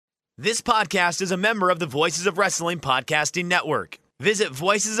This podcast is a member of the Voices of Wrestling Podcasting Network. Visit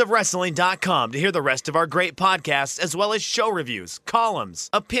voicesofwrestling.com to hear the rest of our great podcasts, as well as show reviews, columns,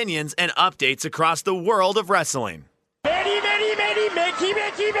 opinions, and updates across the world of wrestling.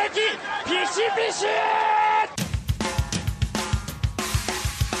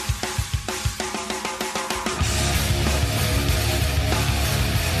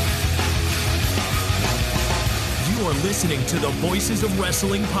 You are listening to the Voices of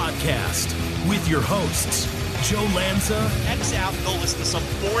Wrestling podcast with your hosts, Joe Lanza. X out and go listen to some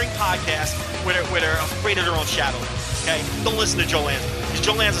boring podcast where they're afraid of their own shadow. Okay? Don't listen to Joe Lanza, because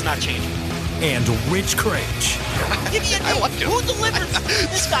Joe Lanza's not changing. And Rich Craich. Give me a name. Who delivers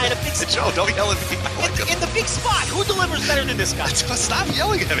this guy in a big spot? Joe, don't yell at me. In the big spot, who delivers better than this guy? Stop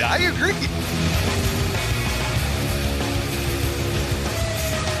yelling at me. I agree.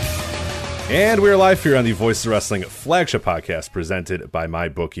 And we're live here on the Voices of Wrestling Flagship podcast presented by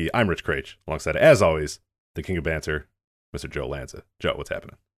MyBookie. I'm Rich Craich, alongside, as always, the king of banter, Mr. Joe Lanza. Joe, what's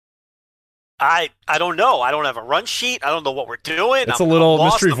happening? I don't know. I don't have a run sheet. I don't know what we're doing. It's a little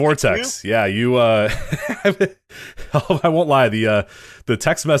mystery vortex. Yeah, you. I won't lie. The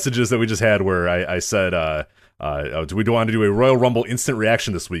text messages that we just had, where I said, "Do we want to do a Royal Rumble instant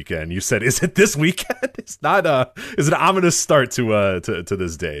reaction this weekend?" You said, "Is it this weekend?" It's not. It's an ominous start to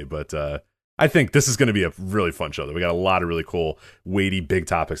this day, but I think this is going to be a really fun show. We got a lot of really cool, weighty, big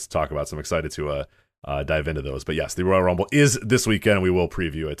topics to talk about. So I'm excited to dive into those. But yes, the Royal Rumble is this weekend, and we will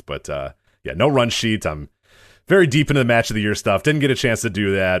preview it. But yeah, no run sheet. I'm very deep into the match of the year stuff. Didn't get a chance to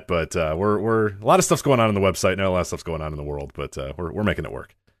do that, but we're a lot of stuff's going on the website. Not a lot of stuff's going on in the world, but we're making it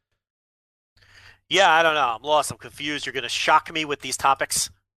work. Yeah, I don't know. I'm lost. I'm confused. You're going to shock me with these topics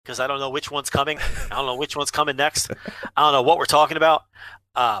because I don't know which one's coming. I don't know which one's coming next. I don't know what we're talking about.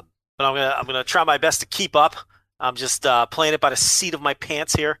 But I'm gonna try my best to keep up. I'm just playing it by the seat of my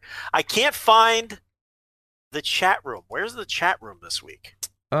pants here. I can't find the chat room. Where's the chat room this week?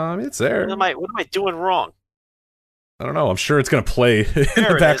 It's there. What am I doing wrong? I don't know. I'm sure it's gonna play in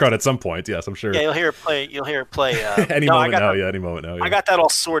the background at some point. Yes, I'm sure. Yeah, you'll hear it play. Any moment now. Yeah, any moment now. Yeah. I got that all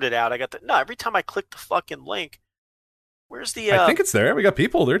sorted out. Every time I click the fucking link, where's the? I think it's there. We got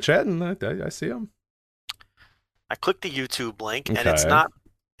people. They're chatting. I see them. I clicked the YouTube link, and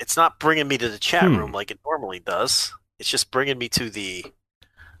it's not bringing me to the chat room like it normally does. It's just bringing me to the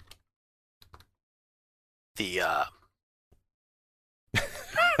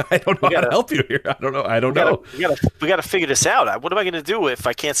I don't know how to help you here. I don't know. We gotta figure this out. What am I gonna do if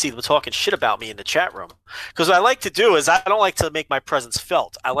I can't see them talking shit about me in the chat room? Because what I like to do is I don't like to make my presence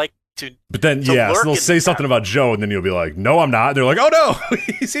felt. I like to. But then so they'll say something about Joe, and then you'll be like, "No, I'm not." And they're like, "Oh no,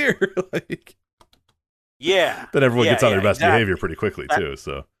 he's here." Like, yeah. Then everyone gets on their best behavior pretty quickly too.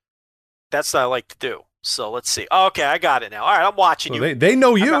 So that's what I like to do. So let's see. Oh, okay, I got it now. All right, I'm watching you. They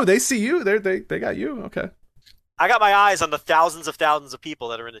know you. They see you. They got you. Okay. I got my eyes on the thousands of people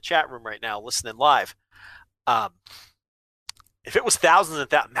that are in the chat room right now listening live. If it was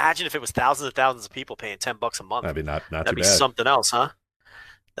imagine if it was thousands and thousands of people paying $10 a month. That'd be not That'd too be bad. something else, huh?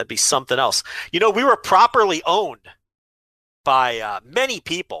 That'd be something else. You know, we were properly owned by many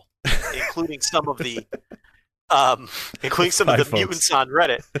people, including some of the mutants on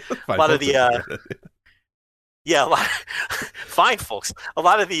Reddit. A lot of the fine folks. A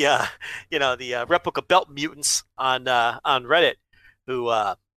lot of the replica belt mutants on Reddit who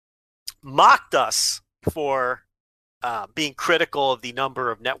mocked us for being critical of the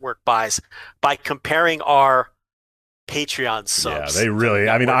number of network buys by comparing our Patreon subs. Yeah, they really.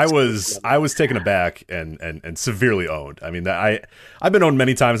 I mean, I was taken aback and severely owned. I mean, I've been owned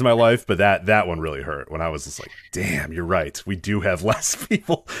many times in my life, but that one really hurt when I was just like, damn, you're right. We do have less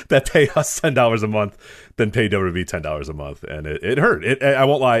people that pay us $10 a month than pay WWE $10 a month, and it hurt. I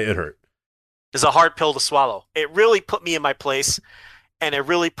won't lie, it hurt. It's a hard pill to swallow. It really put me in my place, and it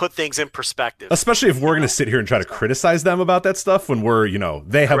really put things in perspective. Especially if we're going to sit here and try to criticize them about that stuff when we're,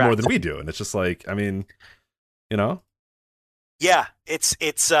 they have more than we do, and it's just like, I mean, Yeah,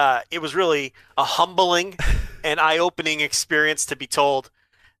 it was really a humbling and eye-opening experience to be told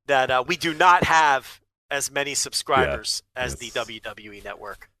that we do not have as many subscribers as the WWE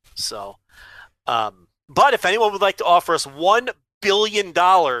Network. So, but if anyone would like to offer us $1 billion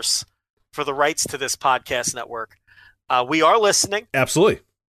for the rights to this podcast network, we are listening. Absolutely.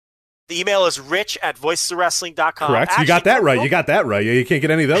 The email is rich@voicesofwrestling.com. Correct. Actually, you got that right. You got that right. Yeah, you can't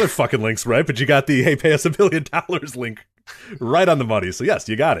get any of the other fucking links right, but you got the hey, pay us $1 billion link right on the money. So yes,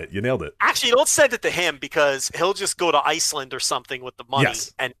 you got it. You nailed it. Actually, don't send it to him because he'll just go to Iceland or something with the money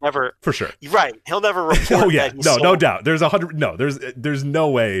and never. For sure. Right. He'll never report. Oh yeah. No doubt. There's 100. No, there's no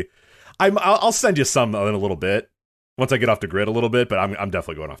way. I'll send you some in a little bit once I get off the grid a little bit, but I'm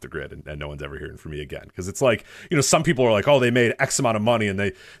definitely going off the grid, and no one's ever hearing from me again. Because it's like, some people are like, oh, they made X amount of money, and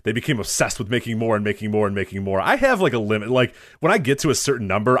they became obsessed with making more and making more and making more. I have like a limit. Like when I get to a certain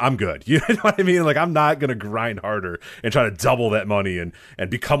number, I'm good. You know what I mean? Like I'm not gonna grind harder and try to double that money and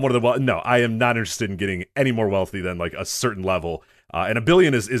become one of the no. I am not interested in getting any more wealthy than like a certain level. And $1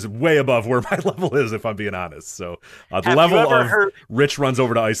 billion is way above where my level is, if I'm being honest. So the level of Rich runs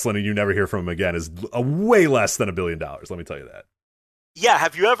over to Iceland and you never hear from him again is a way less than $1 billion. Let me tell you that. Yeah.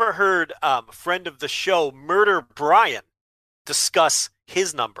 Have you ever heard a friend of the show, Murder Brian, discuss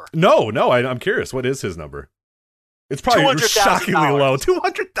his number? No. I'm curious. What is his number? It's probably shockingly low.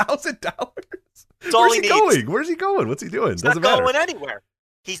 $200,000. Where's he going? Where's he going? What's he doing? Doesn't matter. Going anywhere.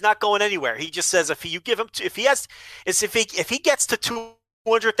 He's not going anywhere. He just says if he gets to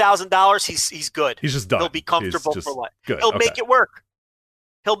 $200,000, he's good. He's just done. He'll be comfortable for life. Good. He'll make it work.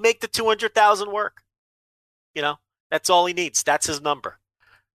 He'll make the $200,000 work. That's all he needs. That's his number.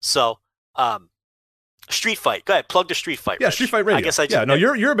 So, Street Fight. Go ahead, plug the Street Fight. Yeah, Rich. Street Fight Radio. I guess I just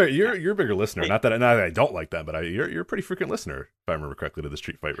you're a bigger listener. Not that I don't like them, but you're a pretty frequent listener, if I remember correctly, to the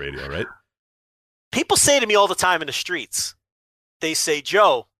Street Fight Radio, right? People say to me all the time in the streets. They say,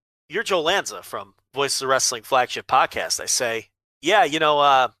 Joe, you're Joe Lanza from Voices of Wrestling Flagship Podcast. I say, yeah,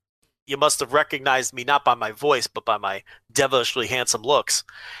 you must have recognized me not by my voice, but by my devilishly handsome looks.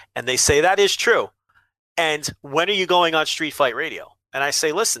 And they say, that is true. And when are you going on Street Fight Radio? And I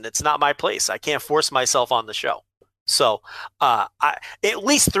say, listen, it's not my place. I can't force myself on the show. So at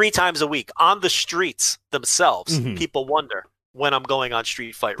least 3 times a week on the streets themselves, people wonder when I'm going on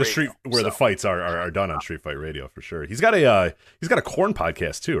Street Fight Radio. The fights are done on Street Fight Radio for sure. He's got a Korn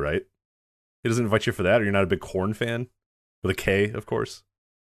podcast too, right? He doesn't invite you for that, or you're not a big Korn fan? With a K, of course.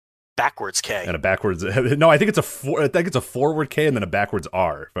 Backwards K. And a backwards no, I think it's a forward K and then a backwards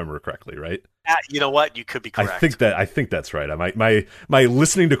R, if I remember correctly, right? You know what? You could be correct. I think that's right. My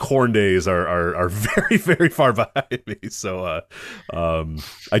listening to Korn days are very, very far behind me. So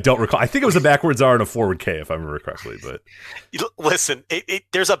I don't recall. I think it was a backwards R and a forward K, if I remember correctly. But listen,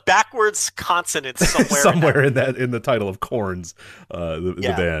 there's a backwards consonant somewhere. somewhere in the title of Korn's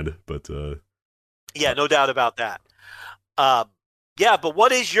the band. But yeah, no doubt about that. Yeah, but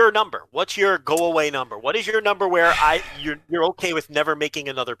what is your number? What's your go away number? What is your number where you're okay with never making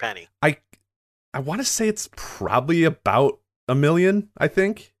another penny? I want to say it's probably about $1 million, I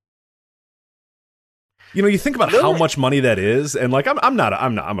think. You think about how much money that is, and like I'm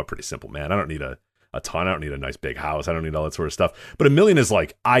a pretty simple man. I don't need a ton. I don't need a nice big house. I don't need all that sort of stuff. But $1 million is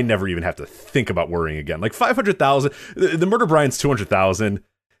like I never even have to think about worrying again. Like 500,000, the Murder Brian's 200,000.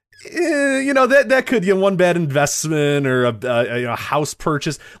 That could one bad investment or a house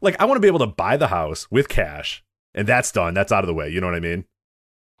purchase. Like I want to be able to buy the house with cash, and that's done. That's out of the way. You know what I mean?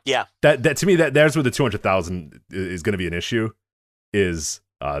 Yeah. That to me there's where the 200,000 is going to be an issue. Is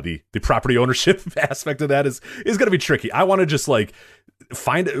the property ownership aspect of that is going to be tricky. I want to just like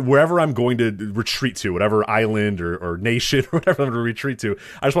find wherever I'm going to retreat to, whatever island or nation or whatever I'm going to retreat to.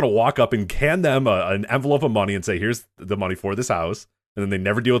 I just want to walk up and hand them an envelope of money and say, here's the money for this house. And then they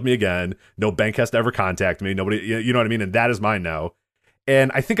never deal with me again. No bank has to ever contact me. Nobody, you know what I mean? And that is mine now.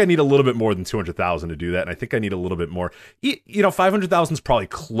 And I think I need a little bit more than 200,000 to do that. And I think I need a little bit more. 500,000 is probably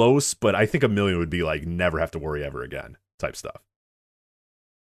close, but I think $1 million would be like never have to worry ever again type stuff.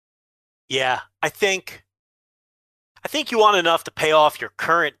 Yeah, I think you want enough to pay off your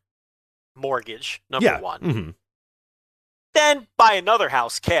current mortgage, number one. Mm-hmm. Then buy another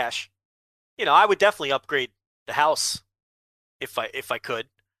house cash. I would definitely upgrade the house if I could.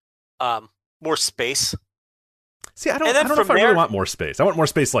 More space. See, I don't know if I really want more space. I want more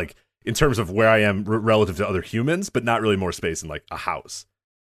space, like in terms of where I am relative to other humans, but not really more space in like a house.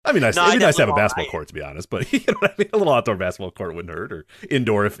 I mean, it'd be nice to have a basketball court, to be honest. But you know what I mean? A little outdoor basketball court wouldn't hurt, or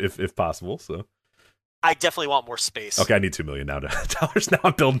indoor if possible. So, I definitely want more space. Okay, I need $2 million now.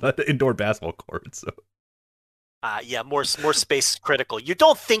 I'm building an indoor basketball court. So, yeah, more space is critical. You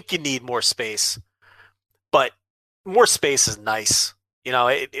don't think you need more space, but more space is nice.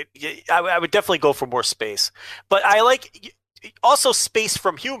 I would definitely go for more space, but I like also space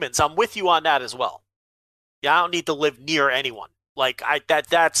from humans. I'm with you on that as well. Yeah, I don't need to live near anyone. Like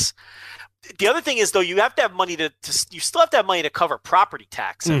that's the other thing is though, you have to have money you still have to have money to cover property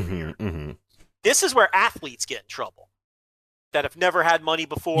tax every year. Mm-hmm. This is where athletes get in trouble that have never had money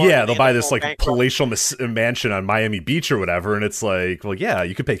before. Yeah, they'll buy this like palatial mansion on Miami Beach or whatever, and it's like, well, yeah,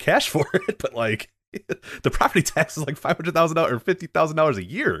 you could pay cash for it, but like the property tax is like $500,000 or $50,000 a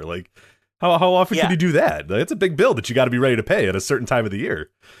year. Like, how often can you do that? Like, it's a big bill that you got to be ready to pay at a certain time of the year.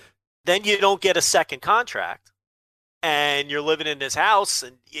 Then you don't get a second contract. and you're living in this house,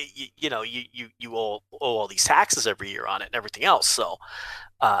 and you owe all these taxes every year on it and everything else. So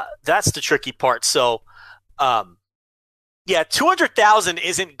that's the tricky part. So yeah, 200,000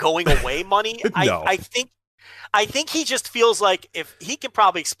 isn't going away money. No. I think he just feels like if he can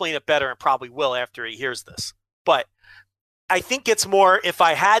probably explain it better, and probably will after he hears this. But I think it's more, if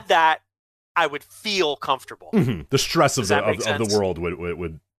I had that, I would feel comfortable. Mm-hmm. The stress of the world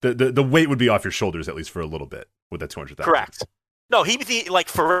would the weight would be off your shoulders, at least for a little bit, with that 200,000. Correct. No, he'd be like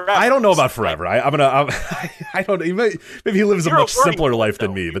forever. I don't know about forever. I don't know. Maybe he lives a much simpler life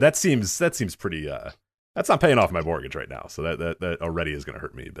than me, but that seems pretty. That's not paying off my mortgage right now, so that already is going to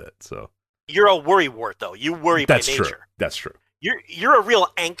hurt me a bit. So you're a worrywart, though. You worry by nature. True. That's true. You're a real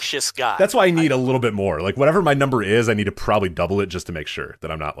anxious guy. That's why I need a little bit more. Like, whatever my number is, I need to probably double it just to make sure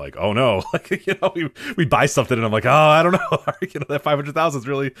that I'm not like, oh no, like, we buy something and I'm like, oh, I don't know, that 500,000 is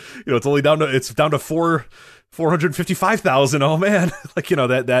really, it's only down to 455,000. Oh man, like,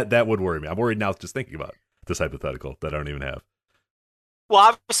 that would worry me. I'm worried now just thinking about this hypothetical that I don't even have. Well,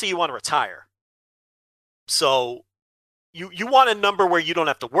 obviously you want to retire, so you want a number where you don't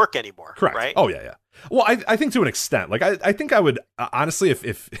have to work anymore. Correct. Right? Oh yeah. Well, I think to an extent, like I think I would honestly,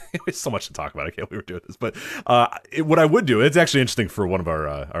 if it's so much to talk about, I can't believe we're doing this, but what I would do, it's actually interesting for one of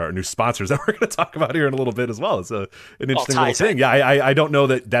our new sponsors that we're going to talk about here in a little bit as well. It's an interesting little thing. Yeah, I don't know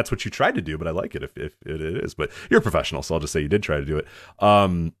that that's what you tried to do, but I like it if it is. But you're a professional, so I'll just say you did try to do it.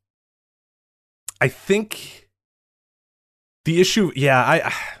 I think the issue,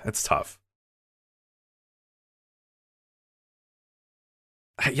 it's tough.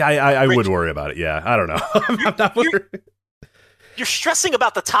 Yeah, I would worry about it. Yeah, I don't know. I'm not you're stressing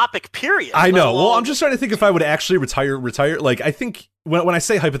about the topic, period. I know. Well, I'm just trying to think if I would actually retire. Like, I think when I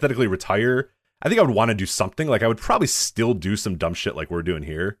say hypothetically retire, I think I would want to do something. Like, I would probably still do some dumb shit like we're doing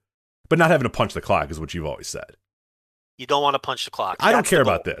here, but not having to punch the clock is what you've always said. You don't want to punch the clock. I don't care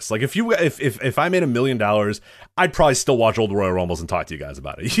about this. Like, if I made $1 million, I'd probably still watch old Royal Rumbles and talk to you guys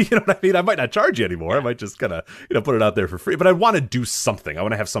about it. You know what I mean? I might not charge you anymore. I might just kind of put it out there for free. But I want to do something. I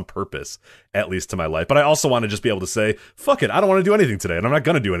want to have some purpose, at least, to my life. But I also want to just be able to say, fuck it, I don't want to do anything today, and I'm not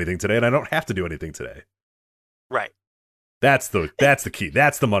going to do anything today, and I don't have to do anything today. Right. That's the key.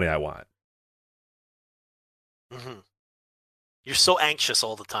 That's the money I want. Mm-hmm. You're so anxious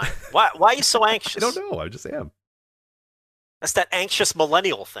all the time. Why are you so anxious? I don't know. I just am. That's that anxious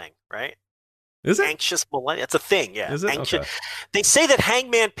millennial thing, right? Is it? Anxious millennial. It's a thing, yeah. Is it? Anxious. Okay. They say that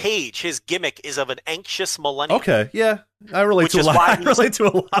Hangman Page, his gimmick is of an anxious millennial. Okay, yeah. I relate to a lot. I relate to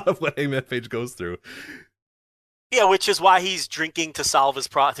a lot of what Hangman Page goes through. Yeah, which is why he's drinking to solve his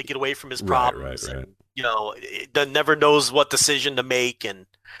to get away from his problems. Right. And, never knows what decision to make. And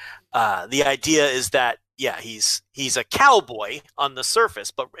the idea is that, he's a cowboy on the surface,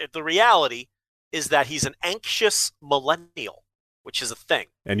 but the reality is that he's an anxious millennial, which is a thing.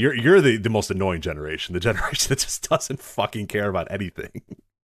 And you're the most annoying generation, the generation that just doesn't fucking care about anything.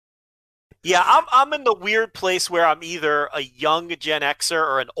 Yeah, I'm in the weird place where I'm either a young Gen Xer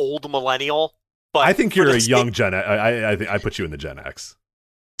or an old millennial. But I think you're a young Gen X. I think I put you in the Gen X.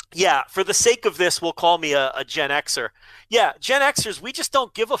 Yeah, for the sake of this, we'll call me a Gen Xer. Yeah, Gen Xers, we just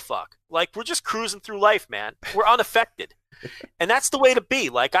don't give a fuck. Like, we're just cruising through life, man. We're unaffected. And that's the way to be.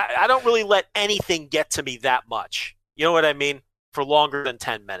 Like, I don't really let anything get to me that much. You know what I mean? For longer than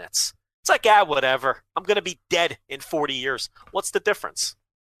 10 minutes. It's like, whatever. I'm going to be dead in 40 years. What's the difference?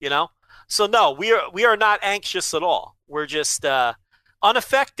 So, no, we are not anxious at all. We're just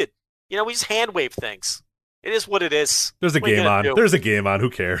unaffected. We just hand wave things. It is what it is. There's a game on. There's a game on. Who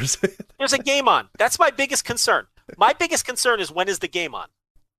cares? There's a game on. That's my biggest concern. My biggest concern is, when is the game on?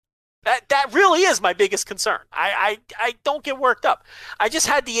 That really is my biggest concern. I don't get worked up. I just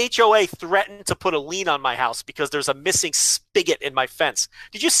had the HOA threaten to put a lien on my house because there's a missing spigot in my fence.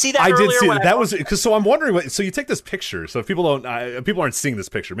 Did you see that earlier? I did see that. That was because. So I'm wondering. So you take this picture. So if people aren't seeing this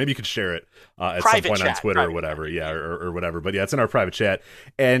picture, maybe you could share it at some point on Twitter or whatever. Yeah, or whatever. But yeah, it's in our private chat.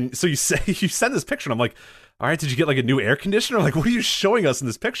 And so you send this picture, and I'm like, all right, did you get like a new air conditioner? Like, what are you showing us in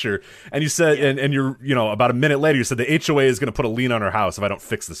this picture? And you said, and you're, about a minute later, you said the HOA is going to put a lien on our house if I don't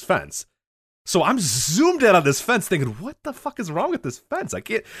fix this fence. So I'm zoomed in on this fence thinking, what the fuck is wrong with this fence? I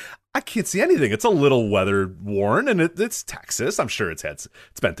can't see anything. It's a little weather worn, and it's Texas. I'm sure it's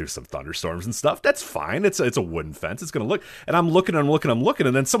been through some thunderstorms and stuff. That's fine. It's a wooden fence. It's going to look, and I'm looking,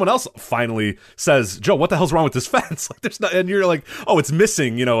 and then someone else finally says, Joe, what the hell's wrong with this fence? Like, there's not, and you're like, oh, it's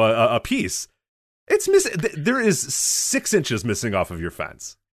missing, a piece. It's missing. There is 6 inches missing off of your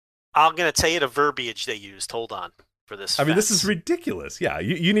fence. I'm going to tell you the verbiage they used. Hold on for this. I mean, this is ridiculous. Yeah,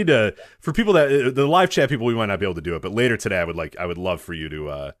 you need to, for people that the live chat people, we might not be able to do it, but later today, I would love for you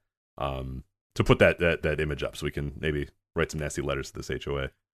to to put that image up so we can maybe write some nasty letters to this HOA.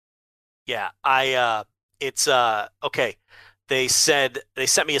 Yeah, it's okay. They sent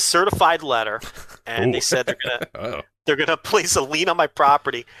me a certified letter, and they said they're gonna place a lien on my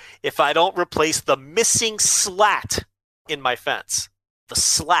property if I don't replace the missing slat in my fence. The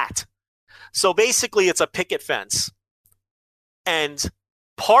slat. So basically, it's a picket fence, and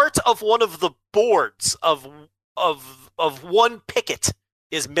part of one of the boards of one picket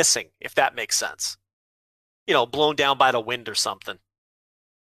is missing. If that makes sense, blown down by the wind or something.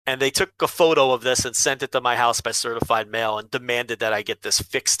 And they took a photo of this and sent it to my house by certified mail and demanded that I get this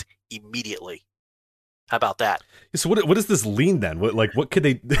fixed immediately. How about that? So what is this lien then? What could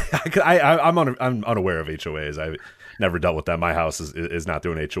they? I'm unaware of HOAs. I've never dealt with that. My house is not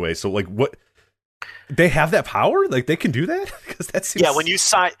doing HOA. So what? They have that power? Like they can do that? Because that seems... Yeah, when you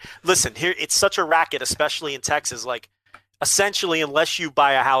sign. Listen, here it's such a racket, especially in Texas. Like essentially, unless you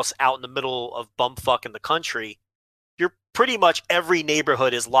buy a house out in the middle of bumfuck in the country, you're pretty much every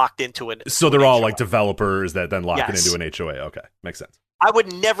neighborhood is locked into an. So they're all like developers that then lock it into an HOA. Okay, makes sense. I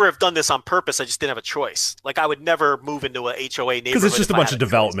would never have done this on purpose. I just didn't have a choice. Like I would never move into a HOA neighborhood because it's just a bunch of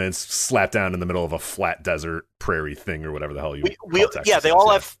developments slapped down in the middle of a flat desert prairie thing or whatever the hell you. They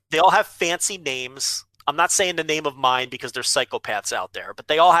all have fancy names. I'm not saying the name of mine because there's psychopaths out there, but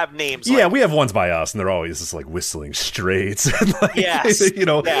they all have names. Yeah, we have ones by us, and they're always just like Whistling Straits, and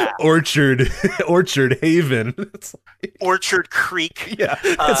Orchard Haven, it's like, Orchard Creek. Yeah,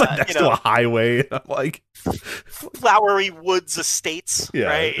 it's like next to a highway. I'm like Flowery Woods Estates,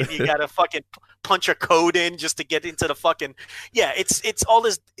 right? And you got to fucking punch a code in just to get into the fucking. Yeah, it's all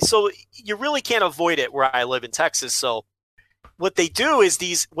this. So you really can't avoid it where I live in Texas. So. What they do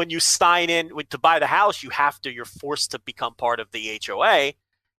is when you sign in to buy the house, you're forced to become part of the HOA.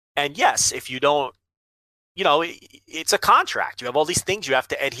 And yes, if you don't, it's a contract. You have all these things you have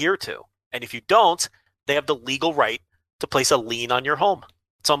to adhere to. And if you don't, they have the legal right to place a lien on your home.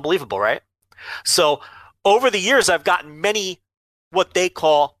 It's unbelievable, right? So over the years, I've gotten many what they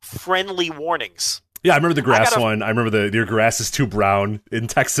call friendly warnings. Yeah, I remember the grass one. I remember your grass is too brown in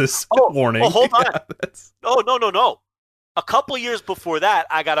Texas warning. Oh, hold on. Oh, no. A couple years before that,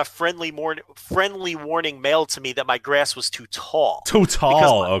 I got a friendly warning mailed to me that my grass was too tall. Too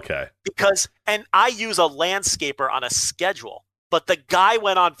tall, okay. And I use a landscaper on a schedule, but the guy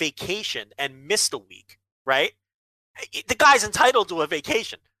went on vacation and missed a week, right? The guy's entitled to a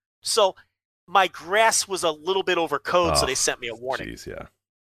vacation. So my grass was a little bit over code, so they sent me a warning. Jeez, yeah.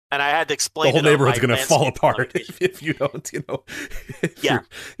 And I had to explain the whole neighborhood's going to fall apart if you don't, Yeah.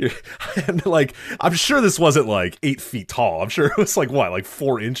 And I'm sure this wasn't 8 feet tall. I'm sure it was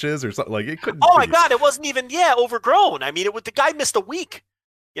 4 inches or something. It couldn't. Oh my God, it wasn't even overgrown. I mean, the guy missed a week.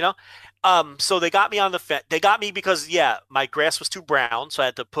 So they got me on the fence. They got me because my grass was too brown, so I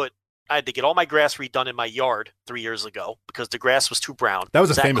had to get all my grass redone in my yard 3 years ago because the grass was too brown. That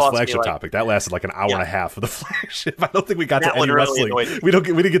was a famous Flagship topic. That lasted an hour and a half of the Flagship. I don't think we got to any wrestling. We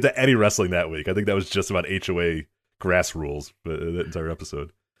didn't get to any wrestling that week. I think that was just about HOA grass rules, that entire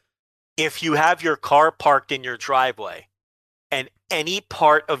episode. If you have your car parked in your driveway and any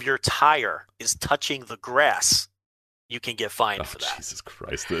part of your tire is touching the grass, you can get fined for that. Jesus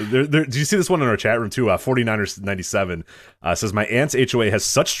Christ. Do you see this one in our chat room too? 49ers97 says, my aunt's HOA has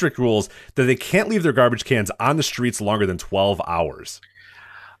such strict rules that they can't leave their garbage cans on the streets longer than 12 hours.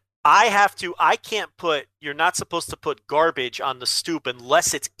 You're not supposed to put garbage on the stoop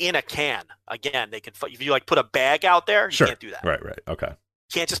unless it's in a can. Again, if you put a bag out there, you can't do that. Right. Okay.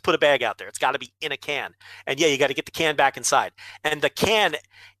 You can't just put a bag out there. It's got to be in a can. And you got to get the can back inside. And the can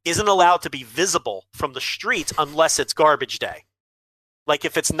isn't allowed to be visible from the streets unless it's garbage day.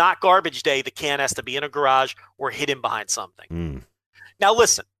 If it's not garbage day, the can has to be in a garage or hidden behind something. Now,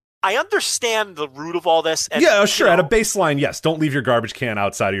 listen, I understand the root of all this. And, sure. At a baseline, yes. Don't leave your garbage can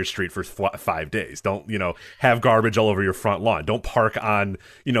outside of your street for 5 days. Don't, have garbage all over your front lawn. Don't park on,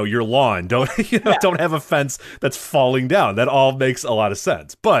 your lawn. Don't, don't have a fence that's falling down. That all makes a lot of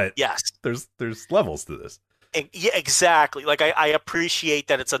sense. But yes, there's levels to this. Yeah, exactly. I appreciate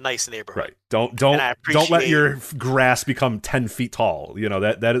that it's a nice neighborhood. Right. Don't let your grass become 10 feet tall.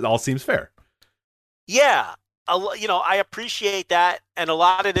 That all seems fair. Yeah. I appreciate that. And a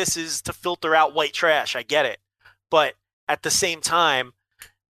lot of this is to filter out white trash. I get it. But at the same time,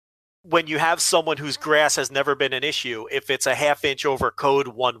 when you have someone whose grass has never been an issue, if it's a half inch over code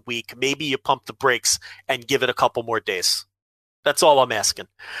 1 week, maybe you pump the brakes and give it a couple more days. That's all I'm asking.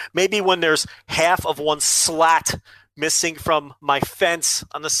 Maybe when there's half of one slat missing from my fence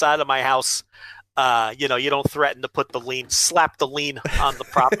on the side of my house, you don't threaten to slap the lien on the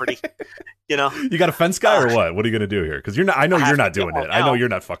property. You got a fence guy or what? What are you going to do here? Because I know you're not doing it. I know you're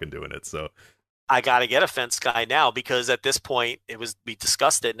not fucking doing it. So I got to get a fence guy now, because at this point we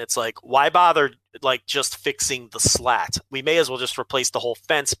discussed it, and it's like, why bother like just fixing the slat? We may as well just replace the whole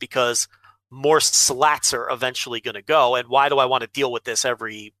fence, because more slats are eventually going to go. And why do I want to deal with this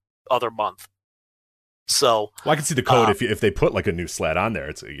every other month? So, well, I can see the code if they put like a new slat on there.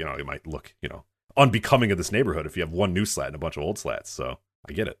 It's, it might look, unbecoming of this neighborhood if you have one new slat and a bunch of old slats. So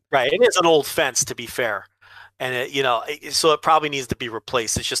I get it. Right. It is an old fence, to be fair. And, so it probably needs to be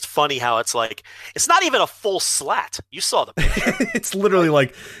replaced. It's just funny how it's like, it's not even a full slat. You saw the picture. It's literally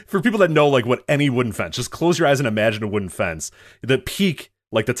like, for people that know like what any wooden fence, just close your eyes and imagine a wooden fence. The peak,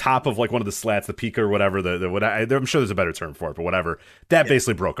 like the top of like one of the slats, the peak or whatever, I'm sure there's a better term for it, but whatever, that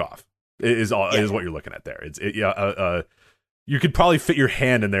basically broke off. Is what you're looking at there. You could probably fit your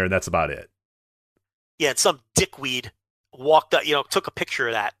hand in there, and that's about it. Yeah, and some dickweed walked up, took a picture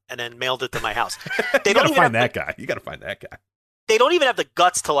of that and then mailed it to my house. You gotta find that guy. You gotta find that guy. They don't even have the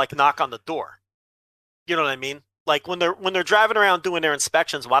guts to like knock on the door. You know what I mean? Like when they're driving around doing their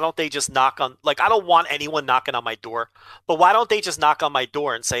inspections, why don't they just knock on? Like, I don't want anyone knocking on my door, but why don't they just knock on my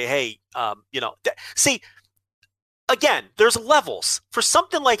door and say, hey, see. Again, there's levels. For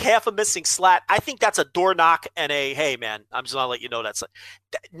something like half a missing slat, I think that's a door knock and a, hey, man, I'm just going to let you know that's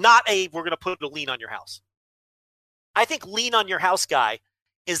not a, we're going to put a lien on your house. I think lien on your house guy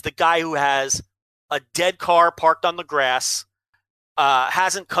is the guy who has a dead car parked on the grass,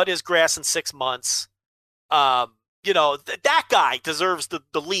 hasn't cut his grass in 6 months. That guy deserves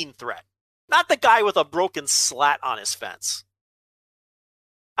the lien threat, not the guy with a broken slat on his fence.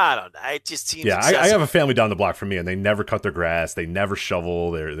 I don't know. It just seems I have a family down the block from me, and they never cut their grass. They never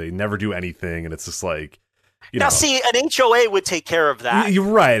shovel. They never do anything, and it's just like, see, an HOA would take care of that. You're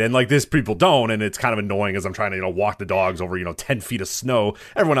right, and like this, people don't, and it's kind of annoying as I'm trying to walk the dogs over 10 feet of snow.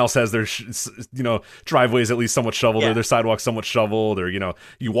 Everyone else has their driveways at least somewhat shoveled, or their sidewalks somewhat shoveled, or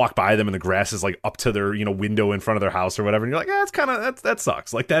you walk by them and the grass is like up to their window in front of their house or whatever, and you're like, that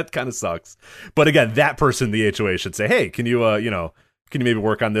sucks. Like that kind of sucks. But again, that person, the HOA, should say, hey, can you can you maybe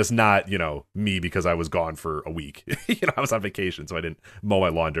work on this? Not, me, because I was gone for a week. I was on vacation, so I didn't mow my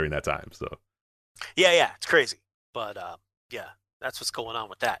lawn during that time. So, yeah, it's crazy. But, that's what's going on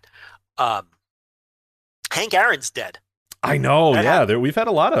with that. Hank Aaron's dead. I know, we've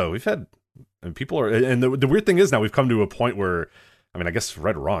had people are, and the weird thing is now we've come to a point where, I mean, I guess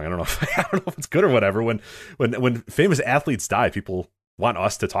right or wrong, I don't know if it's good or whatever. When famous athletes die, people want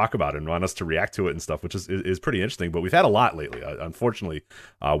us to talk about it and want us to react to it and stuff, which is pretty interesting. But we've had a lot lately, unfortunately,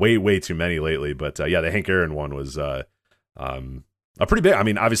 way too many lately. But the Hank Aaron one was a pretty big. I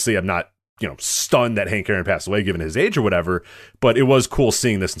mean, obviously, I'm not stunned that Hank Aaron passed away given his age or whatever, but it was cool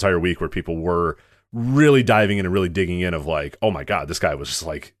seeing this entire week where people were really diving in and really digging in of like, oh my God, this guy was just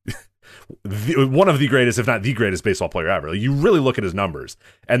like one of the greatest, if not the greatest baseball player ever. Like, you really look at his numbers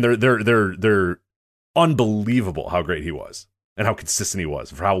and they're unbelievable how great he was. And how consistent he was,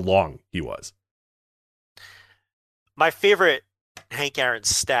 for how long he was. My favorite Hank Aaron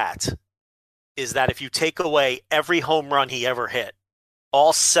stat is that if you take away every home run he ever hit,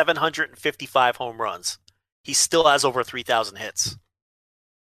 all 755 home runs, he still has over 3,000 hits.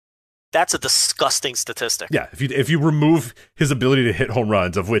 That's a disgusting statistic. Yeah, if you remove his ability to hit home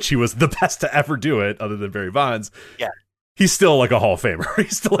runs, of which he was the best to ever do it, other than Barry Bonds, he's still like a Hall of Famer.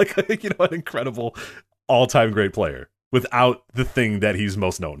 He's still like an incredible all-time great player, without the thing that he's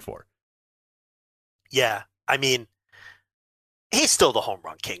most known for. Yeah, I mean, he's still the home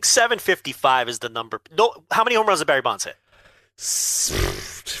run king. 755 is the number. No, how many home runs did Barry Bonds hit?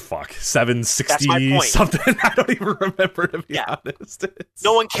 760 something. I don't even remember, to be honest.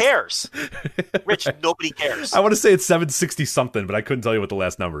 No one cares. Rich, nobody cares. I want to say it's 760 something, but I couldn't tell you what the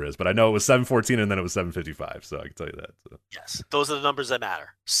last number is. But I know it was 714 and then it was 755, so I can tell you that. So. Yes, those are the numbers that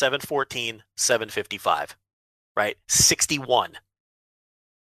matter. 714, 755. Right, 61.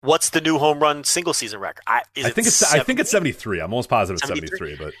 What's the new home run single season record? I think it's 73. I'm almost positive it's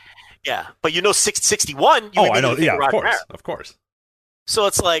 73, but 61. I know. Yeah, of course. So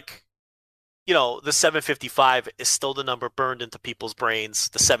it's like, the 755 is still the number burned into people's brains.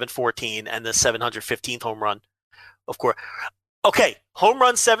 The 714 and the 715th home run, of course. Okay, home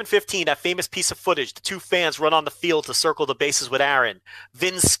run 715, that famous piece of footage. The two fans run on the field to circle the bases with Aaron.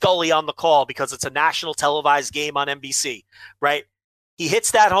 Vin Scully on the call because it's a national televised game on NBC, right? He hits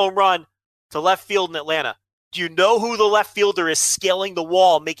that home run to left field in Atlanta. Do you know who the left fielder is scaling the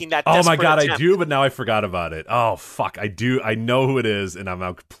wall, making that desperate Oh my God, attempt? I do, but now I forgot about it. Oh, fuck, I do. I know who it is, and I'm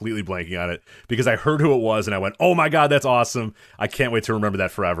now completely blanking on it because I heard who it was, and I went, oh my God, that's awesome. I can't wait to remember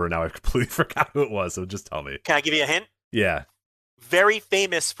that forever, and now I completely forgot who it was, so just tell me. Can I give you a hint? Yeah. Very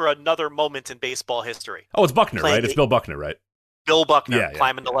famous for another moment in baseball history. Oh, it's Buckner, right? It's Bill Buckner, right? Bill Buckner Yeah,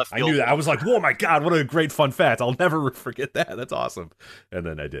 climbing the left I field. knew that. I was like, "Oh my god, what a great fun fact! I'll never forget that. That's awesome." And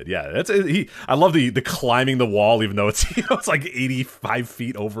then I did. Yeah, I love the climbing the wall, even though it's it's like 85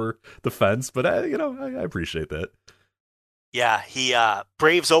 feet over the fence. But I appreciate that. Yeah, he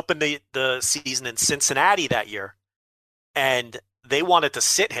Braves opened the season in Cincinnati that year, and they wanted to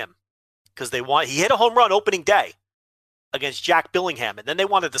sit him because he hit a home run opening day against Jack Billingham, and then they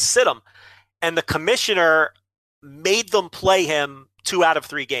wanted to sit him, and the commissioner made them play him 2 out of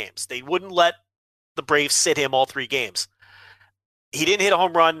 3 games. They wouldn't let the Braves sit him all 3 games. He didn't hit a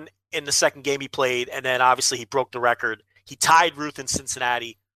home run in the second game he played, and then obviously he broke the record. He tied Ruth in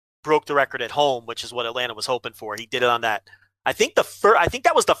Cincinnati, broke the record at home, which is what Atlanta was hoping for. He did it on that. I think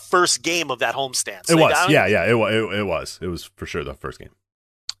that was the first game of that homestand. So it was, it was. It was for sure the first game.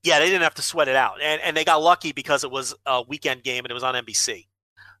 Yeah, they didn't have to sweat it out, and they got lucky because it was a weekend game and it was on NBC.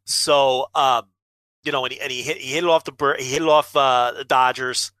 So, and he hit it off the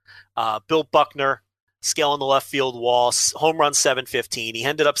Dodgers. Bill Buckner scaling the left field wall, home run 715. He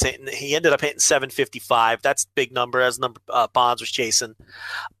ended up hitting 755. That's a big number, as Bonds was chasing.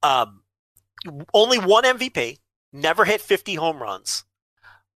 Only one MVP. Never hit 50 home runs,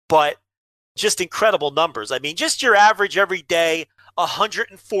 but just incredible numbers. I mean, just your average every day,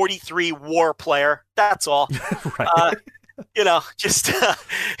 143 WAR player. That's all. Right. Just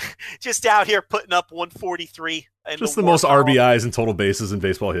out here putting up 143. Just the most RBIs and total bases in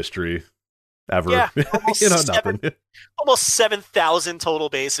baseball history ever. Yeah, nothing. Almost 7,000 total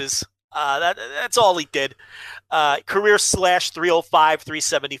bases. That's all he did. Career slash 305,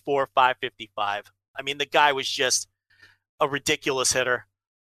 374, 555. I mean, the guy was just a ridiculous hitter.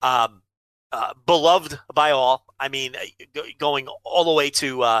 Beloved by all. I mean, going all the way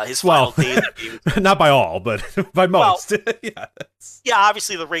to his final days. Not by all, but by most. Yeah,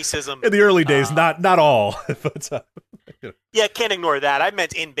 obviously the racism. In the early days, not all. But, yeah, can't ignore that. I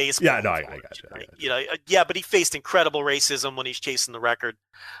meant in baseball. Yeah, no, I got you. Yeah, but he faced incredible racism when he's chasing the record.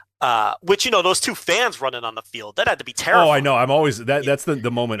 Which, those 2 fans running on the field, that had to be terrible. Oh, I know. I'm always that's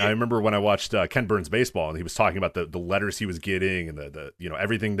the moment. I remember when I watched Ken Burns baseball, and he was talking about the letters he was getting and the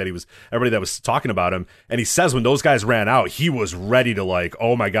everything that everybody that was talking about him. And he says when those guys ran out, he was ready to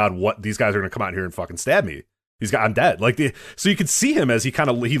oh my god, what, these guys are going to come out here and fucking stab me. I'm dead. So you could see him as he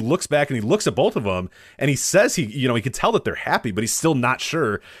looks back and he looks at both of them, and he says he could tell that they're happy, but he's still not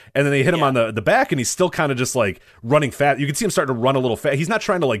sure. And then they hit him on the back, and he's still kind of just running fast. You can see him starting to run a little fast. He's not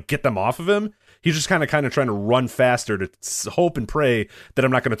trying to get them off of him. He's just kind of trying to run faster to hope and pray that I'm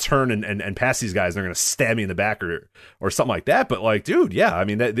not going to turn and pass these guys. They're going to stab me in the back or something like that. But dude, yeah, I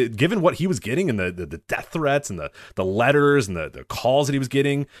mean, given what he was getting and the death threats and the letters and the calls that he was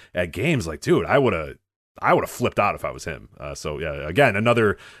getting at games, dude, I would have flipped out if I was him. So yeah, again,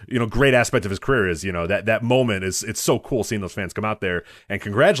 another great aspect of his career is that moment it's so cool seeing those fans come out there and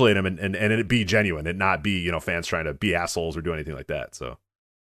congratulate him and it be genuine and not be fans trying to be assholes or do anything like that. So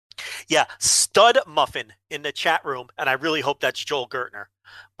yeah, Stud Muffin in the chat room, and I really hope that's Joel Gertner.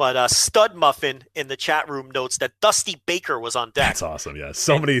 But Stud Muffin in the chat room notes that Dusty Baker was on deck. That's awesome. Yeah,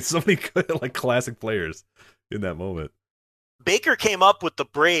 so many good classic players in that moment. Baker came up with the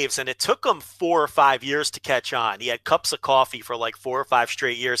Braves, and it took him 4 or 5 years to catch on. He had cups of coffee for 4 or 5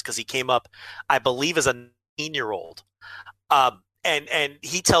 straight years because he came up, I believe, as a 9-year-old. And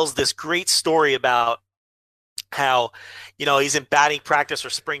he tells this great story about how, he's in batting practice or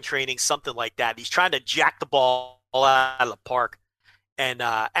spring training, something like that. He's trying to jack the ball out of the park. And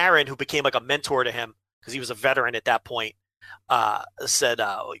Aaron, who became a mentor to him because he was a veteran at that point, said,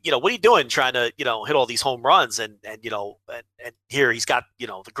 what are you doing trying to, hit all these home runs? And here he's got,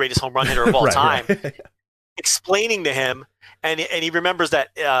 the greatest home run hitter of all time, explaining to him. And he remembers that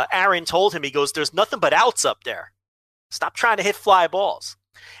Aaron told him, he goes, there's nothing but outs up there. Stop trying to hit fly balls.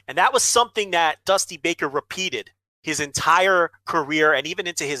 And that was something that Dusty Baker repeated his entire career and even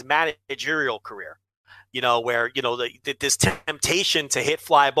into his managerial career. Where, this temptation to hit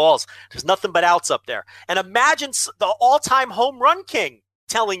fly balls. There's nothing but outs up there. And imagine the all-time home run king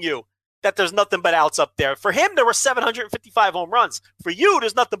telling you that there's nothing but outs up there. For him, there were 755 home runs. For you,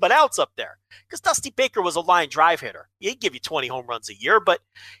 there's nothing but outs up there. Because Dusty Baker was a line drive hitter. He'd give you 20 home runs a year, but,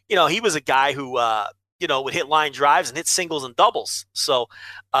 he was a guy who, would hit line drives and hit singles and doubles. So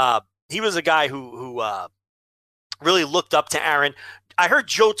he was a guy who really looked up to Aaron. I heard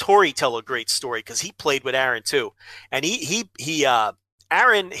Joe Torre tell a great story because he played with Aaron too, and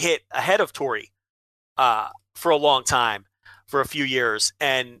Aaron hit ahead of Torre for a long time, for a few years,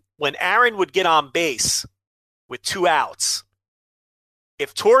 and when Aaron would get on base with 2 outs,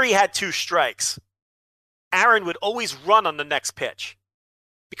 if Torre had 2 strikes, Aaron would always run on the next pitch.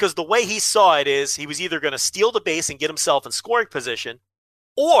 because the way he saw it is he was either going to steal the base and get himself in scoring position,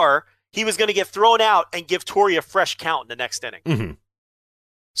 or he was going to get thrown out and give Torrey a fresh count in the next inning. Mm-hmm.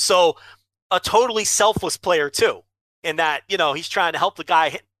 So a totally selfless player too, in that, he's trying to help the guy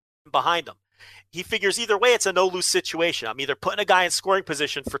hit behind him. He figures either way, it's a no-lose situation. I'm either putting a guy in scoring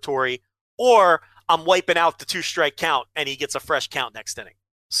position for Torrey, or I'm wiping out the 2-strike count and he gets a fresh count next inning.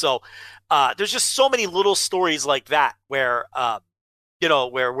 So there's just so many little stories like that where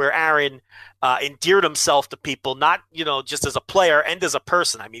where Aaron endeared himself to people, not, just as a player and as a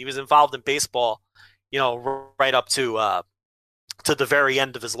person. I mean, he was involved in baseball, right up to the very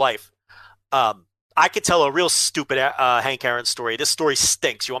end of his life. I could tell a real stupid Hank Aaron story. This story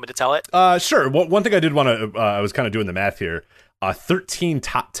stinks. You want me to tell it? Sure. One thing I did want to, I was kind of doing the math here. 13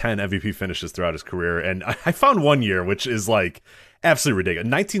 top 10 MVP finishes throughout his career. And I found one year, which is like absolutely ridiculous.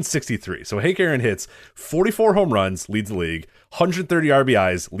 1963. So Hank Aaron hits 44 home runs, leads the league. 130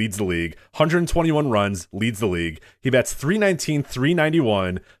 RBIs, leads the league. 121 runs, leads the league. He bats .319,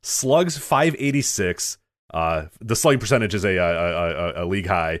 .391, slugs .586. The slugging percentage is a league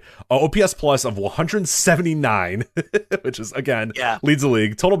high. OPS plus of 179, which is, again, leads the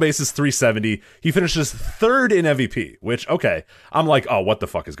league. Total bases .370. He finishes third in MVP, which, okay, I'm like, oh, what the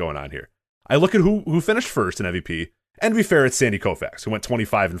fuck is going on here? I look at who finished first in MVP, and to be fair, it's Sandy Koufax, who went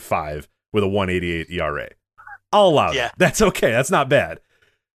 25-5 with a 1.88 ERA. I'll allow that. That's okay. That's not bad.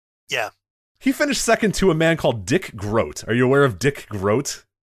 Yeah. He finished second to a man called Dick Groat. Are you aware of Dick Groat?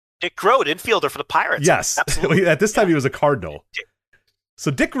 Dick Groat, infielder for the Pirates. Yes. Absolutely. At this time, he was a Cardinal. So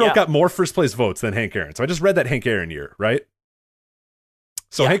Dick Groat got more first-place votes than Hank Aaron. So I just read that Hank Aaron year, right?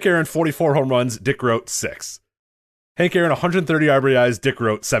 So Hank Aaron, 44 home runs. Dick Groat, 6. Hank Aaron, 130 RBIs. Dick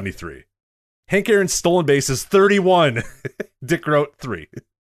Groat, 73. Hank Aaron, stolen bases, 31. Dick Groat, 3.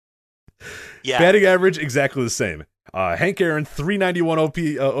 Yeah. Batting average, exactly the same. Hank Aaron, 391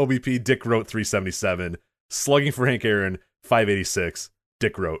 OBP. Dick Groat, 377. Slugging for Hank Aaron, 586.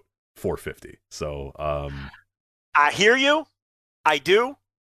 Dick Groat, 450. So, I hear you. I do.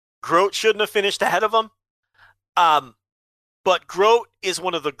 Groat shouldn't have finished ahead of him. But Groat is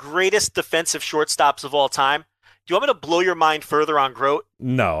one of the greatest defensive shortstops of all time. Do you want me to blow your mind further on Groat?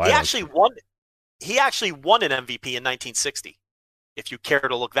 No, He actually won an MVP in 1960. If you care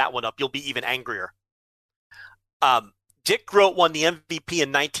to look that one up, you'll be even angrier. Dick Groat won the MVP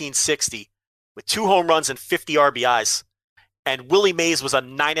in 1960 with 2 home runs and 50 RBIs. And Willie Mays was a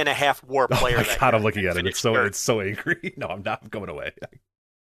 9.5 WAR player. Oh my God, I'm looking at it. It's so angry. No, I'm not. I'm going away.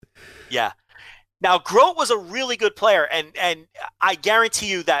 Yeah. Now, Groat was a really good player, and I guarantee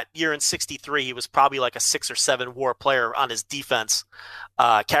you that year in 63, he was probably like a 6 or 7 WAR player on his defense,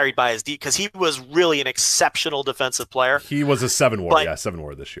 carried by his because he was really an exceptional defensive player. He was a 7 WAR, 7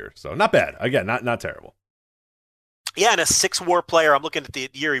 WAR this year. So not bad. Again, not terrible. Yeah, and a 6 WAR player. I'm looking at the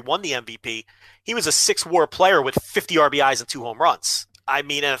year he won the MVP. He was a 6 WAR player with 50 RBIs and 2 home runs. I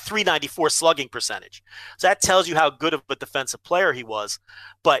mean, and a .394 slugging percentage. So that tells you how good of a defensive player he was.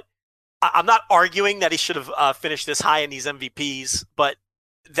 But I'm not arguing that he should have finished this high in these MVPs, but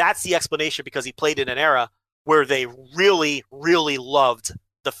that's the explanation because he played in an era where they really, really loved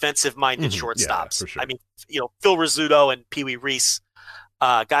defensive-minded shortstops. Yeah, for sure. I mean, Phil Rizzuto and Pee Wee Reese,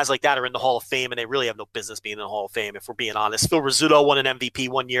 guys like that are in the Hall of Fame, and they really have no business being in the Hall of Fame, if we're being honest. Phil Rizzuto won an MVP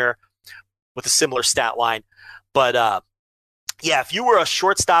one year with a similar stat line. But, if you were a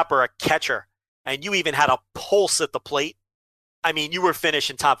shortstop or a catcher and you even had a pulse at the plate, I mean, you were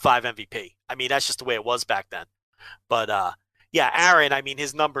finishing top 5 MVP. I mean, that's just the way it was back then. But, Aaron, I mean,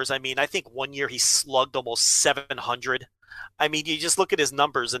 his numbers, I mean, I think one year he slugged almost 700. I mean, you just look at his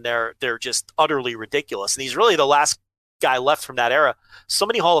numbers and they're just utterly ridiculous. And he's really the last guy left from that era. So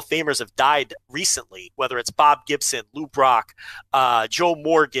many Hall of Famers have died recently, whether it's Bob Gibson, Lou Brock, Joe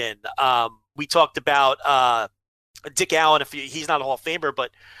Morgan. We talked about Dick Allen. He's not a Hall of Famer,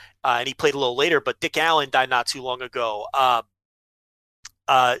 but and he played a little later, but Dick Allen died not too long ago.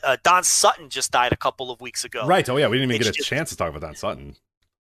 Don Sutton just died a couple of weeks ago. Right. Oh, yeah. We didn't even get a chance to talk about Don Sutton.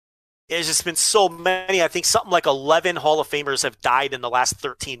 There's just been so many. I think something like 11 Hall of Famers have died in the last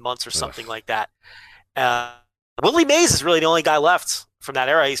 13 months or something like that. Willie Mays is really the only guy left from that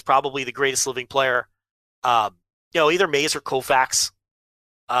era. He's probably the greatest living player. Either Mays or Koufax.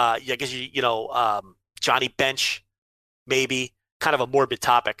 I guess, Johnny Bench, maybe. Kind of a morbid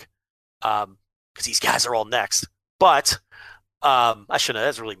topic because these guys are all next. But I shouldn't have.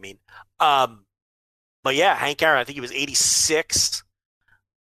 That's really mean. But yeah, Hank Aaron, I think he was 86.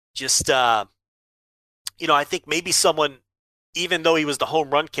 Just, I think maybe someone, even though he was the home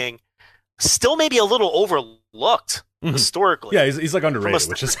run king, still maybe a little overlooked historically. Yeah, he's like underrated,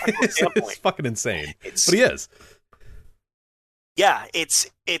 which is it's fucking insane. But he is. Yeah,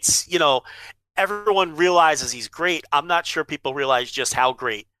 you know, everyone realizes he's great. I'm not sure people realize just how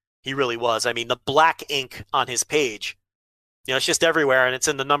great he really was. I mean, the black ink on his page, you know, it's just everywhere, and it's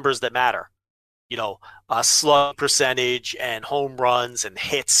in the numbers that matter. You know, slug percentage and home runs and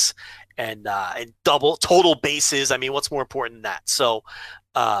hits and double total bases. I mean, what's more important than that? So,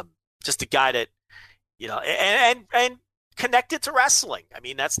 just a guy that, you know, and connected to wrestling. I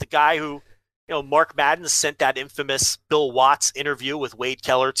mean, that's the guy who, you know, Mark Madden sent that infamous Bill Watts interview with Wade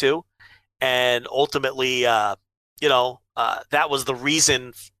Keller to, and ultimately, you know, that was the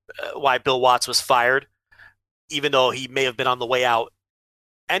reason why Bill Watts was fired, even though he may have been on the way out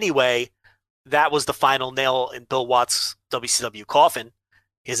anyway. That was the final nail in Bill Watts' WCW coffin,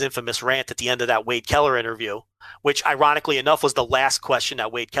 his infamous rant at the end of that Wade Keller interview, which ironically enough was the last question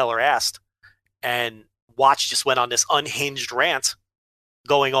that Wade Keller asked. And Watts just went on this unhinged rant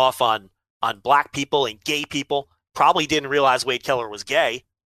going off on black people and gay people. Probably didn't realize Wade Keller was gay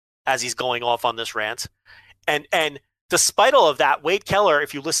as he's going off on this rant. And despite all of that, Wade Keller,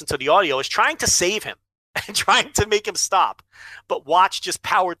 if you listen to the audio, is trying to save him and trying to make him stop. But Watts just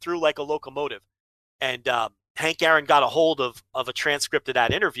powered through like a locomotive. And Hank Aaron got a hold of a transcript of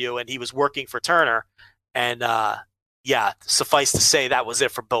that interview, and he was working for Turner. And yeah, suffice to say, that was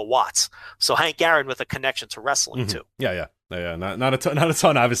it for Bill Watts. So Hank Aaron with a connection to wrestling too. Yeah. Not a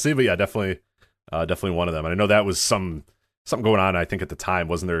ton, obviously, but yeah, definitely one of them. And I know that was something going on, I think, at the time.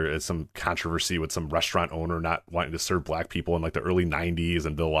 Wasn't there some controversy with some restaurant owner not wanting to serve black people in like the early 90s,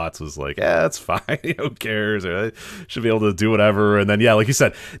 and Bill Watts was like, yeah, that's fine. Who cares? I should be able to do whatever. And then, yeah, like you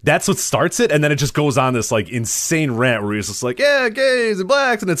said, that's what starts it. And then it just goes on this like insane rant where he's just like, yeah, gays and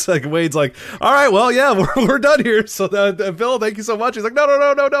blacks. And it's like, Wade's like, all right, well, yeah, we're done here. So Bill, thank you so much. He's like, no.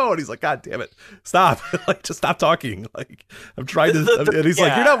 And he's like, God damn it. Stop. Like, just stop talking. Like, I'm trying to. And he's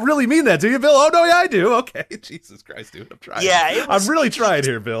like, you're not really mean that, do you, Bill? Oh, no, yeah, I do. Okay. Jesus Christ, dude. I'm trying. Yeah, I'm really trying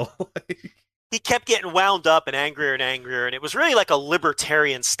here, Bill. He kept getting wound up and angrier, and it was really like a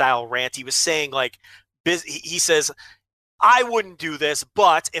libertarian style rant. He was saying like, he says, I wouldn't do this,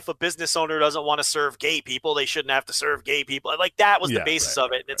 but if a business owner doesn't want to serve gay people, they shouldn't have to serve gay people. Like that was the basis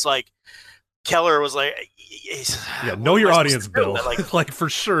of it. And it's like Keller was like, know your audience, Bill. Like for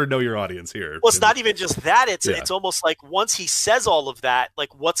sure, know your audience here. Well, it's not even just that. It's almost like once he says all of that,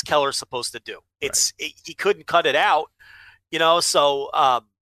 like what's Keller supposed to do? He couldn't cut it out. You know, so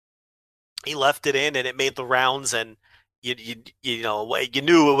he left it in, and it made the rounds, and you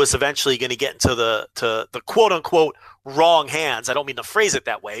knew it was eventually going to get into the quote unquote wrong hands. I don't mean to phrase it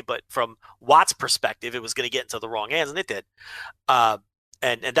that way, but from Watts' perspective, it was going to get into the wrong hands, and it did. And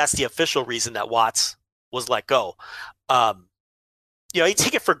that's the official reason that Watts was let go. You know, you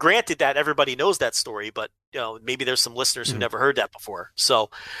take it for granted that everybody knows that story, but you know, maybe there's some listeners who never heard that before. So,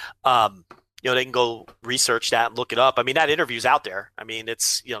 you know, they can go research that and look it up. I mean, that interview's out there. I mean,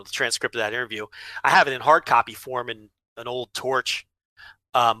 it's, you know, the transcript of that interview. I have it in hard copy form in an old torch.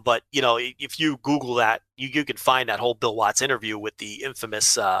 But, you know, if you Google that, you can find that whole Bill Watts interview with the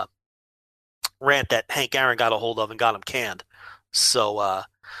infamous rant that Hank Aaron got a hold of and got him canned. So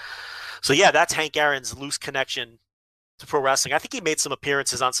yeah, that's Hank Aaron's loose connection to pro wrestling. I think he made some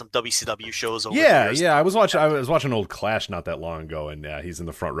appearances on some WCW shows over the years. Yeah. I was watching old Clash not that long ago, and he's in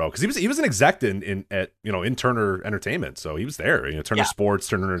the front row because he was an exec in Turner Entertainment, so he was there. You know, Turner Sports,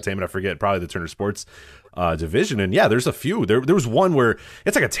 Turner Entertainment. I forget, probably the Turner Sports division. And yeah, there's a few. There was one where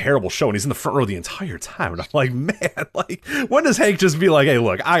it's like a terrible show, and he's in the front row the entire time. And I'm like, man, like when does Hank just be like, hey,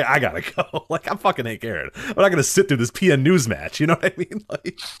 look, I gotta go. Like I'm fucking Hank Aaron. I'm not gonna sit through this PN News match. You know what I mean?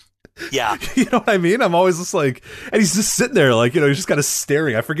 Like. Yeah. You know what I mean? I'm always just like, and he's just sitting there like, you know, he's just kind of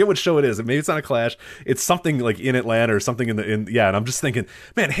staring. I forget what show it is. And maybe it's not a Clash. It's something like in Atlanta or something and I'm just thinking,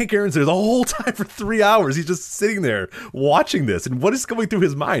 man, Hank Aaron's there the whole time for 3 hours. He's just sitting there watching this. And what is going through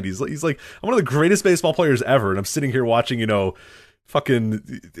his mind? He's like, I'm one of the greatest baseball players ever. And I'm sitting here watching, you know, fucking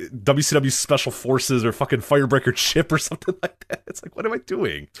WCW Special Forces or fucking Firebreaker Chip or something like that. It's like, what am I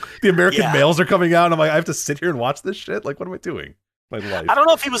doing? The American males are coming out. And I'm like, I have to sit here and watch this shit. Like, what am I doing? My life. I don't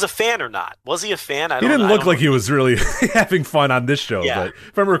know if he was a fan or not. Was he a fan? He didn't look like he was really having fun on this show, but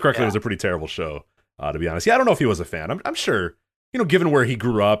if I remember correctly, it was a pretty terrible show, to be honest. Yeah, I don't know if he was a fan. I'm sure, you know, given where he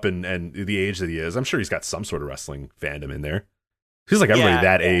grew up and the age that he is, I'm sure he's got some sort of wrestling fandom in there. He's like everybody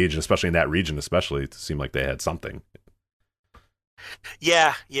that age, especially in that region, especially, to seem like they had something.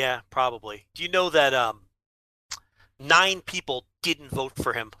 Yeah, probably. Do you know that 9 people didn't vote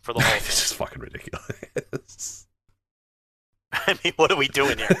for him for the Hall of Fame? It's just fucking ridiculous. I mean, what are we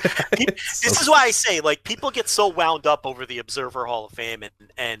doing here? This is why I say, like, people get so wound up over the Observer Hall of Fame,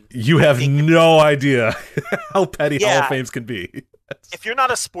 and you have no idea how petty Hall of Fames can be. If you're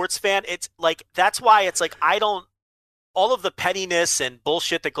not a sports fan, it's like that's why it's like I don't all of the pettiness and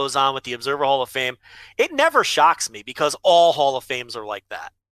bullshit that goes on with the Observer Hall of Fame, it never shocks me because all Hall of Fames are like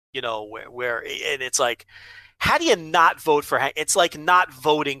that. Where and it's like, how do you not vote for? It's like not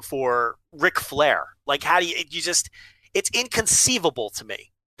voting for Ric Flair. Like, how do you just? It's inconceivable to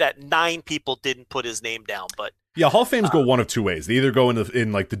me that 9 people didn't put his name down. But yeah, Hall of Fames go one of two ways. They either go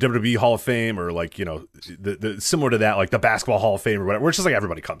in like the WWE Hall of Fame or like, the similar to that, like the Basketball Hall of Fame or whatever, where it's just like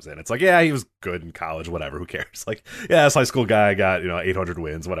everybody comes in. It's like, yeah, he was good in college, whatever, who cares? Like, yeah, this high school guy got, 800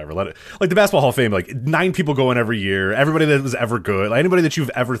 wins, whatever. Let it, like the Basketball Hall of Fame, like 9 people go in every year. Everybody that was ever good, like anybody that you've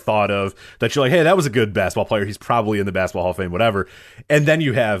ever thought of that you're like, hey, that was a good basketball player. He's probably in the Basketball Hall of Fame, whatever. And then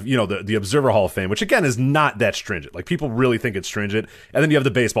you have, the Observer Hall of Fame, which again is not that stringent. Like people really think it's stringent. And then you have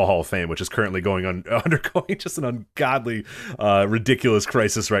the Baseball Hall of Fame, which is currently undergoing just an ungodly ridiculous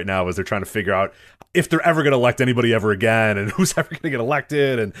crisis right now as they're trying to figure out if they're ever going to elect anybody ever again and who's ever going to get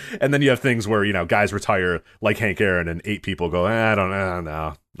elected. And then you have things where, guys retire like Hank Aaron and 8 people go, I don't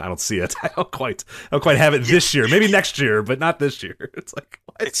know. I don't see it. I don't quite have it this year. Maybe next year, but not this year. It's like,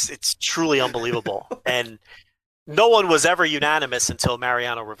 what? It's truly unbelievable. And no one was ever unanimous until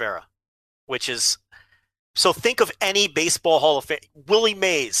Mariano Rivera, which is, so think of any baseball Hall of Fame. Willie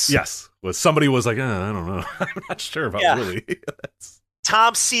Mays. Yes. Well, somebody was like, I don't know. I'm not sure about Willie.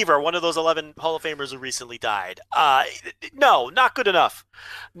 Tom Seaver, one of those 11 Hall of Famers who recently died. No, not good enough.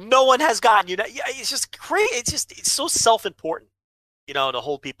 No one has gotten you. It's just crazy. It's so self-important, to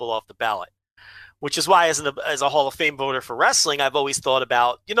hold people off the ballot. Which is why, as a Hall of Fame voter for wrestling, I've always thought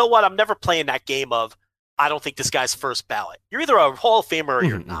about, what? I'm never playing that game of, I don't think this guy's first ballot. You're either a Hall of Famer or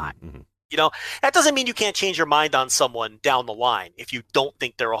you're not. Mm-hmm. That doesn't mean you can't change your mind on someone down the line if you don't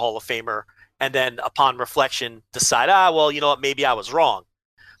think they're a Hall of Famer and then upon reflection decide, well, maybe I was wrong.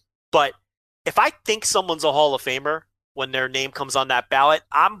 But if I think someone's a Hall of Famer when their name comes on that ballot,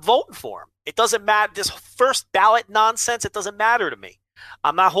 I'm voting for him. It doesn't matter. This first ballot nonsense, it doesn't matter to me.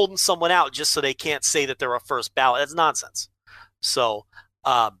 I'm not holding someone out just so they can't say that they're a first ballot. That's nonsense. So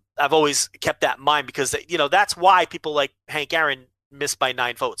I've always kept that in mind because, that's why people like Hank Aaron missed by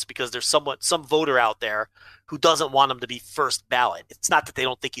 9 votes, because there's some voter out there who doesn't want him to be first ballot. It's not that they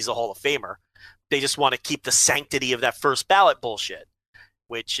don't think he's a Hall of Famer. They just want to keep the sanctity of that first ballot bullshit,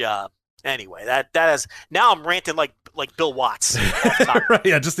 which anyway, that is, now I'm ranting like Bill Watts. Right,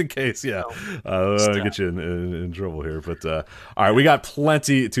 yeah, just in case, yeah. Get you in trouble here. But all right, we got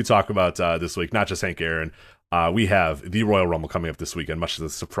plenty to talk about this week, not just Hank Aaron. We have the Royal Rumble coming up this weekend, much to the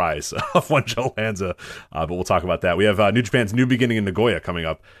surprise of one Joe Lanza, but we'll talk about that. We have New Japan's New Beginning in Nagoya coming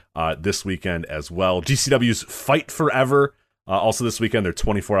up this weekend as well. GCW's Fight Forever, also this weekend, they're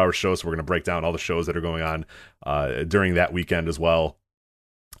 24-hour shows, so we're going to break down all the shows that are going on during that weekend as well.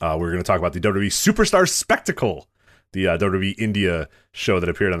 We're going to talk about the WWE Superstar Spectacle, the WWE India show that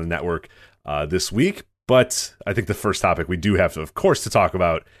appeared on the network this week. But I think the first topic we do have, of course, to talk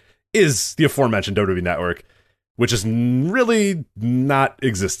about is the aforementioned WWE Network, which is really not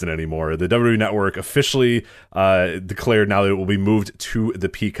existent anymore. The WWE Network officially declared now that it will be moved to the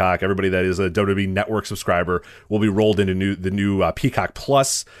Peacock. Everybody that is a WWE Network subscriber will be rolled into the new Peacock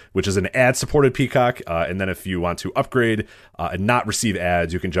Plus, which is an ad-supported Peacock. And then if you want to upgrade and not receive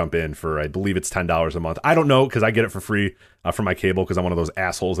ads, you can jump in for, I believe it's $10 a month. I don't know, because I get it for free from my cable, because I'm one of those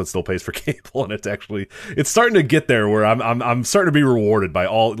assholes that still pays for cable, and it's starting to get there where I'm starting to be rewarded by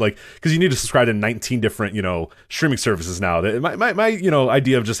all, like, because you need to subscribe to 19 different streaming services now. My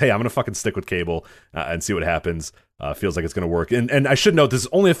idea of just, hey, I'm gonna fucking stick with cable and see what happens feels like it's gonna work. And I should note, this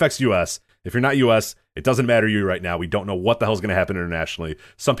only affects US. If you're not US, it doesn't matter to you right now. We don't know what the hell's gonna happen internationally.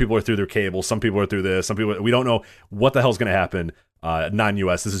 Some people are through their cable, some people are through this, we don't know what the hell's gonna happen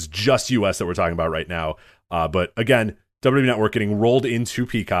non-US. This is just US that we're talking about right now. But again, WWE Network getting rolled into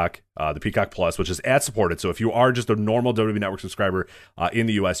Peacock, the Peacock Plus, which is ad-supported. So if you are just a normal WWE Network subscriber in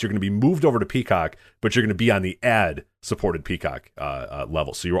the U.S., you're going to be moved over to Peacock, but you're going to be on the ad-supported Peacock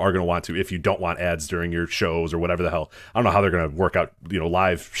level. So you are going to want to, if you don't want ads during your shows or whatever the hell. I don't know how they're going to work out,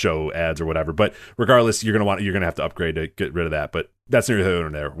 live show ads or whatever. But regardless, you're going to have to upgrade to get rid of that. But that's neither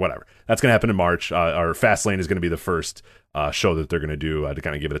there, whatever. That's going to happen in March. Our Fastlane is going to be the first show that they're going to do to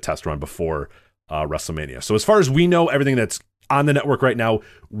kind of give it a test run before WrestleMania. So as far as we know, everything that's on the network right now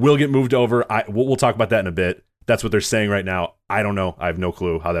will get moved over. We'll talk about that in a bit. That's what they're saying right now. I don't know. I have no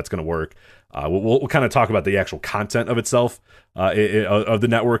clue how that's going to work. We'll kind of talk about the actual content of itself, of the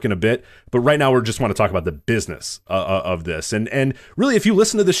network in a bit. But right now, we just want to talk about the business of this. And really, if you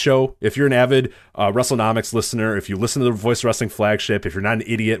listen to this show, if you're an avid WrestleNomics listener, if you listen to the Voice Wrestling Flagship, if you're not an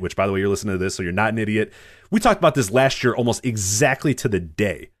idiot, which, by the way, you're listening to this, so you're not an idiot. We talked about this last year almost exactly to the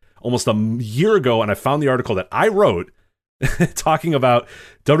day. Almost a year ago, and I found the article that I wrote talking about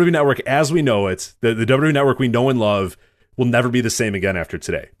WWE Network as we know it, the WWE Network we know and love will never be the same again after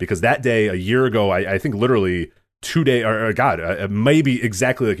today. Because that day, a year ago, I think literally 2 days, maybe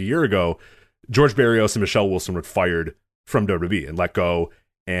exactly like a year ago, George Barrios and Michelle Wilson were fired from WWE and let go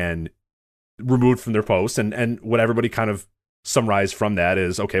and removed from their posts. And what everybody kind of summarized from that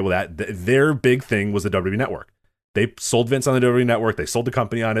is, okay, well, their big thing was the WWE Network. They sold Vince on the WWE Network. They sold the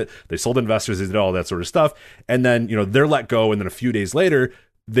company on it. They sold investors. They did all that sort of stuff. And then, they're let go. And then a few days later,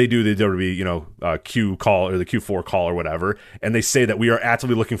 they do the WWE, Q call or the Q4 call or whatever. And they say that we are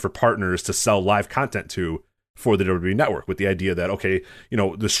actively looking for partners to sell live content to for the WWE Network, with the idea that, okay,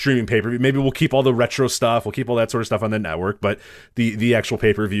 the streaming pay-per-view, maybe we'll keep all the retro stuff, we'll keep all that sort of stuff on the network, but the actual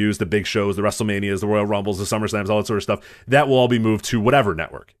pay-per-views, the big shows, the WrestleManias, the Royal Rumbles, the SummerSlams, all that sort of stuff, that will all be moved to whatever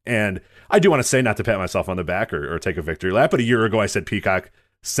network. And I do want to say, not to pat myself on the back or take a victory lap, but a year ago I said Peacock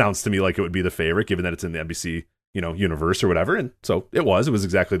sounds to me like it would be the favorite, given that it's in the NBC universe or whatever, and so it was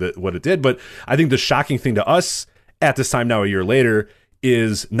exactly what it did. But I think the shocking thing to us at this time now, a year later,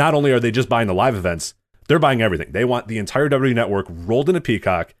 is not only are they just buying the live events, they're buying everything. They want the entire WWE Network rolled into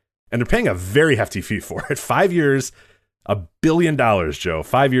Peacock, and they're paying a very hefty fee for it. 5 years, $1 billion, Joe.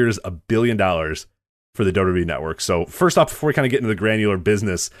 5 years, $1 billion for the WWE Network. So first off, before we kind of get into the granular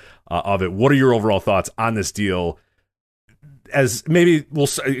business of it, what are your overall thoughts on this deal? As maybe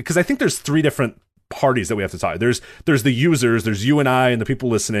because I think there's three different parties that we have to talk. There's the users, there's you and I and the people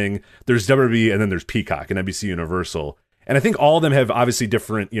listening, there's WWE, and then there's Peacock and NBC Universal. And I think all of them have obviously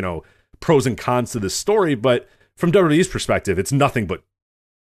different, pros and cons to this story, but from WWE's perspective, it's nothing but,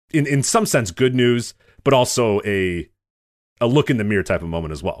 in some sense, good news, but also a look in the mirror type of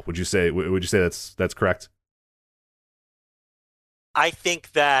moment as well. Would you say that's correct? I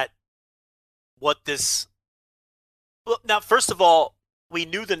think that now, first of all, we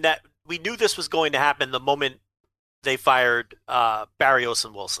knew this was going to happen the moment they fired Barrios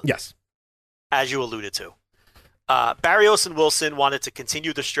and Wilson. Yes, as you alluded to. Barrios and Wilson wanted to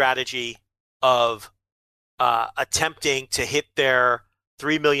continue the strategy of attempting to hit their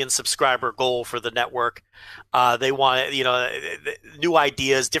 3 million subscriber goal for the network. They wanted, new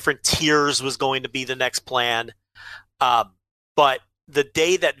ideas, different tiers was going to be the next plan. But the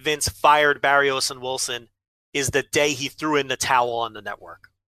day that Vince fired Barrios and Wilson is the day he threw in the towel on the network.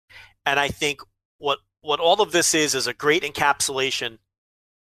 And I think what all of this is a great encapsulation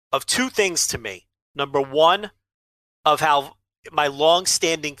of two things to me. Number one, of how my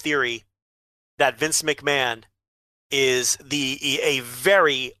long-standing theory that Vince McMahon is a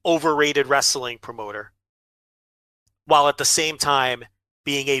very overrated wrestling promoter, while at the same time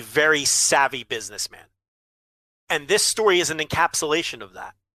being a very savvy businessman. And this story is an encapsulation of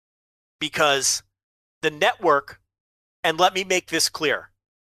that, because the network, and let me make this clear,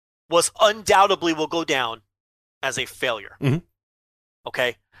 undoubtedly will go down as a failure. Mm-hmm.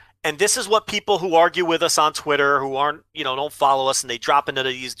 Okay? And this is what people who argue with us on Twitter, who aren't, don't follow us, and they drop into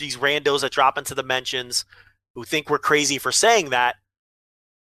these randos that drop into the mentions, who think we're crazy for saying that.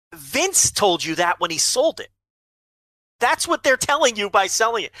 Vince told you that when he sold it. That's what they're telling you by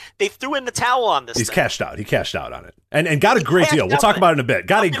selling it. They threw in the towel on this. He cashed out on it, and got a He great deal. We'll talk about it in a bit.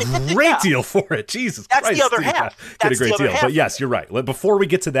 Got a great deal for it. Jesus That's Christ, the other half. Get a great deal. But yes, you're right. Before we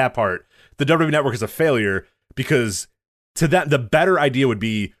get to that part, the WWE Network is a failure because to that, the better idea would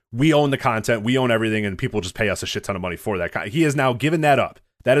be we own the content, we own everything, and people just pay us a shit ton of money for that. He has now given that up.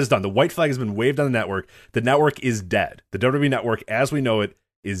 That is done. The white flag has been waved on the network. The network is dead. The WWE Network, as we know it,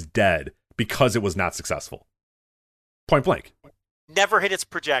 is dead because it was not successful. Point blank. Never hit its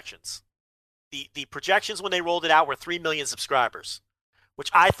projections. The projections when they rolled it out were 3 million subscribers,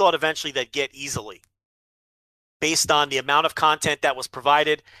 which I thought eventually they'd get easily, based on the amount of content that was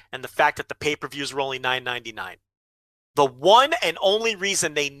provided and the fact that the pay-per-views were only $9.99. The one and only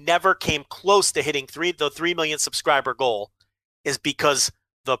reason they never came close to hitting the 3 million subscriber goal is because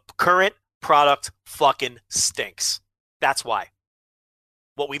the current product fucking stinks. That's why.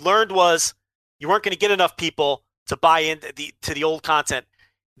 What we learned was you weren't going to get enough people to buy into the old content.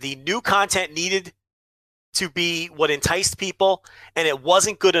 The new content needed to be what enticed people, and it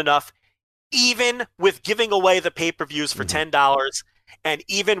wasn't good enough, even with giving away the pay-per-views for $10, and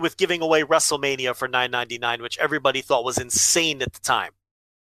even with giving away WrestleMania for $9.99, which everybody thought was insane at the time.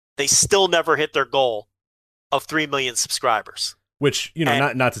 They still never hit their goal of 3 million subscribers. Which,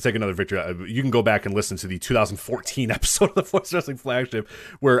 not to take another victory, you can go back and listen to the 2014 episode of the Voice Wrestling Flagship,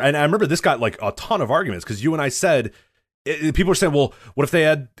 and I remember this got like a ton of arguments, because you and I said, people were saying, well, what if they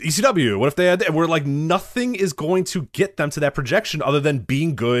had ECW? What if they had, and we're like, nothing is going to get them to that projection other than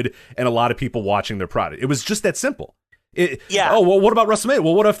being good and a lot of people watching their product. It was just that simple. Yeah. Oh, well, what about WrestleMania?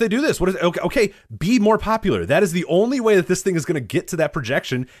 Well, what if they do this? Okay, be more popular. That is the only way that this thing is going to get to that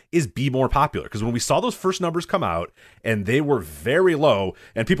projection, is be more popular. Because when we saw those first numbers come out and they were very low,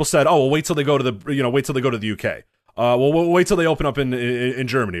 and people said, "Oh, well, wait till they go to the UK. Well, we'll wait till they open up in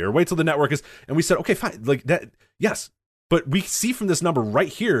Germany, or wait till the network is." And we said, "Okay, fine, like that, yes." But we see from this number right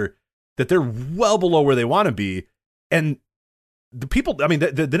here that they're well below where they want to be, and the people, I mean,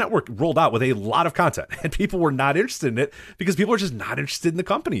 the network rolled out with a lot of content, and people were not interested in it because people are just not interested in the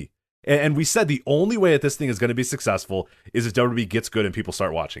company. And we said the only way that this thing is going to be successful is if WWE gets good and people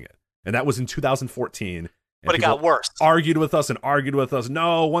start watching it. And that was in 2014. But it got worse. Argued with us.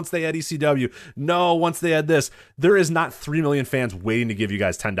 No, once they had ECW. No, once they had this. There is not 3 million fans waiting to give you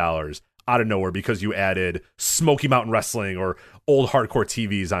guys $10 out of nowhere because you added Smoky Mountain Wrestling or old hardcore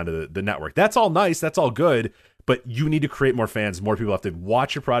TVs onto the network. That's all nice. That's all good. But you need to create more fans. More people have to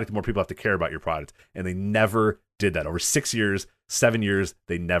watch your product. More people have to care about your product. And they never did that. Over 6 years, 7 years,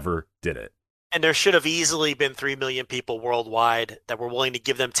 they never did it. And there should have easily been 3 million people worldwide that were willing to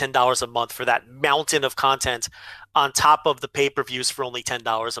give them $10 a month for that mountain of content on top of the pay-per-views for only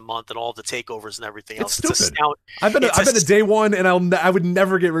 $10 a month and all the takeovers and everything else. It's stupid. I've been a day one, and I would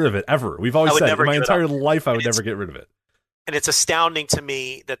never get rid of it, ever. We've always said in my entire life I would never get rid of it. And it's astounding to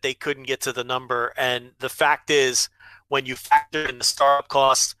me that they couldn't get to the number. And the fact is, when you factor in the startup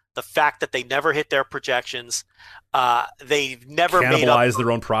costs, the fact that they never hit their projections, they've never cannibalized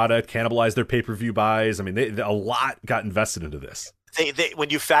their own product, cannibalized their pay-per-view buys. I mean, a lot got invested into this.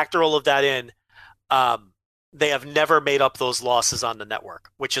 When you factor all of that in, they have never made up those losses on the network,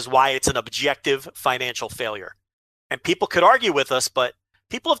 which is why it's an objective financial failure. And people could argue with us, but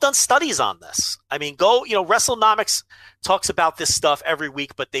people have done studies on this. I mean, WrestleNomics talks about this stuff every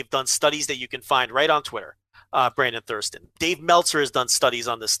week, but they've done studies that you can find right on Twitter. Brandon Thurston. Dave Meltzer has done studies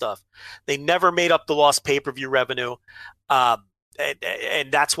on this stuff. They never made up the lost pay-per-view revenue. And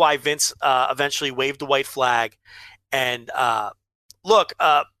that's why Vince eventually waved the white flag. And look,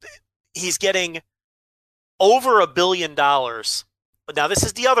 he's getting over $1 billion. Now, this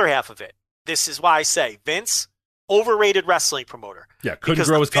is the other half of it. This is why I say Vince, overrated wrestling promoter. Yeah, couldn't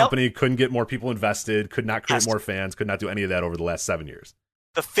grow his company, couldn't get more people invested, could not create more fans, could not do any of that over the last 7 years.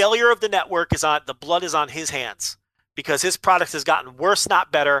 The failure of the network the blood is on his hands because his product has gotten worse, not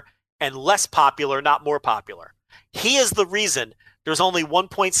better, and less popular, not more popular. He is the reason there's only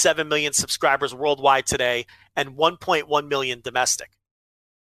 1.7 million subscribers worldwide today and 1.1 million domestic.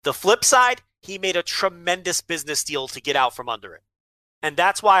 The flip side, he made a tremendous business deal to get out from under it. And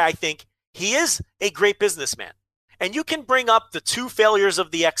that's why I think he is a great businessman. And you can bring up the 2 failures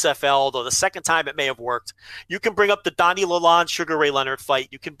of the XFL, though the second time it may have worked. You can bring up the Donnie Lalonde Sugar Ray Leonard fight.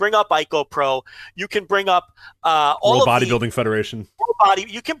 You can bring up Ico Pro. You can bring up all World of Bodybuilding Federation.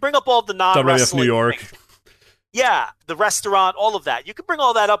 You can bring up all the non-wrestling. WWF New York. Yeah, the restaurant, all of that. You can bring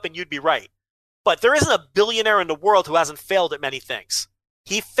all that up and you'd be right. But there isn't a billionaire in the world who hasn't failed at many things.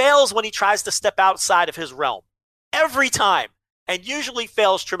 He fails when he tries to step outside of his realm. Every time. And usually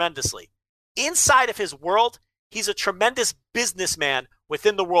fails tremendously. Inside of his world, he's a tremendous businessman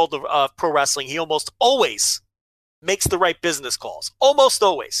within the world of pro wrestling. He almost always makes the right business calls. Almost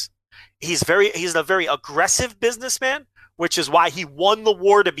always. He's a very aggressive businessman, which is why he won the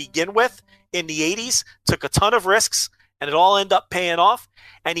war to begin with in the 80s, took a ton of risks, and it all ended up paying off.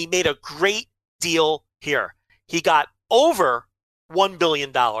 And he made a great deal here. He got over $1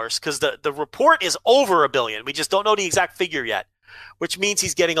 billion because the report is over $1 billion. We just don't know the exact figure yet, which means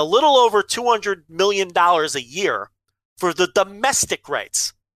he's getting a little over $200 million a year for the domestic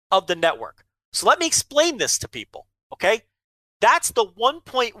rights of the network. So let me explain this to people, okay? That's the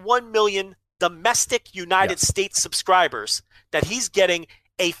 1.1 million domestic United States subscribers that he's getting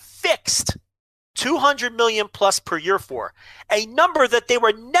a fixed $200 million plus per year for, a number that they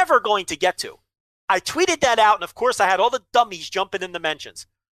were never going to get to. I tweeted that out, and of course I had all the dummies jumping in the mentions.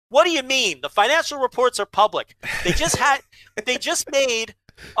 What do you mean? The financial reports are public. They just made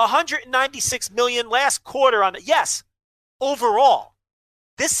 $196 million last quarter on it. Yes, overall.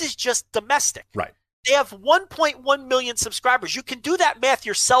 This is just domestic. Right. They have 1.1 million subscribers. You can do that math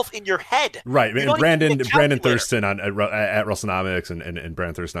yourself in your head. Right. And Brandon Thurston at WrestleNomics and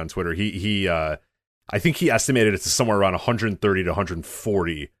Brandon Thurston on Twitter, he I think he estimated it's somewhere around 130 to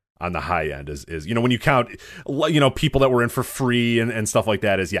 140 on the high end is when you count people that were in for free and stuff like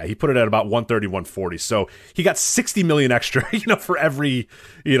that he put it at about 130 140, so he got 60 million extra for every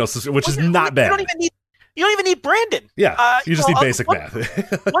which is not bad. You don't even need Brandon. Yeah, you just need basic math.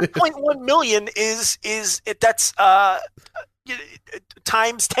 1.1 million that's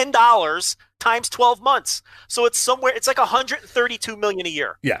times $10 times 12 months, so it's like 132 million a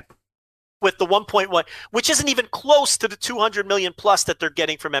year. Yeah. with the 1.1, which isn't even close to the 200 million plus that they're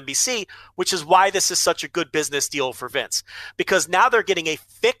getting from NBC, which is why this is such a good business deal for Vince, because now they're getting a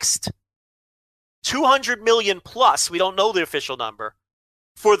fixed 200 million plus. We don't know the official number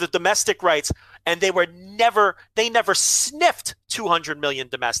for the domestic rights. And they never sniffed 200 million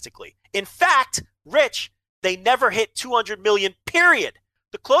domestically. In fact, Rich, they never hit 200 million, period.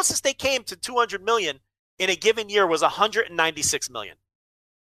 The closest they came to 200 million in a given year was 196 million.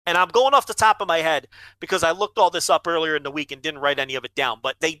 And I'm going off the top of my head because I looked all this up earlier in the week and didn't write any of it down.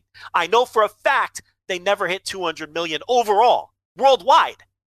 But I know for a fact they never hit 200 million overall, worldwide.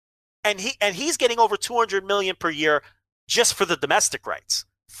 And he's getting over 200 million per year just for the domestic rights.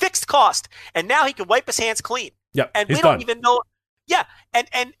 Fixed cost. And now he can wipe his hands clean. Yeah, and we don't even know. Yeah.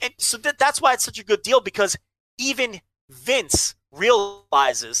 And so that's why it's such a good deal, because even Vince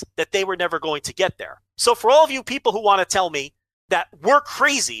realizes that they were never going to get there. So for all of you people who want to tell me that we're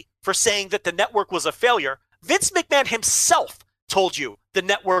crazy for saying that the network was a failure, Vince McMahon himself told you the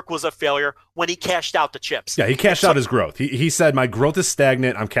network was a failure when he cashed out the chips. Yeah, he cashed out his growth. He said, my growth is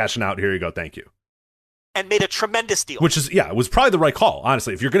stagnant. I'm cashing out. Here you go. Thank you. And made a tremendous deal. Which is, it was probably the right call,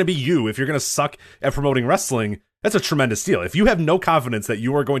 honestly. If you're going to be if you're going to suck at promoting wrestling, that's a tremendous deal. If you have no confidence that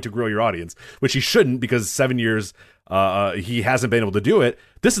you are going to grow your audience, which he shouldn't because 7 years he hasn't been able to do it,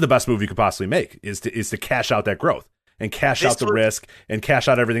 this is the best move you could possibly make, is to cash out that growth. And cash out the risk and cash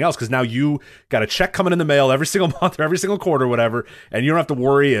out everything else, because now you got a check coming in the mail every single month or every single quarter or whatever, and you don't have to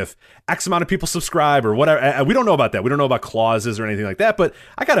worry if X amount of people subscribe or whatever. We don't know about that. We don't know about clauses or anything like that, but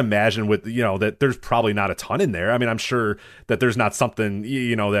I got to imagine with, that there's probably not a ton in there. I mean, I'm sure that there's not something,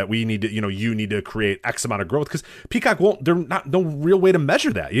 that we need to, you need to create X amount of growth, because Peacock there's no real way to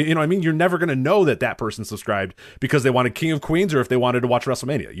measure that. You know what I mean? You're never going to know that person subscribed because they wanted King of Queens or if they wanted to watch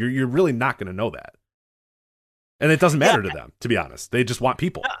WrestleMania. You're really not going to know that. And it doesn't matter to them, to be honest. They just want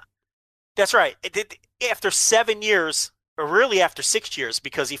people. Yeah, that's right. After 7 years, or really after 6 years,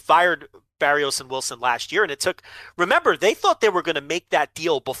 because he fired Barrios and Wilson last year, and remember, they thought they were going to make that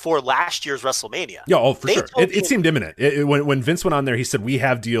deal before last year's WrestleMania. Yeah, for sure. It seemed imminent. When Vince went on there, he said, we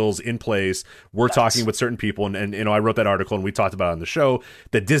have deals in place. We're talking with certain people. And I wrote that article and we talked about it on the show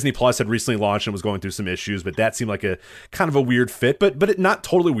that Disney Plus had recently launched and was going through some issues, but that seemed like a kind of a weird fit, but not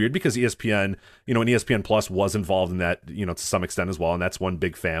totally weird, because ESPN, and ESPN Plus was involved in that, to some extent as well. And that's one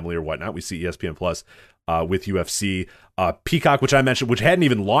big family or whatnot. We see ESPN Plus with UFC. Peacock, which I mentioned, which hadn't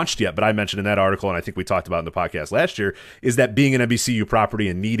even launched yet, but I mentioned in that article, and I think we talked about in the podcast last year, is that being an NBCU property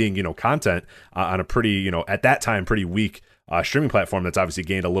and needing, content on a pretty, at that time, pretty weak streaming platform that's obviously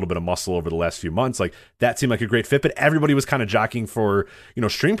gained a little bit of muscle over the last few months, like that seemed like a great fit. But everybody was kind of jockeying for,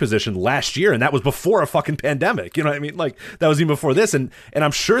 stream position last year, and that was before a fucking pandemic. You know what I mean? Like that was even before this, and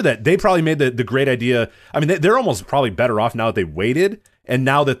I'm sure that they probably made the great idea. I mean, they're almost probably better off now that they waited. And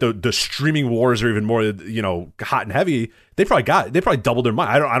now that the streaming wars are even more, hot and heavy, they probably doubled their money.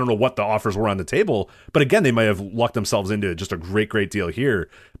 I don't know what the offers were on the table, but again, they might have lucked themselves into just a great deal here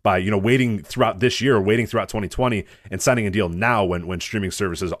by, waiting throughout this year, or waiting throughout 2020 and signing a deal now when streaming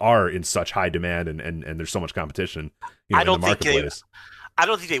services are in such high demand and there's so much competition in the marketplace. I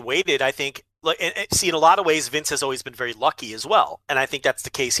don't think they waited. I think, see, in a lot of ways, Vince has always been very lucky as well. And I think that's the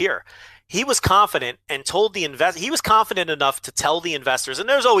case here. He was confident and told the he was confident enough to tell the investors, and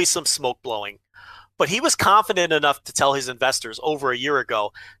there's always some smoke blowing, but he was confident enough to tell his investors over a year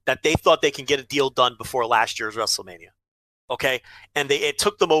ago that they thought they can get a deal done before last year's WrestleMania. Okay. And it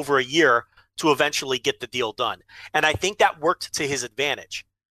took them over a year to eventually get the deal done. And I think that worked to his advantage,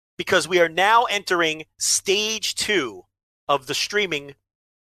 because we are now entering stage 2 of the streaming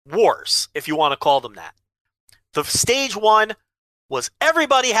wars, if you want to call them that. The stage 1 was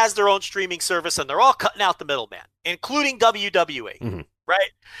everybody has their own streaming service and they're all cutting out the middleman, including WWE,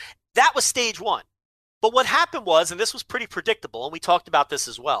 right? That was stage 1. But what happened was, and this was pretty predictable, and we talked about this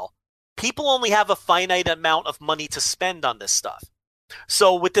as well, people only have a finite amount of money to spend on this stuff.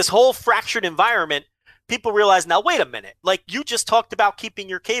 So with this whole fractured environment, people realize, now, wait a minute, like you just talked about keeping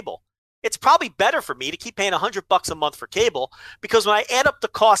your cable. It's probably better for me to keep paying $100 a month for cable, because when I add up the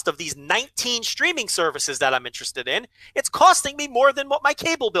cost of these 19 streaming services that I'm interested in, it's costing me more than what my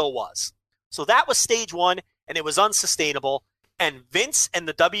cable bill was. So that was stage 1, and it was unsustainable. And Vince and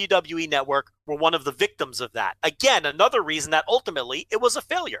the WWE Network were one of the victims of that. Again, another reason that ultimately it was a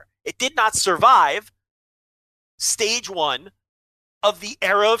failure. It did not survive stage 1 of the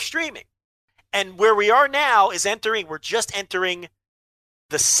era of streaming. And where we are now is we're just entering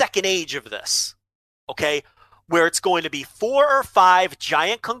the second age of this, okay, where it's going to be 4 or 5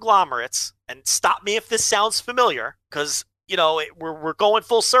 giant conglomerates, and stop me if this sounds familiar, because, we're going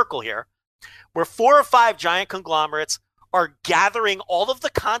full circle here, where 4 or 5 giant conglomerates are gathering all of the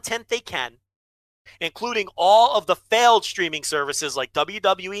content they can, including all of the failed streaming services like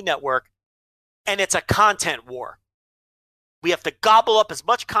WWE Network, and it's a content war. We have to gobble up as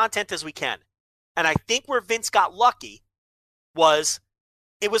much content as we can. And I think where Vince got lucky was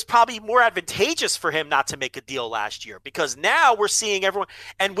it was probably more advantageous for him not to make a deal last year, because now we're seeing everyone,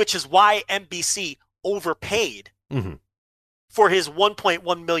 and which is why NBC overpaid for his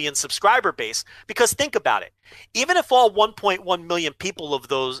 1.1 million subscriber base. Because think about it. Even if all 1.1 million people of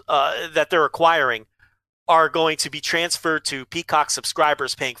those that they're acquiring are going to be transferred to Peacock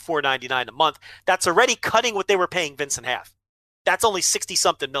subscribers paying $4.99 a month, that's already cutting what they were paying Vince in half. That's only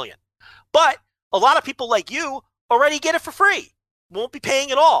 60-something million. But a lot of people like you already get it for free. Won't be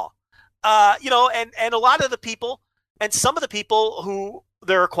paying at all. And a lot of the people, and some of the people who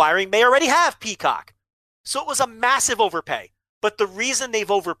they're acquiring may already have Peacock. So it was a massive overpay. But the reason they've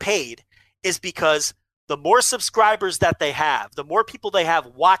overpaid is because the more subscribers that they have, the more people they have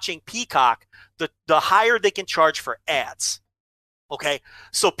watching Peacock, the higher they can charge for ads. Okay,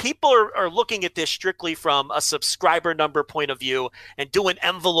 so people are looking at this strictly from a subscriber number point of view and doing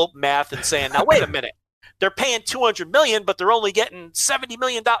envelope math and saying, now, wait a minute, they're paying $200 million, but they're only getting $70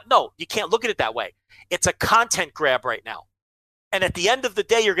 million. No, you can't look at it that way. It's a content grab right now. And at the end of the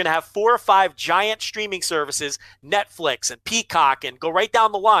day, you're going to have 4 or 5 giant streaming services, Netflix and Peacock, and go right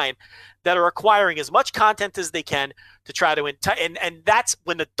down the line, that are acquiring as much content as they can to try to and that's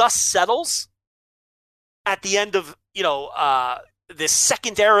when the dust settles at the end of, this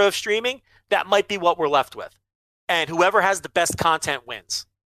second era of streaming. That might be what we're left with. And whoever has the best content wins.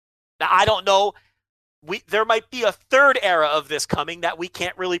 Now, I don't know. There might be a third era of this coming that we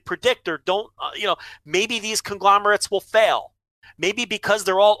can't really predict, or maybe these conglomerates will fail. Maybe because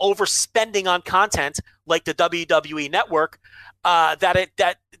they're all overspending on content like the WWE Network,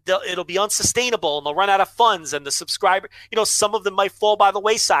 it'll be unsustainable and they'll run out of funds, and the subscriber, some of them might fall by the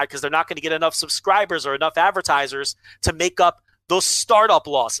wayside because they're not going to get enough subscribers or enough advertisers to make up those startup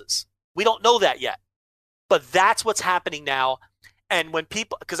losses. We don't know that yet, but that's what's happening now. And when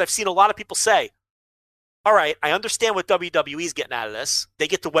people, because I've seen a lot of people say, all right, I understand what WWE's getting out of this. They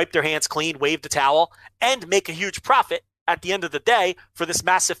get to wipe their hands clean, wave the towel, and make a huge profit at the end of the day for this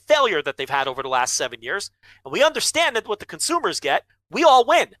massive failure that they've had over the last 7 years. And we understand that what the consumers get, we all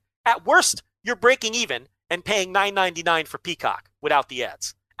win. At worst, you're breaking even and paying $9.99 for Peacock without the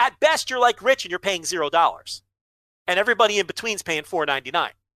ads. At best, you're like Rich and you're paying $0. And everybody in between's paying $4.99.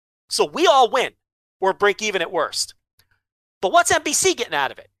 So we all win, or break even at worst. But what's NBC getting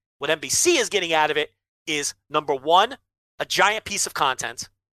out of it? What NBC is getting out of it is, number one, a giant piece of content,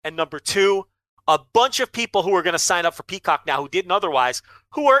 and number two, a bunch of people who are going to sign up for Peacock now who didn't otherwise,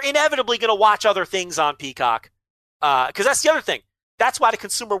 who are inevitably going to watch other things on Peacock. Because that's the other thing. That's why the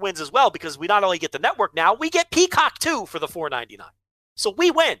consumer wins as well, because we not only get the network now, we get Peacock too for the $4.99. So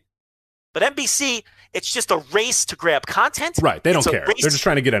we win. But NBC, it's just a race to grab content. Right. They don't care. They're just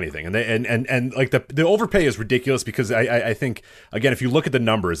trying to get anything. And they and like the overpay is ridiculous, because I think, again, if you look at the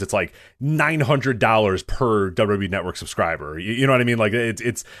numbers, it's like $900 per WWE Network subscriber. You know what I mean? Like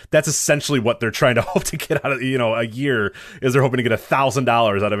that's essentially what they're trying to hope to get out of, a year, is they're hoping to get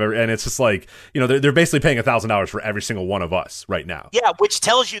 $1,000 out of every, and it's just like, they're basically paying $1,000 for every single one of us right now. Yeah, which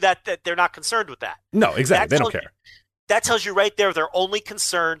tells you that they're not concerned with that. No, exactly. They don't care. That tells you right there they're only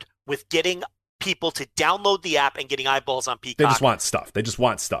concerned with getting people to download the app and getting eyeballs on Peacock. They just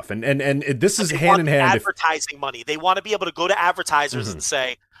want stuff. And this is hand in hand. Advertising money. They want to be able to go to advertisers and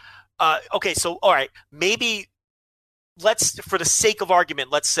say, okay, so all right, maybe for the sake of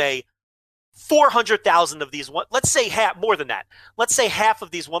argument, let's say 400,000 of these. Let's say more than that. Let's say half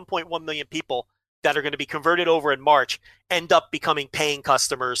of these 1.1 million people that are going to be converted over in March end up becoming paying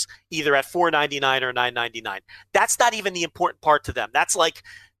customers, either at $4.99 or $9.99. That's not even the important part to them. That's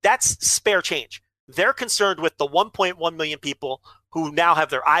spare change. They're concerned with the 1.1 million people who now have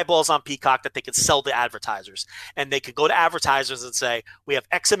their eyeballs on Peacock that they can sell to advertisers. And they can go to advertisers and say, we have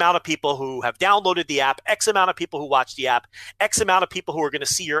X amount of people who have downloaded the app, X amount of people who watch the app, X amount of people who are going to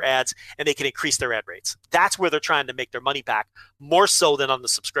see your ads, and they can increase their ad rates. That's where they're trying to make their money back, more so than on the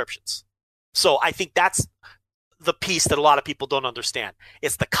subscriptions. So I think that's the piece that a lot of people don't understand.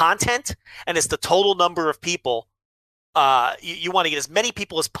 It's the content, and it's the total number of people. You want to get as many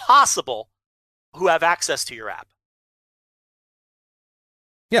people as possible who have access to your app.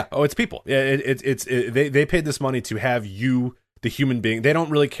 Yeah. Oh, it's people. Yeah. They paid this money to have you, the human being. They don't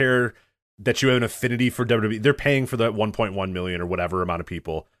really care that you have an affinity for WWE. They're paying for that 1.1 million or whatever amount of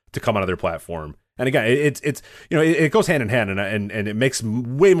people to come onto their platform. And again, it goes hand in hand, and it makes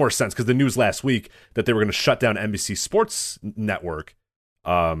way more sense, because the news last week that they were going to shut down NBC Sports Network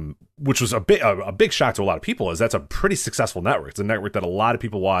which was a big shock to a lot of people, is that's a pretty successful network. It's a network that a lot of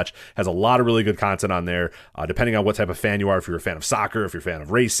people watch, has a lot of really good content on there, depending on what type of fan you are. If you're a fan of soccer, if you're a fan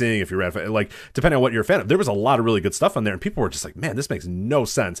of racing, if you're like, depending on what you're a fan of, there was a lot of really good stuff on there, and people were just like, man, this makes no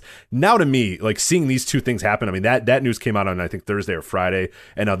sense. Now to me, like, seeing these two things happen, I mean, that news came out on, I think, Thursday or Friday,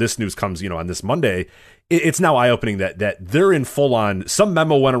 and now this news comes, on this Monday. It's now eye-opening that they're in full-on, some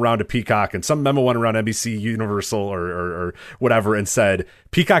memo went around to Peacock and some memo went around NBC Universal or whatever, and said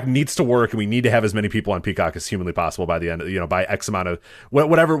Peacock needs to work and we need to have as many people on Peacock as humanly possible by the end, by X amount of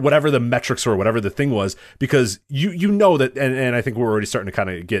whatever the metrics or whatever the thing was, because you know that, and I think we're already starting to kind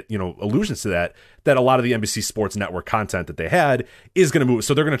of get allusions to that a lot of the NBC Sports Network content that they had is going to move,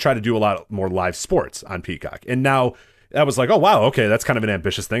 so they're going to try to do a lot more live sports on Peacock. And now I was like, oh, wow, okay, that's kind of an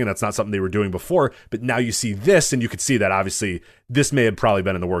ambitious thing, and that's not something they were doing before. But now you see this, and you could see that, obviously, this may have probably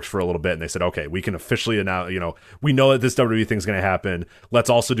been in the works for a little bit, and they said, okay, we can officially announce, we know that this WWE thing is going to happen. Let's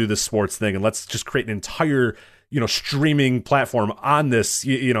also do this sports thing, and let's just create an entire, streaming platform on this,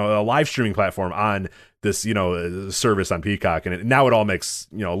 a live streaming platform on this, service on Peacock. And now it all makes,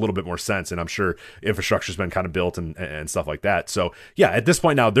 a little bit more sense. And I'm sure infrastructure's been kind of built and stuff like that. So yeah, at this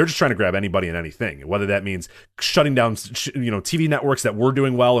point now, they're just trying to grab anybody and anything, whether that means shutting down, TV networks that were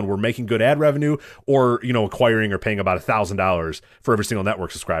doing well and were making good ad revenue, or, acquiring or paying about $1,000 for every single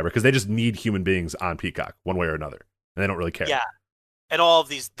network subscriber, because they just need human beings on Peacock one way or another. And they don't really care. Yeah. And all of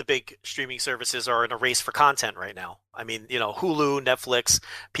the big streaming services are in a race for content right now. I mean, Hulu, Netflix,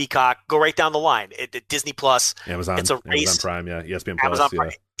 Peacock, go right down the line. Disney Plus, Amazon, it's a race. Amazon Prime, yeah, ESPN Amazon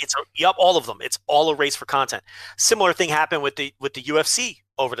Plus, Prime. All of them. It's all a race for content. Similar thing happened with the UFC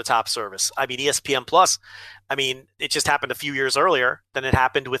over the top service. I mean, ESPN Plus. I mean, it just happened a few years earlier than it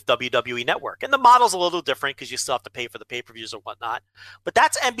happened with WWE Network, and the model's a little different because you still have to pay for the pay-per-views or whatnot. But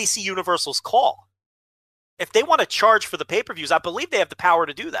that's NBC Universal's call. If they want to charge for the pay-per-views, I believe they have the power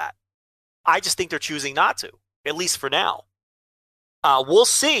to do that. I just think they're choosing not to, at least for now. We'll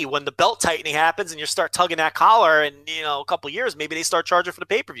see when the belt tightening happens and you start tugging that collar, and a couple of years, maybe they start charging for the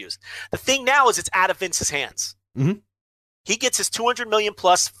pay-per-views. The thing now is it's out of Vince's hands. Mm-hmm. He gets his $200 million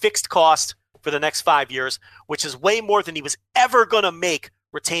plus fixed cost for the next 5 years, which is way more than he was ever going to make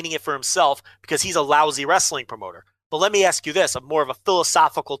retaining it for himself, because he's a lousy wrestling promoter. But let me ask you this, more of a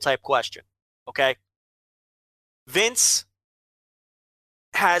philosophical type question, okay? Vince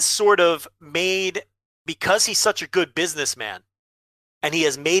has sort of made, because he's such a good businessman, and he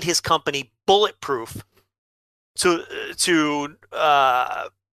has made his company bulletproof to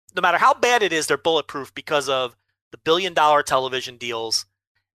no matter how bad it is, they're bulletproof because of the billion-dollar television deals.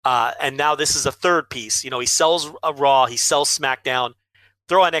 And now this is a third piece. He sells a Raw, he sells SmackDown.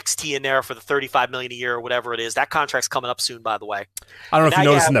 Throw NXT in there for the $35 million a year or whatever it is. That contract's coming up soon, by the way. I don't know if you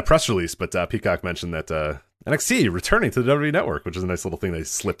noticed in that press release, but Peacock mentioned that NXT returning to the WWE Network, which is a nice little thing they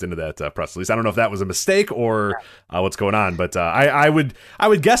slipped into that press release. I don't know if that was a mistake or what's going on, but I would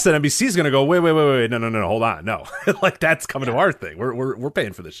guess that NBC is going to go, wait, no, hold on, no, like that's coming to our thing. We're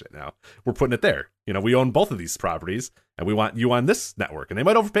paying for this shit now. We're putting it there. We own both of these properties, and we want you on this network, and they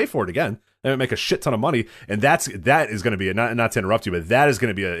might overpay for it again. They might make a shit ton of money, and that is going to be not to interrupt you, but that is going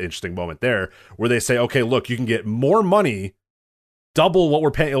to be an interesting moment there where they say, okay, look, you can get more money. Double what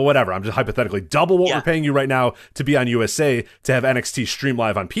we're paying, or whatever. I'm just hypothetically double what we're paying you right now to be on USA to have NXT stream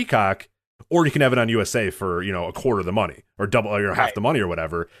live on Peacock, or you can have it on USA for a quarter of the money, or double, or half the money, or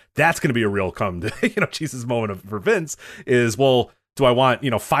whatever. That's going to be a real come to Jesus moment for Vince. Is, well, do I want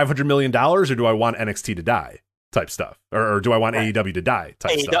 $500 million, or do I want NXT to die type stuff, or do I want AEW to die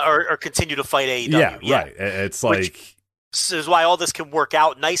type stuff, or continue to fight AEW? Yeah, right. It's like. This is why all this can work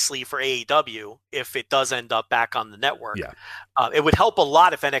out nicely for AEW if it does end up back on the network. Yeah. It would help a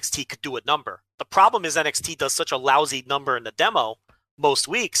lot if NXT could do a number. The problem is NXT does such a lousy number in the demo most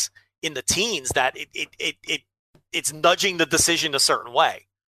weeks in the teens that it's nudging the decision a certain way.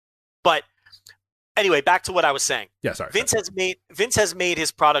 But anyway, back to what I was saying. Yeah, sorry. Vince has made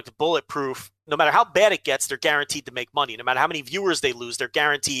his product bulletproof. No matter how bad it gets, they're guaranteed to make money. No matter how many viewers they lose, they're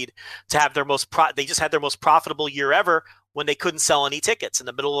guaranteed to have their they just had their most profitable year ever when they couldn't sell any tickets in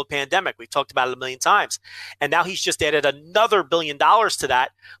the middle of a pandemic. We've talked about it a million times. And now he's just added another $1 billion to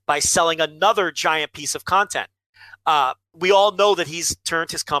that by selling another giant piece of content. We all know that he's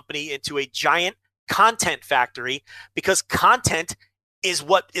turned his company into a giant content factory, because content is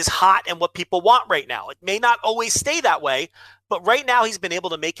what is hot and what people want right now. It may not always stay that way, but right now he's been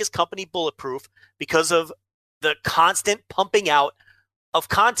able to make his company bulletproof because of the constant pumping out of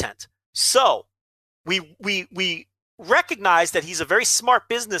content. So we recognize that he's a very smart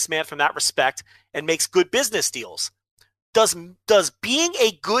businessman from that respect and makes good business deals. Does being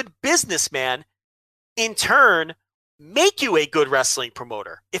a good businessman in turn make you a good wrestling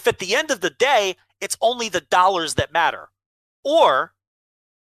promoter if at the end of the day, it's only the dollars that matter? Or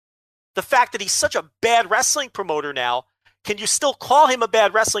the fact that he's such a bad wrestling promoter now, can you still call him a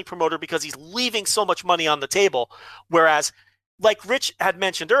bad wrestling promoter because he's leaving so much money on the table? Whereas, like Rich had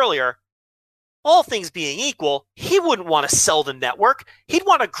mentioned earlier, all things being equal, he wouldn't want to sell the network. He'd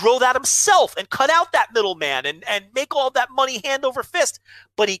want to grow that himself and cut out that middleman and make all that money hand over fist,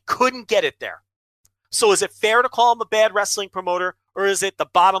 but he couldn't get it there. So is it fair to call him a bad wrestling promoter, or is it the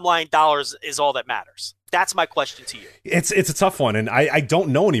bottom line dollars is all that matters? That's my question to you. It's a tough one, and I don't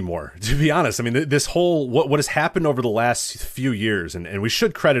know anymore, to be honest. I mean, this whole, what has happened over the last few years, and we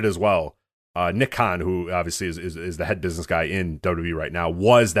should credit as well, Nick Khan, who obviously is the head business guy in WWE right now,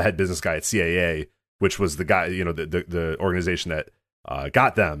 was the head business guy at CAA, which was the guy, the organization that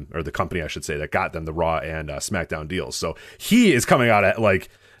got them, or the company, I should say, that got them the Raw and SmackDown deals. So he is coming out at, like,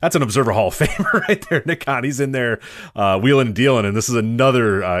 that's an Observer Hall of Famer right there, Nick Khan. He's in there wheeling and dealing, and this is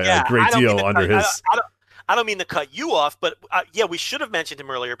another great deal under his... I don't mean to cut you off, but we should have mentioned him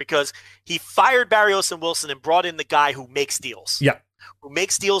earlier because he fired Barrios and Wilson and brought in the guy who makes deals. Yeah. Who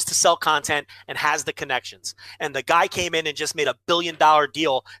makes deals to sell content and has the connections. And the guy came in and just made $1 billion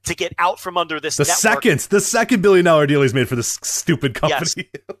deal to get out from under this network. The second $1 billion deal he's made for this stupid company.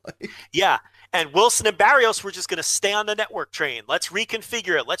 Yes. Yeah. And Wilson and Barrios were just going to stay on the network train. Let's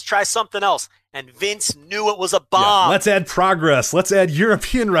reconfigure it. Let's try something else. And Vince knew it was a bomb. Yeah, let's add Progress. Let's add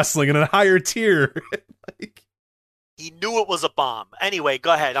European wrestling in a higher tier. He knew it was a bomb. Anyway,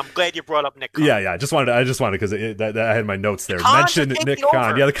 go ahead. I'm glad you brought up Nick Khan. Yeah. I just wanted because I had my notes there. Mention Nick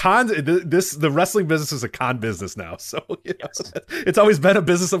Khan. Yeah, the wrestling business is a con business now. So yes. It's always been a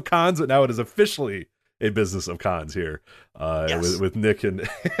business of cons, but now it is officially a business of cons here with Nick and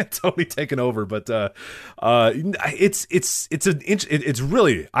Tony taking over. But it's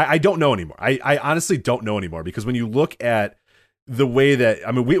really, I don't know anymore. I honestly don't know anymore, because when you look at the way that,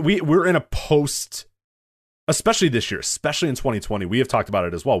 I mean, we're in a post, especially this year, especially in 2020, we have talked about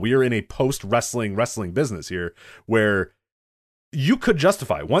it as well. We are in a post wrestling business here where you could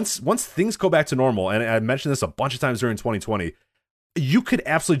justify once things go back to normal. And I mentioned this a bunch of times during 2020. You could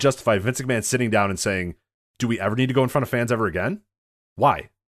absolutely justify Vince McMahon sitting down and saying, do we ever need to go in front of fans ever again? Why?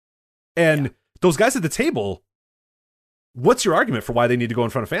 And those guys at the table, what's your argument for why they need to go in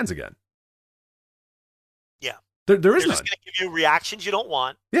front of fans again? Yeah. There is They're none. just going to give you reactions you don't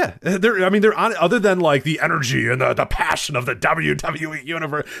want. Yeah. They're on, other than like the energy and the passion of the WWE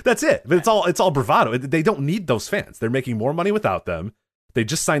universe. That's it. But it's all bravado. They don't need those fans. They're making more money without them. They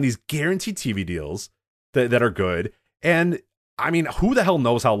just signed these guaranteed TV deals that are good. And I mean, who the hell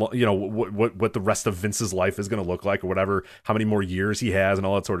knows how long, what the rest of Vince's life is going to look like, or whatever, how many more years he has and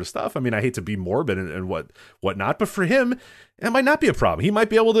all that sort of stuff. I mean, I hate to be morbid and whatnot, but for him, it might not be a problem. He might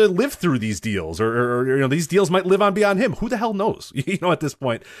be able to live through these deals, or these deals might live on beyond him. Who the hell knows? At this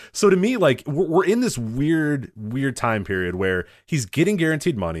point. So to me, like, we're in this weird time period where he's getting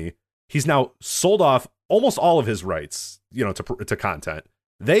guaranteed money. He's now sold off almost all of his rights, to content.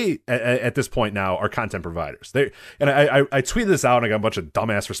 They, at this point now, are content providers. I tweeted this out, and I got a bunch of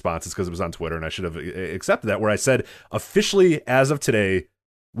dumbass responses because it was on Twitter, and I should have accepted that, where I said, officially, as of today,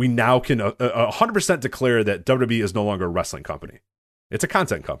 we now can 100% declare that WWE is no longer a wrestling company. It's a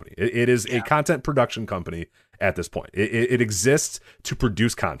content company. It is a content production company at this point. It exists to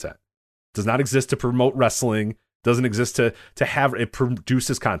produce content. It does not exist to promote wrestling. Doesn't exist to have, it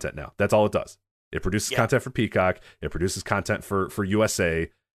produces content now. That's all it does. It produces content for Peacock. It produces content for USA,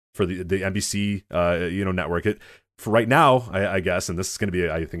 for the NBC network. It, for right now, I guess, and this is going to be,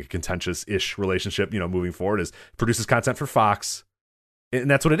 I think, a contentious-ish relationship, moving forward, is produces content for Fox, and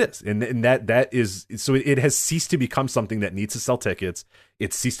that's what it is. And that is, so it has ceased to become something that needs to sell tickets.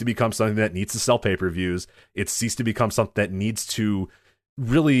 It's ceased to become something that needs to sell pay-per-views. It's ceased to become something that needs to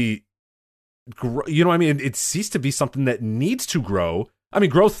really grow. It ceased to be something that needs to grow. I mean,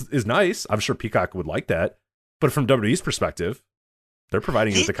 growth is nice. I'm sure Peacock would like that. But from WWE's perspective, they're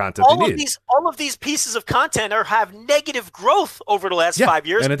providing you with the content they need. All of these pieces of content have negative growth over the last 5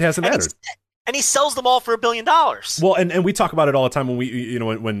 years. And it hasn't mattered. And he sells them all for $1 billion. Well, and we talk about it all the time when we,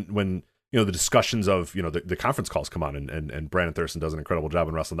 when the discussions of, the conference calls come on, and Brandon Thurston does an incredible job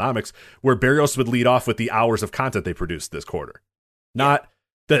in WrestleNomics, where Barrios would lead off with the hours of content they produced this quarter. Not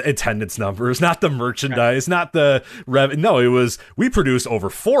the attendance numbers, not the merchandise, not the no, it was, we produced over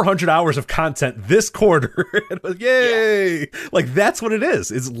 400 hours of content this quarter. It was, yay! Yeah. Like, that's what it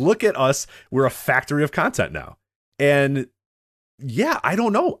is look at us. We're a factory of content now. And yeah, I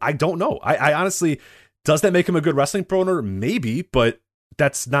don't know. I honestly, does that make him a good wrestling promoter? Maybe, but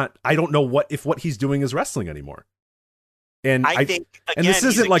that's not, I don't know if what he's doing is wrestling anymore. And I think, again, and this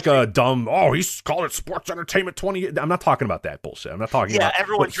isn't like extreme. a dumb, he's called it sports entertainment 20. I'm not talking about that bullshit. I'm not talking about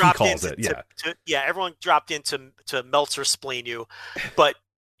everyone what he dropped calls in it. everyone dropped in to Meltzer spleen you, but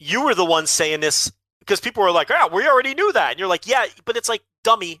you were the one saying this because people were like, we already knew that. And you're like, yeah, but it's like,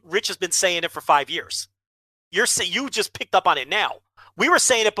 dummy, Rich has been saying it for 5 years. You just picked up on it now. We were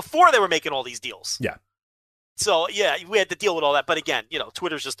saying it before they were making all these deals. Yeah. So, yeah, we had to deal with all that. But again,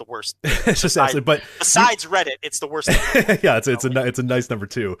 Twitter's just the worst. It's just absolutely, but besides Reddit, it's the worst. Yeah, it's a nice number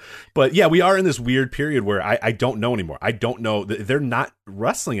 2. But yeah, we are in this weird period where I don't know anymore. I don't know. They're not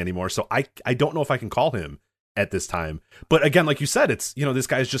wrestling anymore. So I don't know if I can call him at this time. But again, like you said, it's, this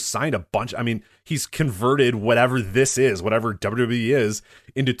guy's just signed a bunch. I mean, he's converted whatever WWE is,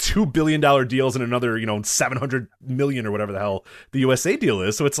 into $2 billion deals and another, 700 million or whatever the hell the USA deal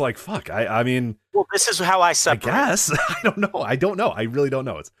is. So it's like, fuck. I mean, well, this is how I separate. I guess. I don't know. I really don't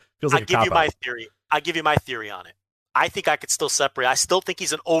know. It feels like I give you my theory on it. I think I could still separate. I still think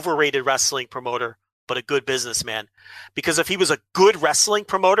he's an overrated wrestling promoter, but a good businessman. Because if he was a good wrestling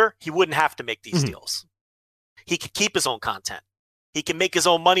promoter, he wouldn't have to make these deals. He could keep his own content. He can make his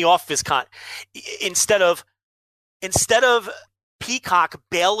own money off his content. Instead of Peacock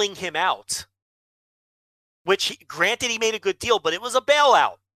bailing him out, which granted he made a good deal, but it was a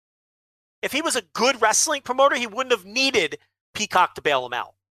bailout. If he was a good wrestling promoter, he wouldn't have needed Peacock to bail him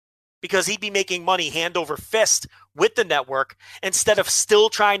out because he'd be making money hand over fist with the network instead of still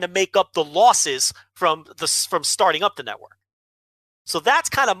trying to make up the losses from starting up the network. So that's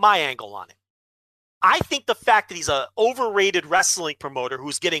kind of my angle on it. I think the fact that he's an overrated wrestling promoter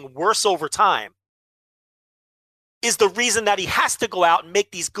who's getting worse over time is the reason that he has to go out and make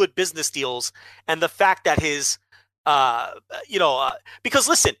these good business deals. And the fact that his, because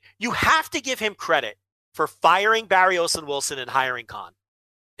listen, you have to give him credit for firing Barrios and Wilson and hiring Khan.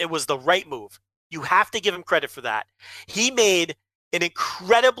 It was the right move. You have to give him credit for that. He made an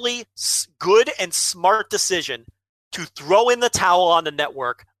incredibly good and smart decision to throw in the towel on the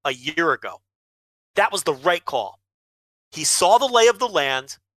network a year ago. That was the right call. He saw the lay of the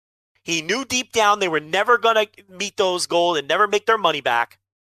land. He knew deep down they were never going to meet those goals and never make their money back.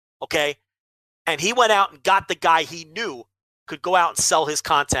 Okay? And he went out and got the guy he knew could go out and sell his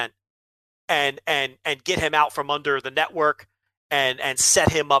content and get him out from under the network and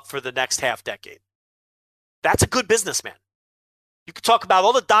set him up for the next half decade. That's a good businessman. You can talk about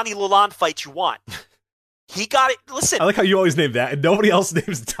all the Donnie Lalonde fights you want. He got it. Listen. I like how you always name that, and nobody else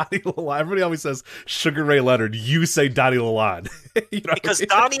names Donnie Lalonde. Everybody always says Sugar Ray Leonard. You say Donnie Lalonde. Because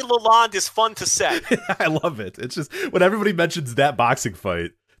Donnie Lalonde is fun to say. I love it. It's just, when everybody mentions that boxing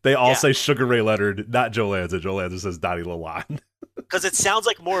fight, they all say Sugar Ray Leonard, not Joe Lanza. Joe Lanza says Donnie Lalonde. Because it sounds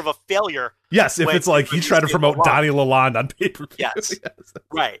like more of a failure. Yes, if it's like he tried to promote Donnie Lalonde on pay-per-view. Yes.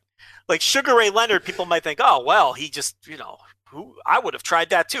 Right. Like Sugar Ray Leonard, people might think, oh, well, he just, I would have tried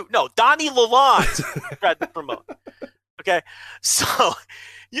that too. No, Donnie Lalonde tried to promote. Okay, so,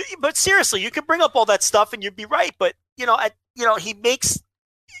 but seriously, you can bring up all that stuff and you'd be right. But he makes.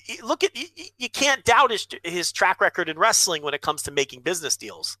 Look at you can't doubt his track record in wrestling when it comes to making business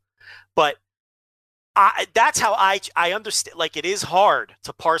deals. But that's how I understand. Like, it is hard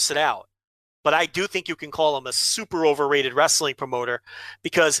to parse it out, but I do think you can call him a super overrated wrestling promoter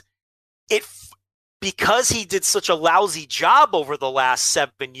because he did such a lousy job over the last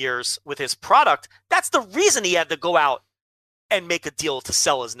 7 years with his product. That's the reason he had to go out and make a deal to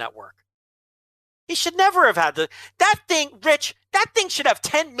sell his network. He should never have had that thing, Rich. That thing should have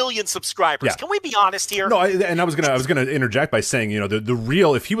 10 million subscribers. Yeah. Can we be honest here? No, I was gonna interject by saying, the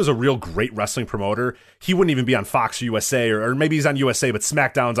real, if he was a real great wrestling promoter, he wouldn't even be on Fox USA or maybe he's on USA, but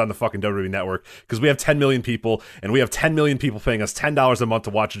SmackDown's on the fucking WWE Network because we have 10 million people and we have 10 million people paying us $10 a month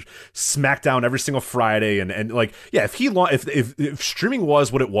to watch SmackDown every single Friday and like, yeah, if streaming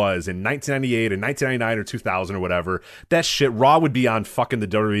was what it was in 1998 and 1999 or 2000 or whatever, that shit, Raw would be on fucking the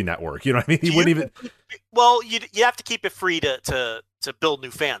WWE Network. You know what I mean? He wouldn't even. Well, you have to keep it free to build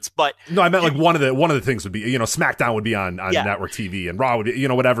new fans, but no, I meant like one of the things would be, SmackDown would be on network TV and Raw would be,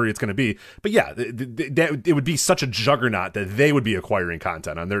 whatever it's going to be. But yeah, it would be such a juggernaut that they would be acquiring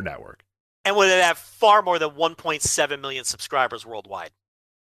content on their network, and would it have far more than 1.7 million subscribers worldwide?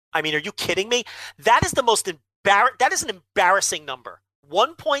 I mean, are you kidding me? That is that is an embarrassing number.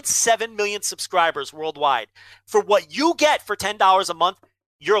 1.7 million subscribers worldwide for what you get for $10 a month.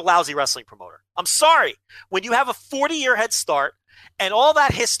 You're a lousy wrestling promoter. I'm sorry. When you have a 40-year head start and all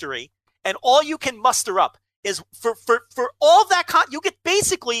that history and all you can muster up is for all that you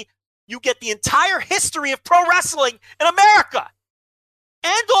get the entire history of pro wrestling in America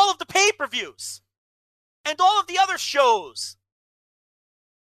and all of the pay-per-views and all of the other shows.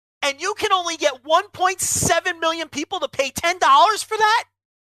 and you can only get 1.7 million people to pay $10 for that?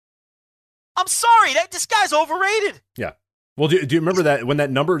 I'm sorry, this guy's overrated. Yeah. Well, do you remember that when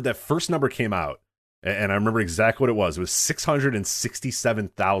that first number came out, and I remember exactly what it was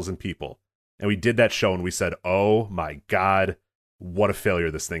 667,000 people. And we did that show and we said, oh my God, what a failure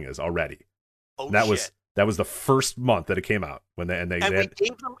this thing is already. Oh, that shit. was the first month that it came out we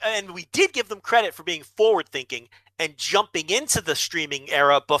did give them credit for being forward thinking and jumping into the streaming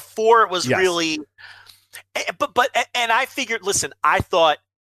era before it was really. But I figured, listen, I thought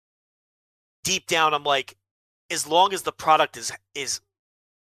deep down, I'm like, as long as the product is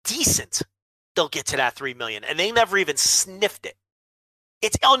decent, they'll get to that 3 million, and they never even sniffed it.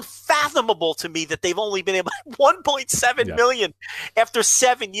 It's unfathomable to me that they've only been able 1.7 million after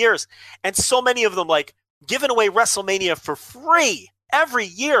 7 years. And so many of them like giving away WrestleMania for free every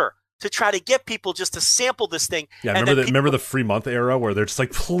year to try to get people just to sample this thing. Yeah, remember the free month era where they're just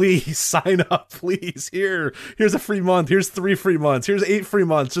like, please sign up, please. Here's a free month. Here's 3 free months. Here's 8 free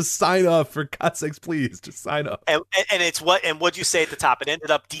months. Just sign up, for God's sakes, please. Just sign up. And what'd you say at the top? It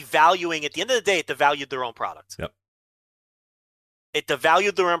ended up devaluing. At the end of the day, it devalued their own product. Yep. It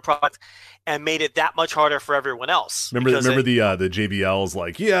devalued their own product and made it that much harder for everyone else. Remember the JBL's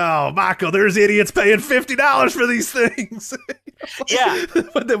like, yo, Mako, there's idiots paying $50 for these things. Yeah.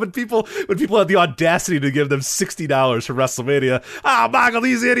 when people had the audacity to give them $60 for WrestleMania, Mako,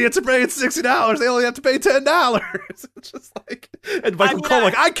 these idiots are paying $60. They only have to pay $10. It's just like, and Michael Cole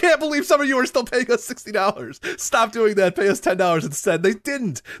like, I can't believe some of you are still paying us $60. Stop doing that. Pay us $10 instead. They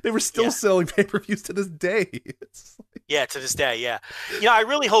didn't. They were still selling pay-per-views to this day. Yeah, to this day, yeah. I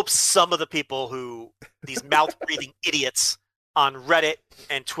really hope some of the people these mouth-breathing idiots on Reddit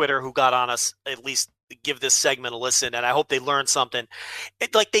and Twitter who got on us at least give this segment a listen, and I hope they learn something.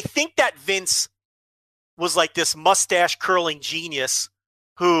 They think that Vince was like this mustache-curling genius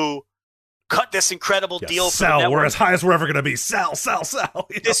who cut this incredible deal for the network. We're as high as we're ever going to be. Sell.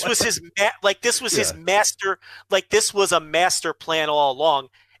 This was his his master. Like, this was a master plan all along,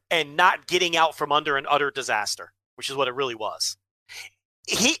 and not getting out from under an utter disaster, which is what it really was.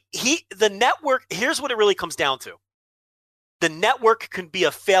 The network, here's what it really comes down to. The network can be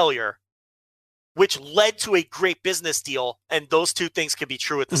a failure, which led to a great business deal, and those two things can be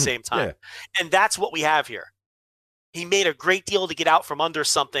true at the same time. Yeah. And that's what we have here. He made a great deal to get out from under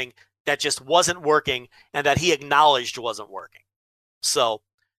something that just wasn't working and that he acknowledged wasn't working. So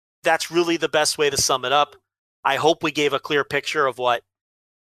that's really the best way to sum it up. I hope we gave a clear picture of what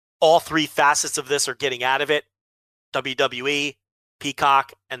all 3 facets of this are getting out of it. WWE,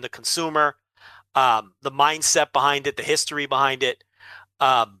 Peacock, and the consumer, the mindset behind it, the history behind it,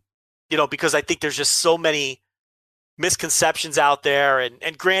 because I think there's just so many misconceptions out there.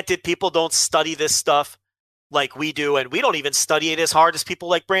 And granted, people don't study this stuff like we do, and we don't even study it as hard as people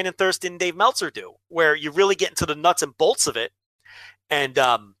like Brandon Thurston and Dave Meltzer do, where you really get into the nuts and bolts of it. And,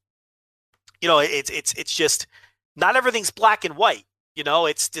 it's just not everything's black and white.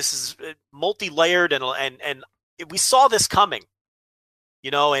 This is multi-layered and we saw this coming,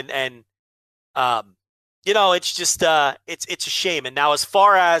 it's just, it's a shame. And now, as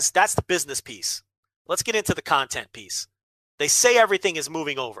far as that's the business piece, let's get into the content piece. They say everything is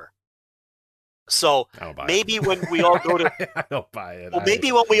moving over. So maybe when we all go to, I don't buy it. Well,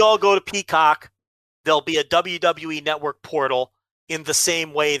 maybe when we all go to Peacock, there'll be a WWE Network portal in the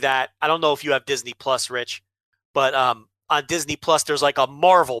same way that, I don't know if you have Disney Plus, Rich, but, on Disney Plus, there's like a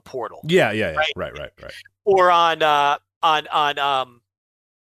Marvel portal. Yeah. Right. Or on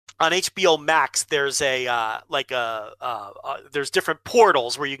HBO Max, there's there's different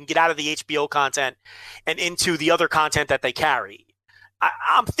portals where you can get out of the HBO content and into the other content that they carry.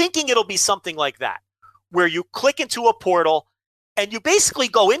 I'm thinking it'll be something like that, where you click into a portal and you basically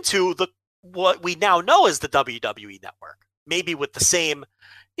go into what we now know as the WWE Network, maybe with the same,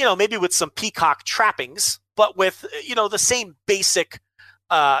 maybe with some Peacock trappings, but with, the same basic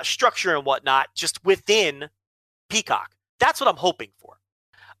structure and whatnot, just within Peacock. That's what I'm hoping for.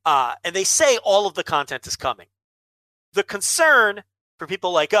 And they say all of the content is coming. The concern for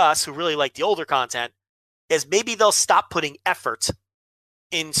people like us who really like the older content is maybe they'll stop putting effort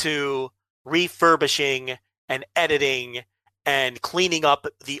into refurbishing and editing and cleaning up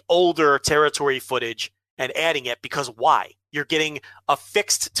the older territory footage and adding it, because why? You're getting a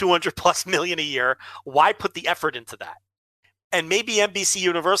fixed $200+ million a year. Why put the effort into that? And maybe NBC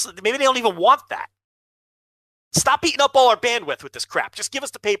Universal, maybe they don't even want that. Stop eating up all our bandwidth with this crap. Just give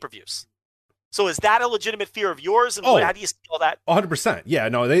us the pay-per-views. So is that a legitimate fear of yours? And how do you see all that? 100%. Yeah,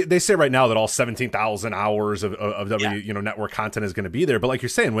 no, they say right now that all 17,000 hours of W network content is going to be there. But like you're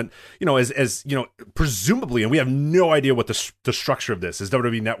saying, when, as presumably, and we have no idea what the structure of this is,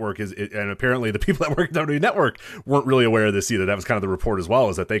 WWE Network and apparently the people that work at WWE Network weren't really aware of this either. That was kind of the report as well,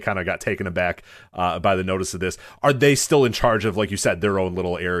 is that they kind of got taken aback by the notice of this. Are they still in charge of, like you said, their own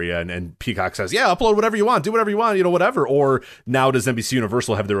little area? And Peacock says, yeah, upload whatever you want, do whatever you want, whatever. Or now does NBC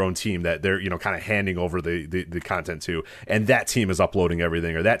Universal have their own team that they're, kind of handing over the content to, and that team is uploading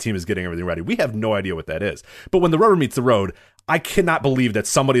everything, or that team is getting everything ready? We have no idea what that is. But when the rubber meets the road, I cannot believe that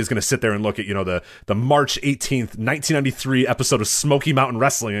somebody is going to sit there and look at, the March 18th, 1993 episode of Smoky Mountain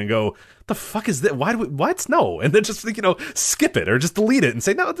Wrestling and go, the fuck is that? What? No. And then just, skip it or just delete it and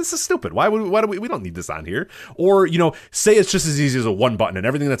say, no, this is stupid. Why do we don't need this on here? Or, say it's just as easy as a one button and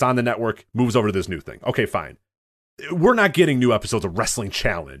everything that's on the network moves over to this new thing. Okay, fine. We're not getting new episodes of Wrestling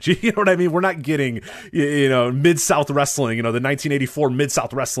Challenge. You know what I mean? We're not getting, Mid-South Wrestling, the 1984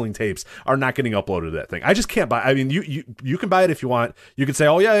 Mid-South Wrestling tapes are not getting uploaded to that thing. I just can't buy. I mean, you can buy it if you want. You can say,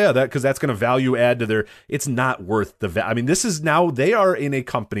 oh, yeah, that, because that's going to value add to their, it's not worth the, I mean, this is now, they are in a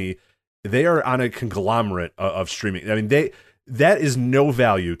company, they are on a conglomerate of streaming. I mean, that is no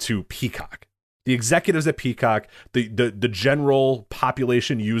value to Peacock. The executives at Peacock, the general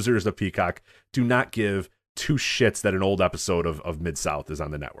population users of Peacock do not give two shits that an old episode of Mid-South is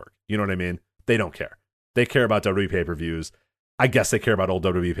on the network. You know what I mean? They don't care. They care about WWE pay-per-views. I guess they care about old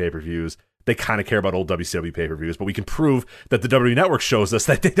WWE pay-per-views. They kind of care about old WCW pay-per-views, but we can prove that the WWE Network shows us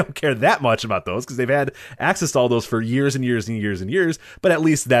that they don't care that much about those because they've had access to all those for years and years and years and years. But at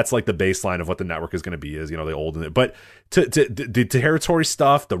least that's like the baseline of what the network is going to be, is, the old. But to the territory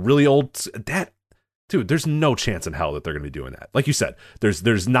stuff, the really old, that, dude, there's no chance in hell that they're going to be doing that. Like you said,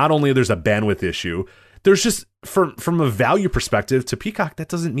 there's not only there's a bandwidth issue, there's just, from a value perspective, to Peacock, that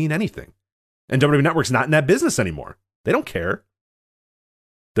doesn't mean anything. And WWE Network's not in that business anymore. They don't care.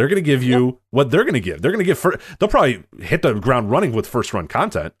 They're going to give you what they're going to give. They're going to give, they'll probably hit the ground running with first run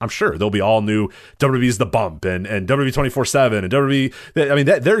content. I'm sure there'll be all new WWE's The Bump and WWE 24/7 and WWE. I mean,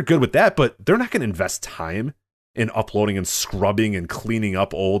 they're good with that, but they're not going to invest time in uploading and scrubbing and cleaning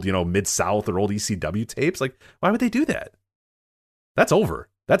up old, Mid-South or old ECW tapes. Like, why would they do that? That's over.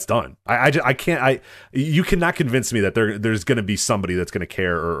 That's done. I can't. You cannot convince me that there's going to be somebody that's going to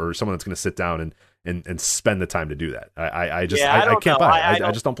care or someone that's going to sit down and spend the time to do that. I can't buy it.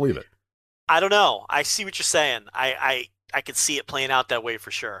 I just don't believe it. I don't know. I see what you're saying. I can see it playing out that way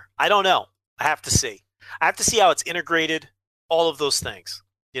for sure. I don't know. I have to see. I have to see how it's integrated. All of those things.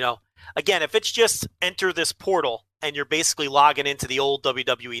 Again, if it's just enter this portal and you're basically logging into the old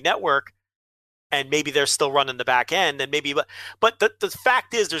WWE Network, and maybe they're still running the back end, and maybe, but the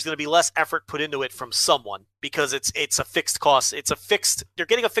fact is there's going to be less effort put into it from someone because it's a fixed cost. You're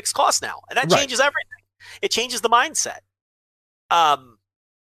getting a fixed cost now, and that changes everything. It changes the mindset.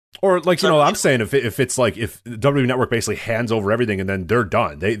 Or like, I'm saying if it's like, if WWE Network basically hands over everything and then they're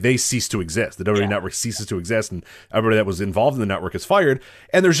done, they cease to exist. The WWE Network ceases to exist and everybody that was involved in the network is fired.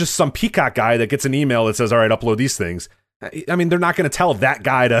 And there's just some Peacock guy that gets an email that says, all right, upload these things. I mean, they're not going to tell that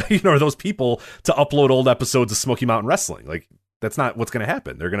guy to, or those people to upload old episodes of Smoky Mountain Wrestling. Like, that's not what's going to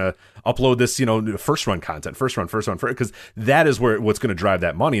happen. They're going to upload this, first run content, first run, because that is what's going to drive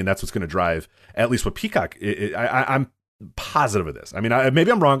that money. And that's what's going to drive, at least with Peacock. I'm positive of this. I mean,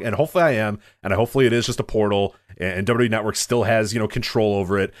 maybe I'm wrong, and hopefully I am, and hopefully it is just a portal, and WWE Network still has, control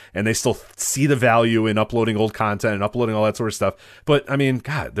over it, and they still see the value in uploading old content and uploading all that sort of stuff. But I mean,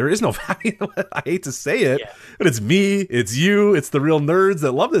 God, there is no value. I hate to say it, but it's me, it's you, it's the real nerds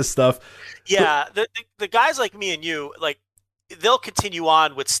that love this stuff. Yeah, the guys like me and you, like, they'll continue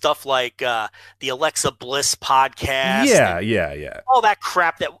on with stuff like the Alexa Bliss podcast. Yeah. All that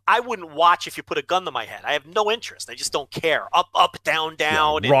crap that I wouldn't watch if you put a gun to my head. I have no interest. I just don't care. Up, down.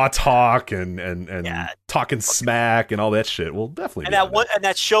 Yeah, and Raw talk and talking smack and all that shit. We'll definitely and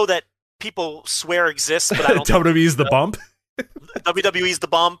that show that people swear exists, but I don't. WWE's The Bump. WWE's The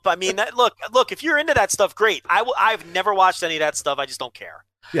Bump. I mean, look. If you're into that stuff, great. I've never watched any of that stuff. I just don't care.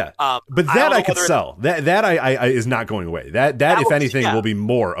 Yeah, but that I could sell. That I is not going away. That if anything will be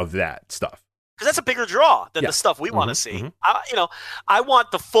more of that stuff. Because that's a bigger draw than the stuff we want to see. I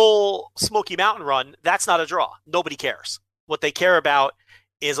want the full Smoky Mountain run. That's not a draw. Nobody cares. What they care about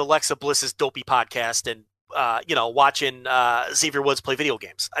is Alexa Bliss's dopey podcast and watching Xavier Woods play video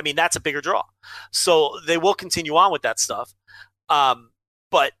games. I mean, that's a bigger draw. So they will continue on with that stuff.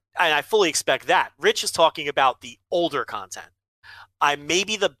 But I fully expect that. Rich is talking about the older content.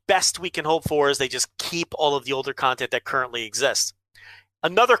 Maybe the best we can hope for is they just keep all of the older content that currently exists.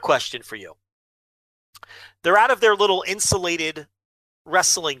 Another question for you. They're out of their little insulated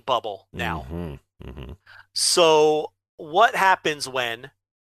wrestling bubble now. Mm-hmm. So what happens when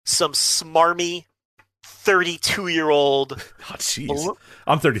some smarmy 32-year-old... Oh, jeez.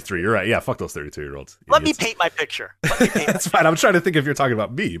 I'm 33. You're right. Yeah, fuck those 32-year-olds. Let me paint my picture. That's fine. I'm trying to think if you're talking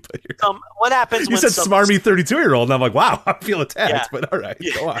about me. But what happens you when said smarmy 32-year-old, and I'm like, wow, I feel attacked. Yeah. But all right,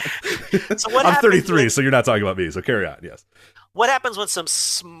 go on. So what I'm happens 33, when, so you're not talking about me. So carry on. Yes. What happens when some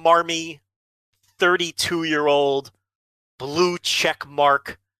smarmy 32-year-old blue check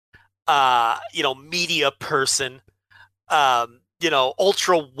mark, media person,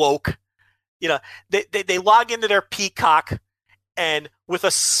 ultra woke, they log into their Peacock, and with a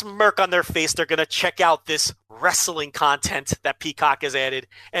smirk on their face, they're going to check out this wrestling content that Peacock has added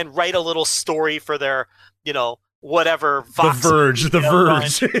and write a little story for their, whatever. Vox The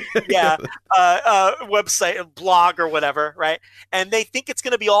Verge. Yeah. Website, blog or whatever. Right. And they think it's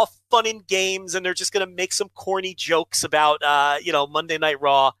going to be all fun and games, and they're just going to make some corny jokes about, Monday Night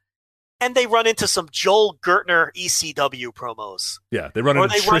Raw. And they run into some Joel Gertner ECW promos. Yeah, they run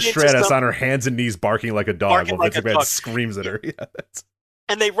into Trish Stratus on her hands and knees barking like a dog while Vince McMahon screams at her. Yeah,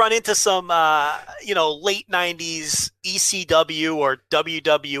 and they run into some, late 90s ECW or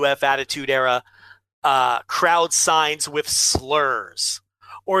WWF Attitude Era crowd signs with slurs.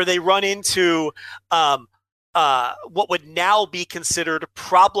 Or they run into what would now be considered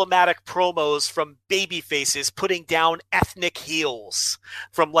problematic promos from babyfaces putting down ethnic heels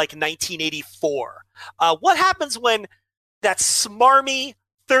from like 1984. What happens when that smarmy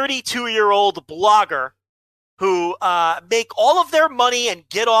 32-year-old blogger who make all of their money and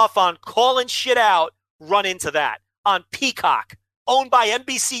get off on calling shit out run into that on Peacock, owned by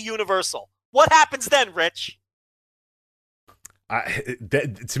NBC Universal? What happens then, Rich?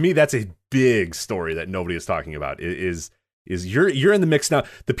 To me, that's a big story that nobody is talking about. Is you're in the mix now?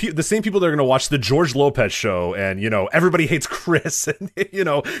 The same people that are going to watch the George Lopez show and Everybody Hates Chris and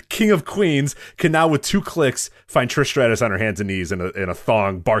King of Queens can now with 2 clicks find Trish Stratus on her hands and knees in a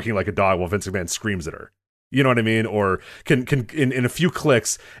thong barking like a dog while Vince McMahon screams at her. You know what I mean? Or can in a few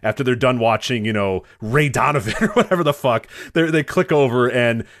clicks after they're done watching, Ray Donovan or whatever the fuck, they click over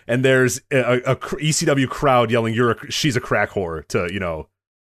and there's a ECW crowd yelling, she's a crack whore to,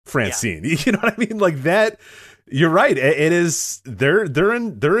 Francine. Yeah. You know what I mean? Like that. You're right. It is. They're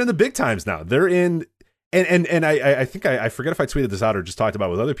in the big times now. They're in. And I think I forget if I tweeted this out or just talked about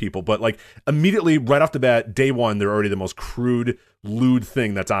it with other people, but like immediately right off the bat, day one, they're already the most crude, lewd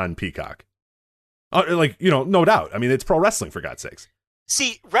thing that's on Peacock. No doubt. I mean, it's pro wrestling, for God's sakes.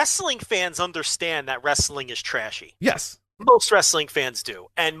 See, wrestling fans understand that wrestling is trashy. Yes. Most wrestling fans do.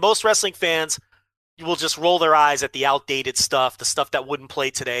 And most wrestling fans will just roll their eyes at the outdated stuff, the stuff that wouldn't play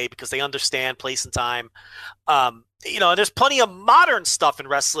today because they understand place and time. There's plenty of modern stuff in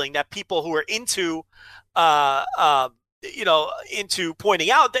wrestling that people who are into into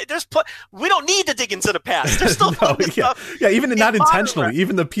pointing out that we don't need to dig into the past. There's still even not intentionally,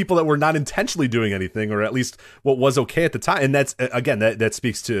 even the people that were not intentionally doing anything, or at least what was okay at the time. And that's again, that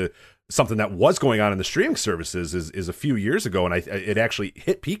speaks to something that was going on in the streaming services is a few years ago, and it actually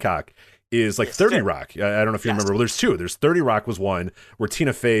hit Peacock. Is like 30 Rock. I don't know if you remember. Well, there's 2. There's 30 Rock was one where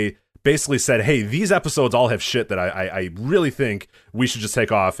Tina Fey basically said, hey, these episodes all have shit that I really think we should just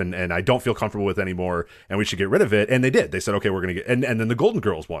take off and I don't feel comfortable with anymore and we should get rid of it. And they did. They said, okay, we're going to get... And then the Golden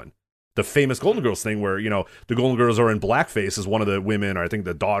Girls one. The famous Golden Girls thing where, the Golden Girls are in blackface as one of the women, or I think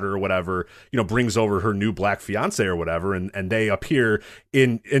the daughter or whatever, brings over her new black fiance or whatever, and they appear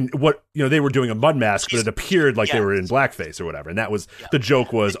in what, they were doing a mud mask, but it appeared like they were in blackface or whatever. And that was, the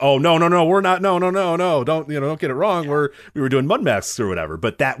joke was, oh, no, we're not, no, don't get it wrong. We were doing mud masks or whatever.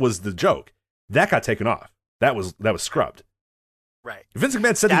 But that was the joke. That got taken off. That was scrubbed. Right. Vince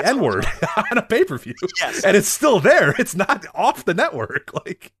McMahon said the N-word on a pay-per-view. Yes. And it's still there. It's not off the network.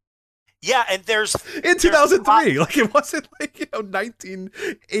 Like... Yeah, and there's in 2003, like it wasn't like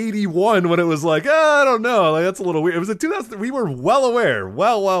 1981 when it was like I don't know, like that's a little weird. It was in 2000. We were well aware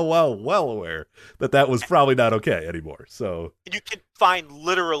that was probably not okay anymore. So you can find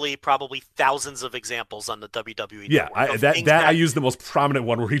literally probably thousands of examples on the WWE. Yeah, I use the most prominent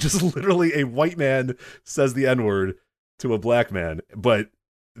one where he just literally a white man says the N-word to a black man, but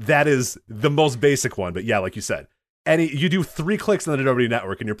that is the most basic one. But yeah, like you said. You do 3 clicks on the WWE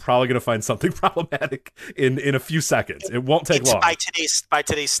Network, and you're probably going to find something problematic in a few seconds. It won't take long. By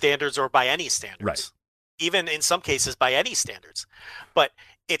today's standards, or by any standards, right? Even in some cases, by any standards. But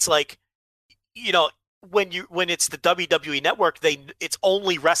it's like, when it's the WWE Network, it's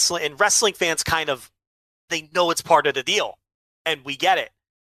only wrestling, and wrestling fans they know it's part of the deal, and we get it.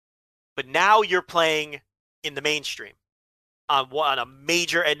 But now you're playing in the mainstream on a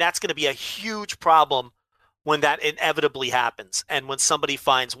major, and that's going to be a huge problem when that inevitably happens. And when somebody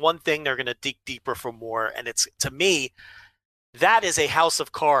finds one thing, they're going to dig deeper for more. And it's, to me, that is a house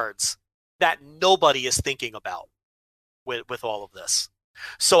of cards that nobody is thinking about with all of this.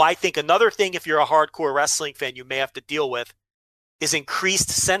 So I think another thing, if you're a hardcore wrestling fan, you may have to deal with is increased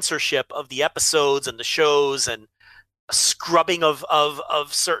censorship of the episodes and the shows and scrubbing of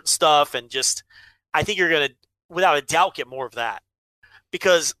certain stuff. And just, I think you're going to, without a doubt, get more of that.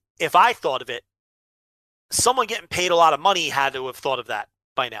 Because if I thought of it, someone getting paid a lot of money had to have thought of that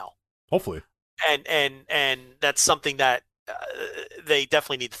by now. Hopefully. And that's something that they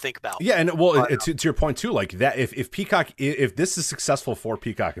definitely need to think about. Yeah, and well, to your point too, like that, if Peacock, if this is successful for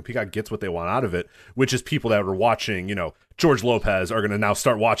Peacock and Peacock gets what they want out of it, which is people that were watching, George Lopez are going to now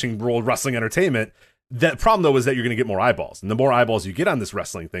start watching World Wrestling Entertainment. The problem, though, is that you're going to get more eyeballs. And the more eyeballs you get on this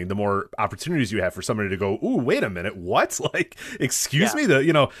wrestling thing, the more opportunities you have for somebody to go, ooh, wait a minute, what? Like, excuse me?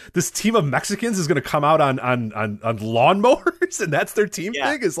 This team of Mexicans is going to come out on lawnmowers, and that's their team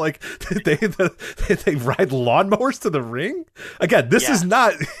thing? Is like, they ride lawnmowers to the ring? Again, this is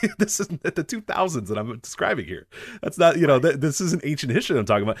not the 2000s that I'm describing here. That's not, this is an ancient history I'm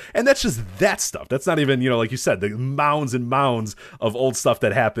talking about. And that's just that stuff. That's not even, like you said, the mounds and mounds of old stuff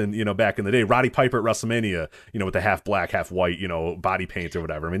that happened, back in the day. Roddy Piper at WrestleMania, with the half black, half white, body paint or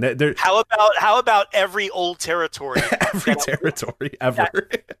whatever. I mean, how about every old territory? Every territory ever.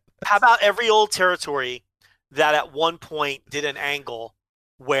 How about every old territory that at one point did an angle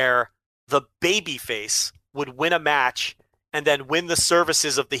where the babyface would win a match and then win the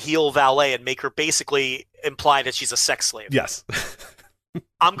services of the heel valet and make her basically imply that she's a sex slave? Yes.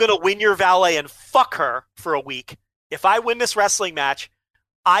 I'm going to win your valet and fuck her for a week. If I win this wrestling match,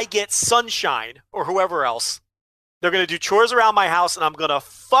 I get Sunshine or whoever else. They're going to do chores around my house, and I'm going to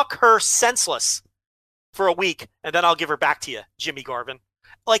fuck her senseless for a week, and then I'll give her back to you, Jimmy Garvin.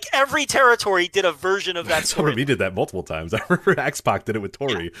 Like, every territory did a version of that story. We did that multiple times. I remember X-Pac did it with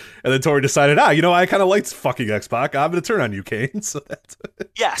Tori, and then Tori decided, I kind of liked fucking X-Pac. I'm going to turn on you, Kane. So that's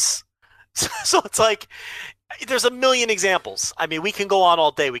yes. So it's like, there's a million examples. I mean, we can go on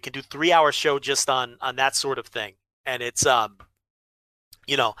all day. We can do 3-hour show just on that sort of thing. And it's,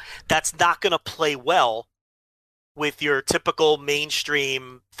 that's not going to play well with your typical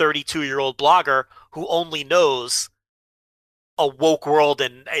mainstream 32-year-old blogger who only knows a woke world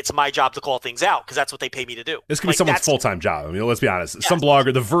and it's my job to call things out because that's what they pay me to do. This could be someone's full-time job. I mean, let's be honest. Yes. Some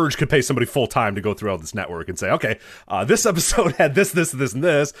blogger, The Verge, could pay somebody full-time to go through all this network and say, okay, this episode had this, and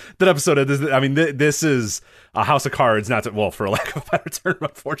this. That episode had this. I mean, this is a House of Cards, not to, well, for lack of a better term,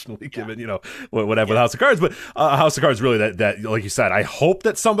 unfortunately, given, whatever with House of Cards. But House of Cards, really, that, like you said, I hope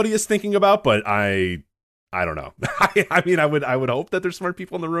that somebody is thinking about, but I don't know. I mean, I would hope that there's smart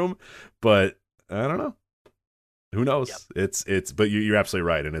people in the room, but I don't know. Who knows? Yep. It's but you're absolutely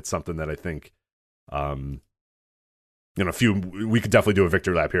right, and it's something that I think, we could definitely do a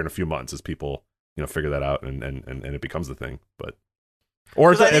victory lap here in a few months as people, figure that out and it becomes the thing. But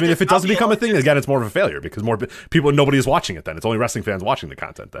if it doesn't become a thing again, it's more of a failure because more people, nobody is watching it. Then it's only wrestling fans watching the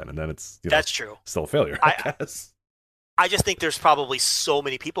content. Then and then it's that's true. Still a failure, I guess. I just think there's probably so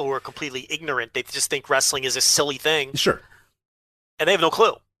many people who are completely ignorant. They just think wrestling is a silly thing. Sure. And they have no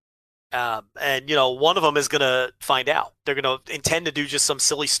clue. One of them is going to find out. They're going to intend to do just some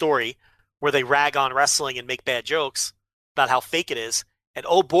silly story where they rag on wrestling and make bad jokes about how fake it is. And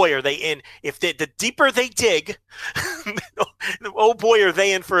oh boy, are they in. If the deeper they dig, oh boy, are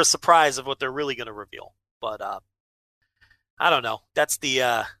they in for a surprise of what they're really going to reveal. But I don't know. That's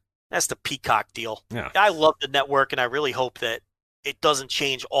the Peacock deal. Yeah. I love the network, and I really hope that it doesn't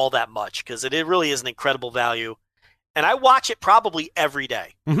change all that much because it really is an incredible value. And I watch it probably every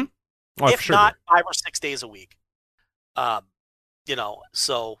day. Mm-hmm. If not 5 or 6 days a week.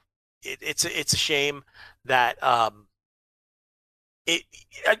 So it's a shame that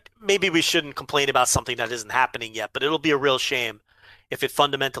maybe we shouldn't complain about something that isn't happening yet, but it'll be a real shame if it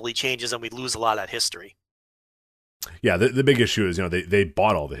fundamentally changes and we lose a lot of that history. Yeah, the big issue is, they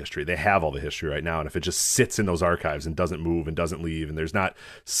bought all the history. They have all the history right now, and if it just sits in those archives and doesn't move and doesn't leave, and there's not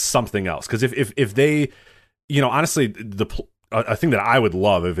something else, because if they, honestly, a thing that I would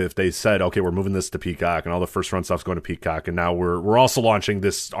love if they said, okay, we're moving this to Peacock and all the first run stuff's going to Peacock, and now we're also launching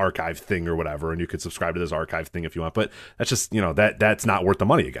this archive thing or whatever, and you could subscribe to this archive thing if you want, but that's just, that's not worth the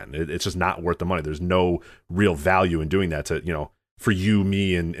money again. It's just not worth the money. There's no real value in doing that to, for you,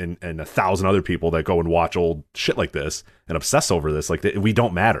 me, and 1,000 other people that go and watch old shit like this and obsess over this. Like, we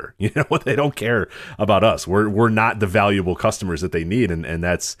don't matter. They don't care about us. We're not the valuable customers that they need, and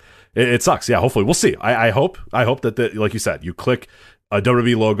that's it sucks. Yeah, hopefully we'll see. I hope that like you said, you click a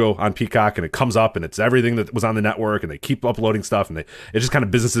WWE logo on Peacock and it comes up and it's everything that was on the network and they keep uploading stuff and it's just kind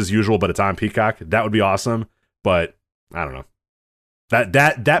of business as usual, but it's on Peacock. That would be awesome. But I don't know.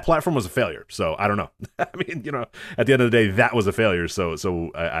 That platform was a failure. So I don't know. I mean, at the end of the day, that was a failure. So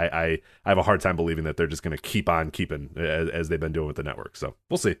I have a hard time believing that they're just going to keep on keeping as they've been doing with the network. So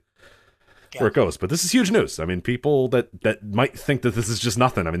we'll see where it goes. But this is huge news. I mean, people that might think that this is just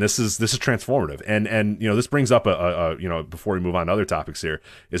nothing. I mean, this is transformative. And this brings up a before we move on to other topics here,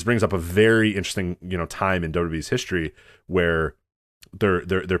 this brings up a very interesting, time in WWE's history where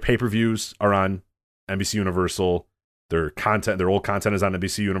their pay-per-views are on NBC Universal. Their old content is on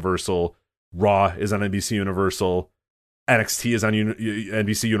NBC Universal. Raw is on NBC Universal. NXT is on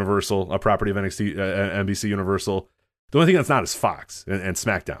NBC Universal, a property of NBC Universal. The only thing that's not is Fox and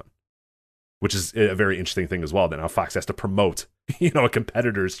SmackDown, which is a very interesting thing as well. That now Fox has to promote, a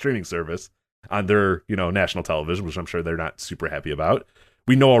competitor's streaming service on their, national television, which I'm sure they're not super happy about.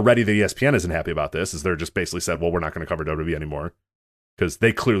 We know already that ESPN isn't happy about this, as they're just basically said, well, we're not going to cover WWE anymore, because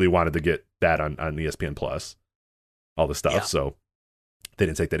they clearly wanted to get that on ESPN Plus, all this stuff. Yeah. So they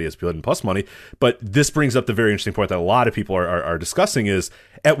didn't take that ESPN Plus money. But this brings up the very interesting point that a lot of people are discussing is,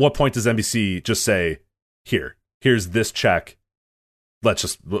 at what point does NBC just say, here's this check. Let's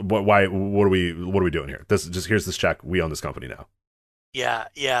just, what are we doing here? Here's this check. We own this company now. Yeah.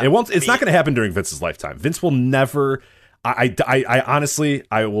 It's not going to happen during Vince's lifetime. Vince will never, I honestly,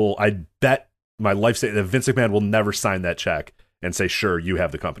 I bet my life that Vince McMahon will never sign that check and say, sure, you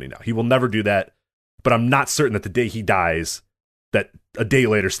have the company now. He will never do that. But I'm not certain that the day he dies, that a day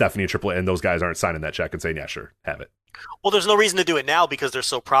later, Stephanie and Triple A and those guys aren't signing that check and saying, yeah, sure, have it. Well, there's no reason to do it now because they're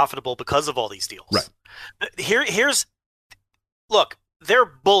so profitable because of all these deals. Right. Look, they're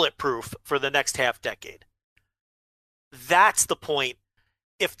bulletproof for the next half decade. That's the point.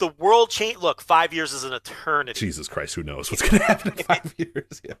 If the world change, look, 5 years is an eternity. Jesus Christ, who knows what's going to happen in 5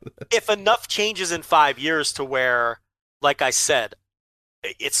 years? Yeah. If enough changes in 5 years to where, like I said,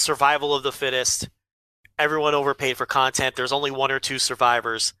 it's survival of the fittest, everyone overpaid for content, there's only one or two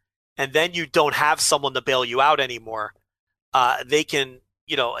survivors, and then you don't have someone to bail you out anymore, they can,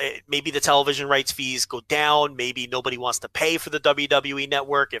 maybe the television rights fees go down, maybe nobody wants to pay for the WWE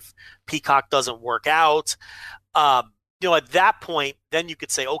network if Peacock doesn't work out. At that point, then you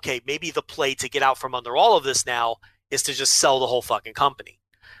could say, okay, maybe the play to get out from under all of this now is to just sell the whole fucking company.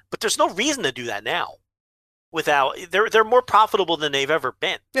 But there's no reason to do that now. They're more profitable than they've ever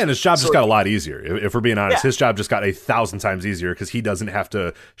been. Yeah, and his job just got a lot easier. If we're being honest, his job just got 1,000 times easier because he doesn't have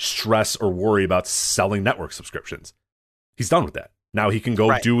to stress or worry about selling network subscriptions. He's done with that. Now he can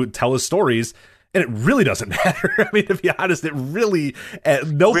go tell his stories, and it really doesn't matter. I mean, to be honest, it really, at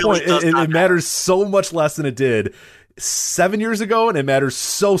no point, it matters so much less than it did 7 years ago, and it matters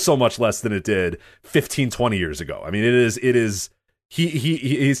so much less than it did 15, 20 years ago. I mean, it is.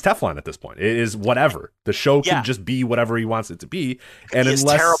 He's Teflon at this point. It is whatever. The show can just be whatever he wants it to be. And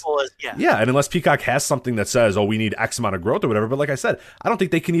unless Peacock has something that says, oh, we need X amount of growth or whatever. But like I said, I don't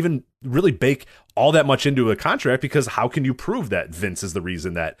think they can even really bake all that much into a contract, because how can you prove that Vince is the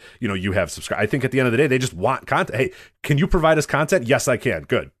reason that, you have subscribed? I think at the end of the day, they just want content. Hey, can you provide us content? Yes, I can.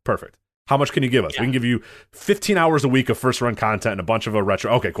 Good. Perfect. How much can you give us? We can give you 15 hours a week of first run content and a bunch of a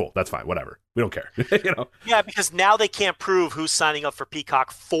retro. Okay, cool. That's fine. Whatever. We don't care. Yeah, because now they can't prove who's signing up for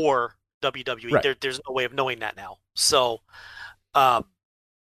Peacock for WWE. Right. There's no way of knowing that now. So, I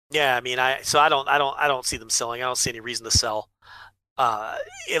don't see them selling. I don't see any reason to sell,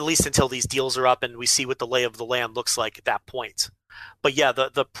 at least until these deals are up and we see what the lay of the land looks like at that point. But yeah,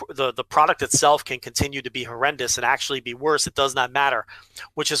 the product itself can continue to be horrendous and actually be worse. It does not matter,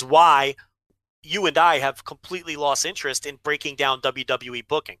 which is why you and I have completely lost interest in breaking down WWE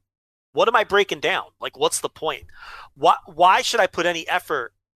booking. What am I breaking down? Like, what's the point? Why should I put any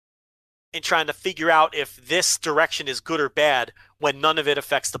effort in trying to figure out if this direction is good or bad when none of it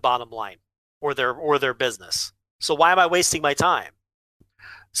affects the bottom line or their business? So why am I wasting my time?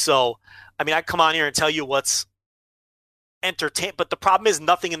 So, I mean, I come on here and tell you what's entertain, but the problem is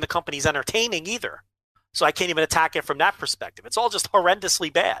nothing in the company's entertaining either. So I can't even attack it from that perspective. It's all just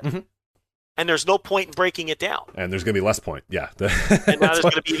horrendously bad. Mm-hmm. And there's no point in breaking it down. And there's going to be less point. Yeah. And now there's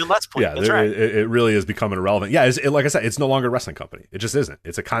going to be even less point. Yeah, that's right. It really is becoming irrelevant. Yeah, like I said, it's no longer a wrestling company. It just isn't.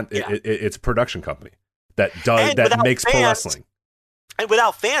 It's it's a production company that makes pro wrestling. And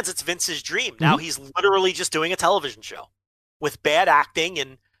without fans, it's Vince's dream. Now he's literally just doing a television show with bad acting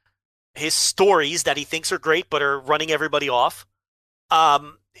and his stories that he thinks are great but are running everybody off.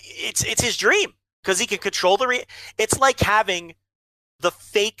 It's his dream because he can control it's like having the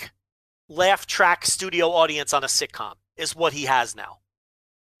fake laugh track studio audience on a sitcom is what he has now,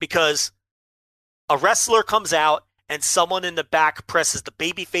 because a wrestler comes out and someone in the back presses the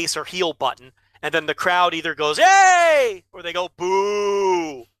babyface or heel button, and then the crowd either goes, "Hey!" or they go,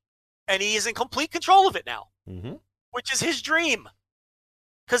 "Boo!" And he is in complete control of it now, which is his dream.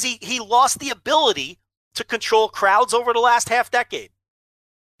 Because he lost the ability to control crowds over the last half decade.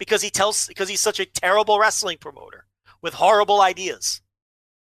 Because he's such a terrible wrestling promoter with horrible ideas.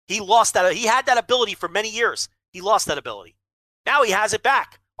 He lost that. He had that ability for many years. He lost that ability. Now he has it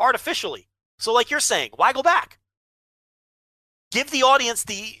back artificially. So like you're saying, why go back? Give the audience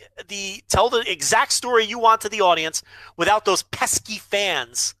tell the exact story you want to the audience without those pesky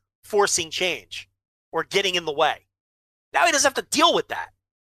fans forcing change or getting in the way. Now he doesn't have to deal with that.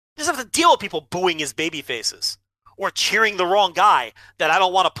 He doesn't have to deal with people booing his baby faces or cheering the wrong guy that I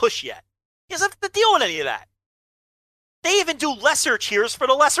don't want to push yet. He doesn't have to deal with any of that. They even do lesser cheers for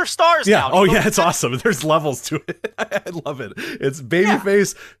the lesser stars now. Oh, yeah, it's awesome. There's levels to it. I love it. It's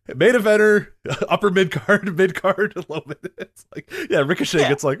babyface, main eventer, upper mid-card, low mid. It's like, Ricochet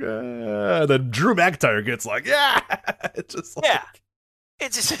gets like, then Drew McIntyre gets like, It's just like,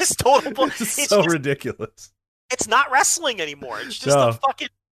 It's just total. It's so ridiculous. It's not wrestling anymore. It's just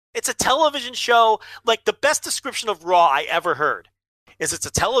it's a television show. Like the best description of Raw I ever heard is it's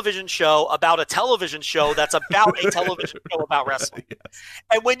a television show about a television show that's about a television show about wrestling. Yes.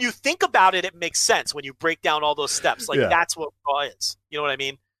 And when you think about it, it makes sense when you break down all those steps. Like that's what Raw is. You know what I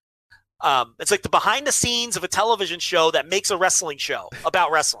mean? It's like the behind the scenes of a television show that makes a wrestling show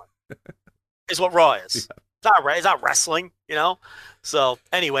about wrestling is what Raw is. Yeah. It's not wrestling, you know? So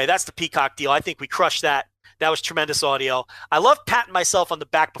anyway, that's the Peacock deal. I think we crushed that. That was tremendous audio. I love patting myself on the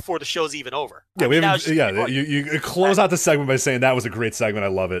back before the show's even over. Yeah, you close out the segment by saying that was a great segment. I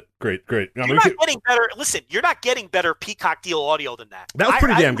love it. Great. You're not getting better. Listen, you're not getting better Peacock deal audio than that. That was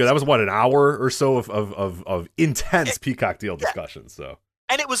pretty damn good. That was an hour or so of intense Peacock deal discussion. So.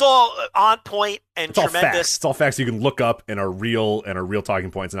 And it was all on point and tremendous. It's all facts you can look up and are real talking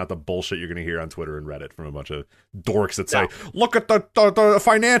points, and not the bullshit you're going to hear on Twitter and Reddit from a bunch of dorks that say, "Look at the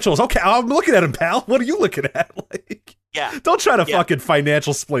financials." Okay, I'm looking at them, pal. What are you looking at? Like, don't try to fucking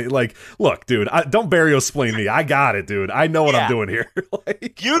financial explain. Like, look, dude, don't Barrio-splain me. I got it, dude. I know what I'm doing here.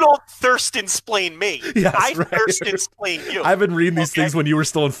 Like, you don't Thurston-splain me. Yes, I Thurston-splain you. I've been reading these things when you were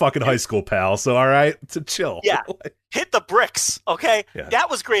still in fucking high school, pal. So, all right, to chill. Yeah. Hit the bricks, okay? Yeah. That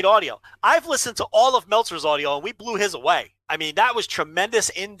was great audio. I've listened to all of Meltzer's audio, and we blew his away. I mean, that was tremendous,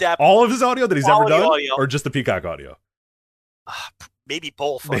 in-depth. All of his audio that he's ever done? Or just the Peacock audio? Maybe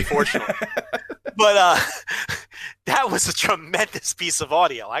both, unfortunately. But that was a tremendous piece of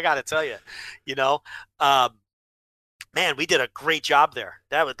audio, I got to tell you. You know? Man, we did a great job there.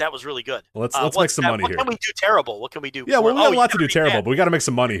 That was really good. Well, let's make some money here. What can we do terrible? What can we do? Yeah, well, we got a lot to do terrible, but we got to make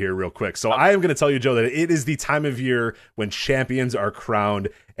some money here real quick. So I am going to tell you, Joe, that it is the time of year when champions are crowned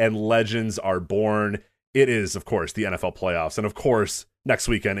and legends are born. It is, of course, the NFL playoffs. And, of course, next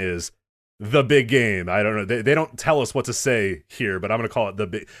weekend is the big game. I don't know. They don't tell us what to say here, but I'm going to call it the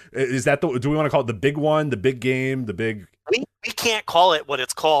big. Do we want to call it the big one, the big game, the big? We can't call it what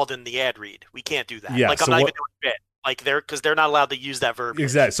it's called in the ad read. We can't do that. Yeah, I'm not even doing a bit. Like because they're not allowed to use that verb.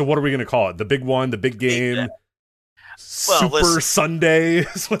 Exactly. So what are we going to call it? The big one, the big game, Super Sunday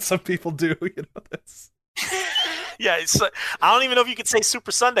is what some people do. You know, that's. Yeah, I don't even know if you could say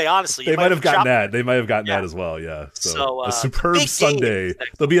Super Sunday. Honestly, they might have gotten that. They might have gotten that as well. Yeah. So a superb Sunday.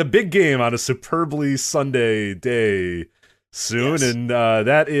 There'll be a big game on a superbly Sunday day soon, yes. And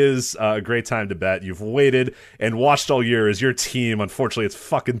that is a great time to bet. You've waited and watched all year as your team, unfortunately it's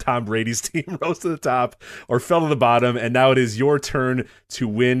fucking Tom Brady's team, rose to the top or fell to the bottom, and now it is your turn to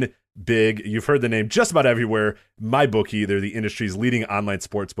win big. You've heard the name just about everywhere. MyBookie, they're the industry's leading online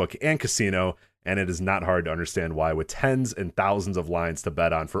sportsbook and casino, and it is not hard to understand why, with tens and thousands of lines to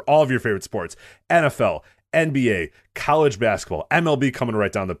bet on for all of your favorite sports. NFL, NBA, college basketball, MLB coming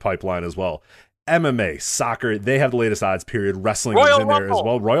right down the pipeline as well. MMA, soccer, they have the latest odds, period. Wrestling is in there as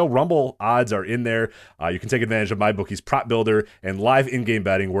well. Royal Rumble odds are in there. You can take advantage of MyBookie's prop builder and live in-game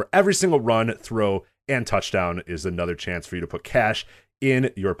betting, where every single run, throw, and touchdown is another chance for you to put cash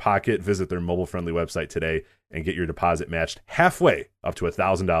in your pocket. Visit their mobile-friendly website today and get your deposit matched halfway up to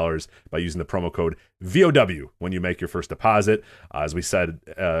 $1,000 by using the promo code VOW when you make your first deposit. As we said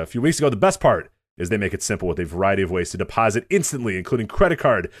a few weeks ago, the best part is they make it simple with a variety of ways to deposit instantly, including credit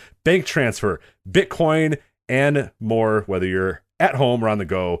card, bank transfer, Bitcoin, and more. Whether you're at home or on the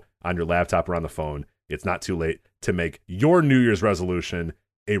go, on your laptop or on the phone, it's not too late to make your New Year's resolution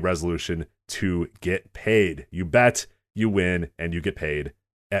a resolution to get paid. You bet, you win, and you get paid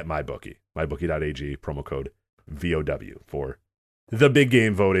at MyBookie. MyBookie.ag, promo code VOW for the big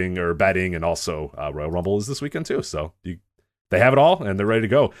game voting or betting, and also Royal Rumble is this weekend too. So you They have it all, and they're ready to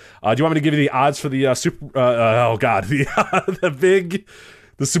go. Do you want me to give you the odds for the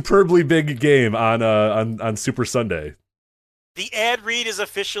the superbly big game on Super Sunday? The ad read is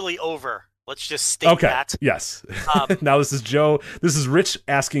officially over. Let's just state that. Yes. Now this is Joe. This is Rich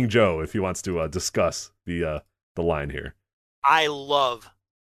asking Joe if he wants to discuss the line here. I love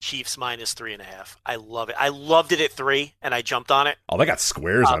Chiefs minus 3.5. I love it. I loved it at 3, and I jumped on it. Oh, they got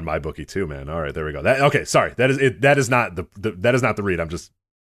squares on my bookie too, man. All right, there we go. Okay, sorry. That is it. That is not that is not the read. I'm just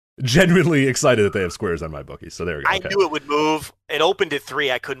genuinely excited that they have squares on my bookie. So there we go. I knew it would move. It opened at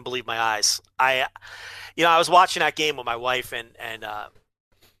 3. I couldn't believe my eyes. I was watching that game with my wife, and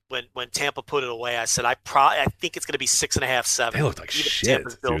when Tampa put it away, I said I think it's going to be 6.5, 7. They looked like shit,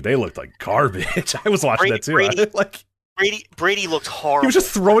 dude. They looked like garbage. I was watching that too. Brady looked horrible. He was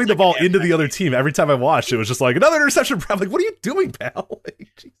just throwing the ball into the other team every time I watched. It was just like another interception. I'm like, what are you doing, pal?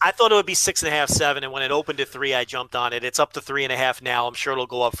 I thought it would be 6.5, 7, and when it opened at 3, I jumped on it. It's up to 3.5 now. I'm sure it'll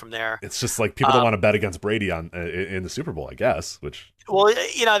go up from there. It's just like people don't want to bet against Brady in the Super Bowl, I guess. Which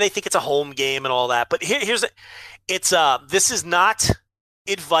they think it's a home game and all that. But this is not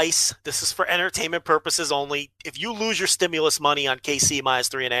advice. This is for entertainment purposes only. If you lose your stimulus money on KC minus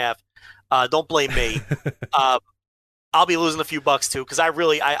 3.5, don't blame me. I'll be losing a few bucks too because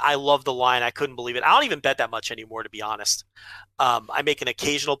I love the line. I couldn't believe it. I don't even bet that much anymore, to be honest. I make an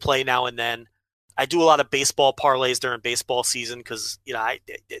occasional play now and then. I do a lot of baseball parlays during baseball season because I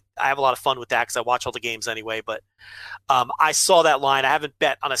have a lot of fun with that because I watch all the games anyway. But I saw that line. I haven't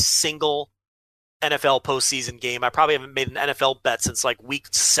bet on a single NFL postseason game. I probably haven't made an NFL bet since like week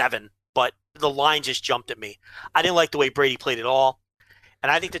 7. But the line just jumped at me. I didn't like the way Brady played at all, and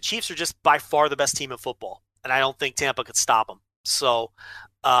I think the Chiefs are just by far the best team in football. And I don't think Tampa could stop them. So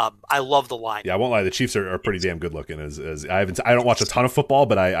I love the line. Yeah, I won't lie. The Chiefs are pretty damn good looking. As I don't watch a ton of football,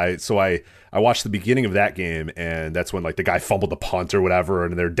 but I watched the beginning of that game, and that's when like the guy fumbled the punt or whatever,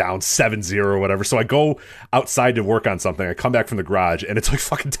 and they're down 7-0 or whatever. So I go outside to work on something. I come back from the garage, and it's like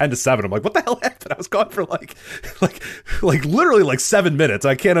fucking 10-7. I'm like, what the hell happened? I was gone for like literally like 7 minutes.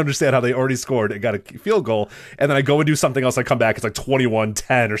 I can't understand how they already scored and got a field goal, and then I go and do something else. I come back, it's like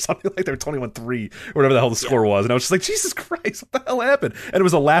 21-10 or something like that, 21-3 or whatever the hell the score was, and I was just like, Jesus Christ, what the hell happened? And it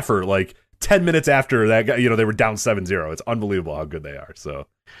was a laugher like 10 minutes after that guy, they were down 7-0. It's unbelievable how good they are. So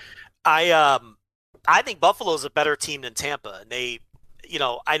I think Buffalo's a better team than Tampa. And they,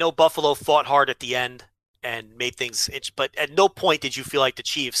 I know Buffalo fought hard at the end and made things itch, but at no point did you feel like the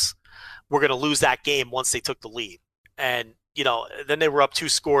Chiefs were going to lose that game once they took the lead. And, then they were up 2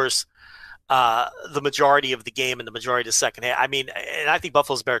 scores the majority of the game and the majority of the second half. I mean, and I think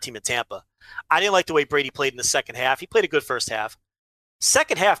Buffalo's a better team than Tampa. I didn't like the way Brady played in the second half. He played a good first half.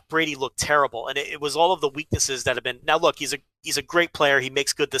 Second half, Brady looked terrible, and it was all of the weaknesses that have been. Now, look, he's a great player. He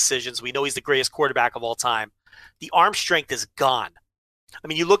makes good decisions. We know he's the greatest quarterback of all time. The arm strength is gone. I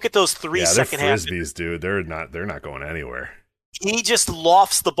mean, you look at those 3 second half. They're frisbees, dude. They're not going anywhere. He just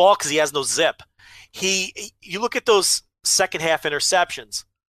lofts the ball because he has no zip. You look at those second half interceptions.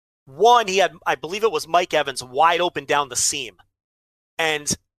 One, he had, I believe it was Mike Evans, wide open down the seam,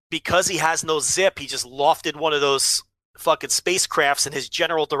 and because he has no zip, he just lofted one of those fucking spacecrafts in his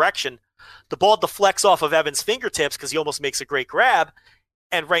general direction. The ball deflects off of Evans' fingertips because he almost makes a great grab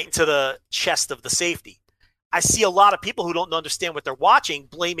and right into the chest of the safety. I see a lot of people who don't understand what they're watching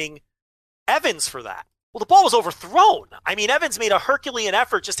blaming Evans for that. Well, the ball was overthrown. I mean, Evans made a Herculean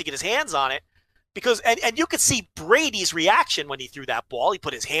effort just to get his hands on it because, and you could see Brady's reaction when he threw that ball. He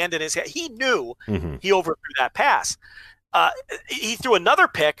put his hand in his head. He knew he overthrew that pass. He threw another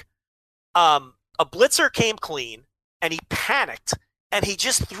pick. A blitzer came clean. And he panicked, and he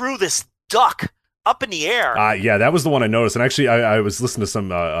just threw this duck up in the air. Yeah, that was the one I noticed. And actually, I was listening to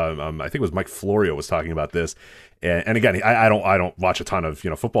some. I think it was Mike Florio was talking about this. And again, I don't watch a ton of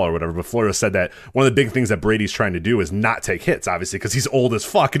football or whatever. But Florio said that one of the big things that Brady's trying to do is not take hits, obviously, because he's old as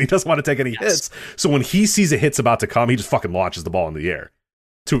fuck and he doesn't want to take any hits. So when he sees a hit's about to come, he just fucking launches the ball in the air.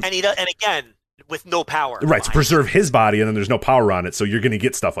 And again, with no power. Right, to preserve his body, and then there's no power on it, so you're going to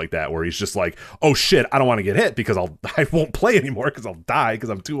get stuff like that, where he's just like, oh shit, I don't want to get hit because I won't play anymore because I'll die because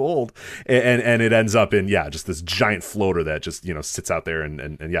I'm too old. And it ends up in, just this giant floater that just, sits out there,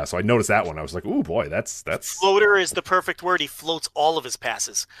 and so I noticed that one. I was like, ooh, boy, that's... Floater is the perfect word. He floats all of his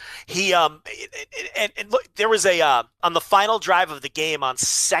passes. He, and look, there was on the final drive of the game on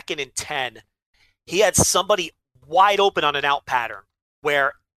 2nd and 10, he had somebody wide open on an out pattern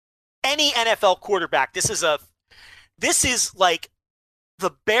where any NFL quarterback, this is like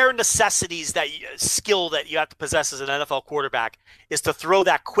the bare necessities skill that you have to possess as an NFL quarterback is to throw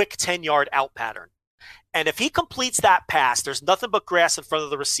that quick 10-yard out pattern. And if he completes that pass, there's nothing but grass in front of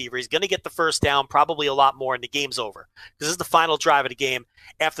the receiver. He's going to get the first down, probably a lot more, and the game's over. This is the final drive of the game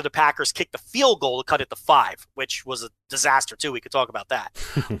after the Packers kicked the field goal to cut it to 5, which was a disaster, too. We could talk about that.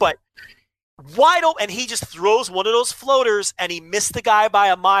 But wide open, and he just throws one of those floaters, and he missed the guy by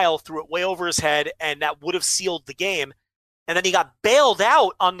a mile, threw it way over his head, and that would have sealed the game. And then he got bailed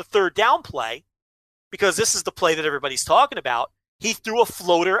out on the third down play, because this is the play that everybody's talking about. He threw a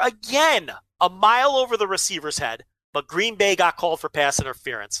floater again, a mile over the receiver's head, but Green Bay got called for pass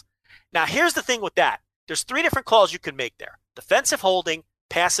interference. Now, here's the thing with that. There's 3 different calls you can make there: defensive holding,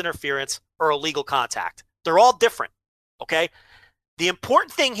 pass interference, or illegal contact. They're all different, okay? The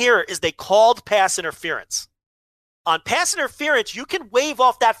important thing here is they called pass interference. On pass interference, you can wave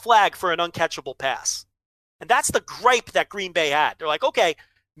off that flag for an uncatchable pass. And that's the gripe that Green Bay had. They're like, okay,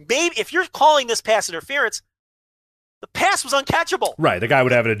 maybe if you're calling this pass interference, the pass was uncatchable. Right, the guy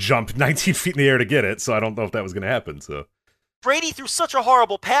would have to jump 19 feet in the air to get it, so I don't know if that was going to happen. So Brady threw such a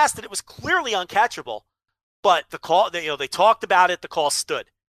horrible pass that it was clearly uncatchable, but the call, they talked about it, the call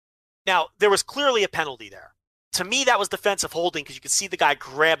stood. Now, there was clearly a penalty there. To me, that was defensive holding because you could see the guy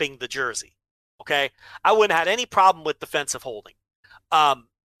grabbing the jersey, okay? I wouldn't have had any problem with defensive holding.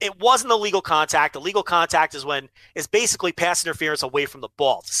 It wasn't illegal contact. Illegal contact is basically pass interference away from the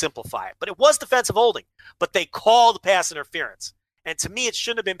ball, to simplify it. But it was defensive holding. But they called pass interference. And to me, it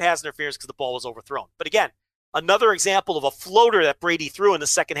shouldn't have been pass interference because the ball was overthrown. But again, another example of a floater that Brady threw in the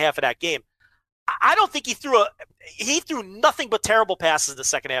second half of that game. I don't think he threw nothing but terrible passes in the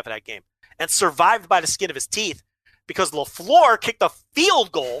second half of that game and survived by the skin of his teeth because LaFleur kicked a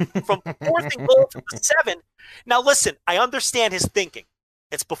field goal from 4th and goal from the 7. Now, listen, I understand his thinking.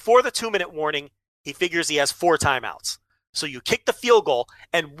 It's before the 2-minute warning. He figures he has 4 timeouts. So you kick the field goal.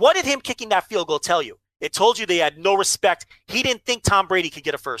 And what did him kicking that field goal tell you? It told you they had no respect. He didn't think Tom Brady could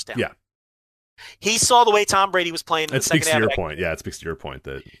get a first down. Yeah. He saw the way Tom Brady was playing in the second half. It speaks to your point. Yeah, it speaks to your point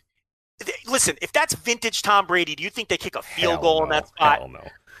that. Listen, if that's vintage Tom Brady, do you think they kick a field goal in that spot? Hell no.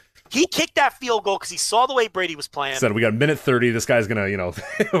 He kicked that field goal because he saw the way Brady was playing. Said we got a minute 30. This guy's gonna,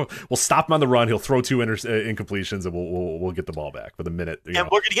 we'll stop him on the run. He'll throw 2 incompletions, and we'll get the ball back with a minute. And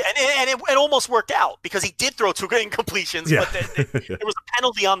we're gonna get, and it almost worked out because he did throw 2 incompletions, yeah. But there was a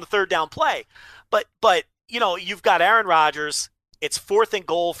penalty on the third down play. But you've got Aaron Rodgers. It's 4th and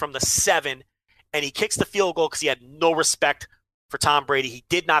goal from the 7, and he kicks the field goal because he had no respect for Tom Brady. He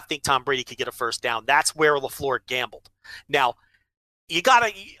did not think Tom Brady could get a first down. That's where LaFleur gambled. Now, you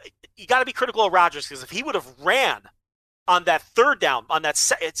gotta be critical of Rodgers because if he would have ran on that third down,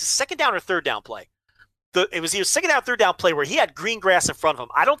 it's a second down or third down play. It was either second down or third down play where he had green grass in front of him.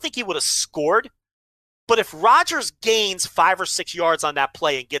 I don't think he would have scored. But if Rodgers gains 5 or 6 yards on that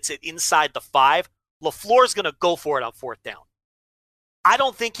play and gets it inside the 5, LaFleur's going to go for it on 4th down. I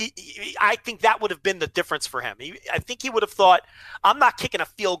think that would have been the difference for him. I think he would have thought, I'm not kicking a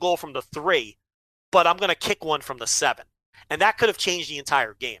field goal from the 3, but I'm going to kick one from the 7. And that could have changed the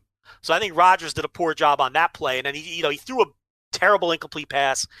entire game. So I think Rodgers did a poor job on that play. And then he threw a terrible incomplete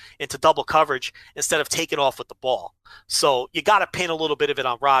pass into double coverage instead of taking off with the ball. So you got to pin a little bit of it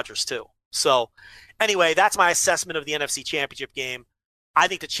on Rodgers too. So anyway, that's my assessment of the NFC Championship game. I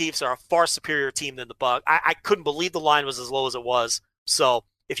think the Chiefs are a far superior team than the Bucs. I couldn't believe the line was as low as it was. So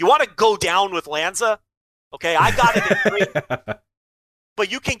if you want to go down with Lanza, okay, I got it at 3. But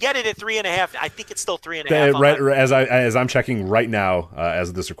you can get it at 3.5. I think it's still 3.5. Right, as I'm checking right now, as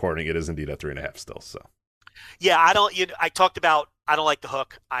of this recording, it is indeed at 3.5 still. So, yeah, I talked about I don't like the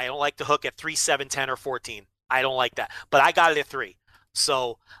hook. I don't like the hook at 3, 7, 10, or 14. I don't like that. But I got it at 3.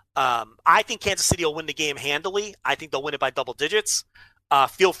 So I think Kansas City will win the game handily. I think they'll win it by double digits.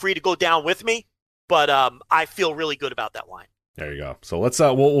 Feel free to go down with me, but I feel really good about that line. There you go. So let's.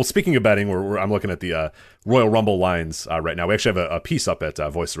 Well, speaking of betting, I'm looking at the Royal Rumble lines right now. We actually have a piece up at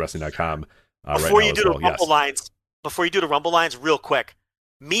voiceswrestling.com before you do the Rumble lines. Before you do the Rumble lines, real quick,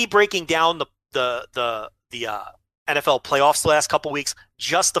 me breaking down the NFL playoffs the last couple weeks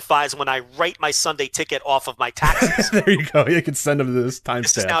justifies when I write my Sunday ticket off of my taxes. There you go. You can send them to this timestamp.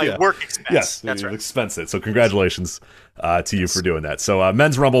 This is now a work expense. Yes, that's right. Expense it. So congratulations to you for doing that. So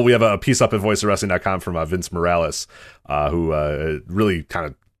Men's Rumble, we have a piece up at voiceswrestling.com from Vince Morales, who really kind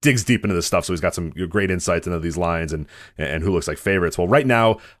of digs deep into this stuff. So he's got some great insights into these lines and who looks like favorites. Well, right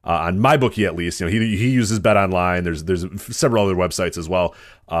now on MyBookie at least, he uses Bet Online. There's several other websites as well.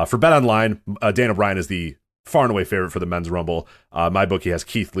 For Bet Online, Dan O'Brien is the far and away favorite for the Men's Rumble. MyBookie has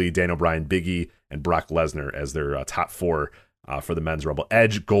Keith Lee, Daniel Bryan, Big E, and Brock Lesnar as their top 4 for the Men's Rumble.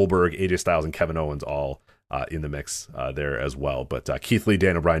 Edge, Goldberg, AJ Styles, and Kevin Owens all in the mix there as well. But Keith Lee,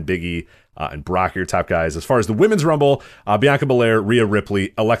 Daniel Bryan, Big E, and Brock are your top guys. As far as the Women's Rumble, Bianca Belair, Rhea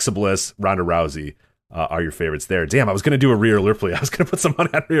Ripley, Alexa Bliss, Ronda Rousey are your favorites there. Damn, I was going to do a Rhea Ripley. I was going to put some money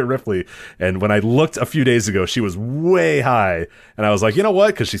on Rhea Ripley. And when I looked a few days ago, she was way high. And I was like, you know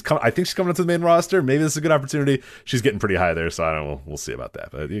what? Because I think she's coming into the main roster. Maybe this is a good opportunity. She's getting pretty high there. So I don't know. We'll see about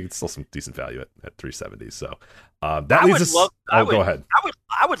that. But it's still some decent value at 370. So that leads us. Go ahead.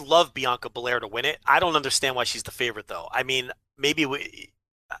 I would love Bianca Belair to win it. I don't understand why she's the favorite, though. I mean, maybe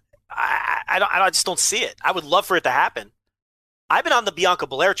I just don't see it. I would love for it to happen. I've been on the Bianca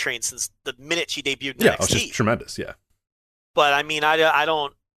Belair train since the minute she debuted in NXT. She's tremendous, yeah. But I mean, I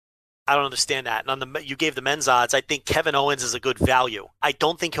don't understand that. And you gave the men's odds. I think Kevin Owens is a good value. I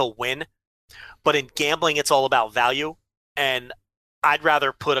don't think he'll win, but in gambling, it's all about value. And I'd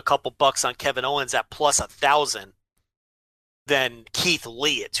rather put a couple bucks on Kevin Owens at plus 1,000 than Keith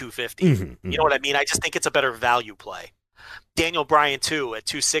Lee at 250. You know what I mean? I just think it's a better value play. Daniel Bryan too at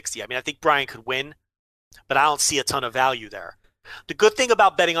 260. I mean, I think Bryan could win, but I don't see a ton of value there. The good thing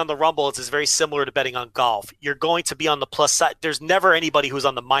about betting on the Rumble is it's very similar to betting on golf. You're going to be on the plus side. There's never anybody who's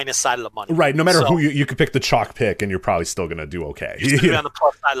on the minus side of the money. Right. No matter who you could pick the chalk pick and you're probably still going to do okay. You're still on the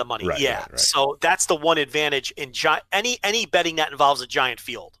plus side of the money. Right, yeah. Right. So that's the one advantage in any betting that involves a giant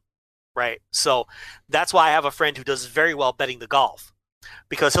field. Right. So that's why I have a friend who does very well betting the golf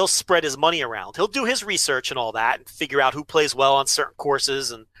because he'll spread his money around. He'll do his research and all that and figure out who plays well on certain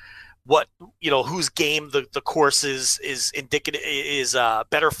courses and what, whose game the course is indicative is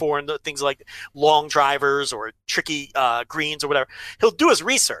better for, and things like long drivers or tricky greens or whatever. He'll do his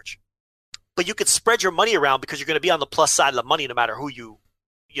research, but you could spread your money around because you're going to be on the plus side of the money no matter who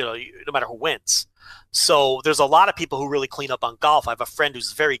no matter who wins. So there's a lot of people who really clean up on golf. I have a friend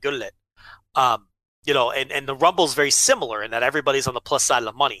who's very good at it. And the Rumble's very similar in that everybody's on the plus side of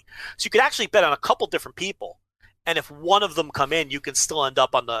the money. So you could actually bet on a couple different people. And if one of them come in, you can still end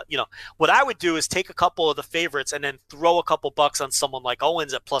up on the, what I would do is take a couple of the favorites and then throw a couple bucks on someone like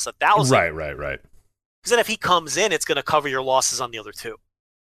Owens at plus 1,000. Right. Because then if he comes in, it's going to cover your losses on the other two.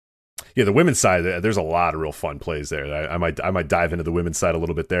 Yeah, the women's side, there's a lot of real fun plays there. I might dive into the women's side a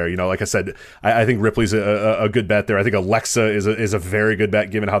little bit there. Like I said, I think Ripley's a good bet there. I think Alexa is a very good bet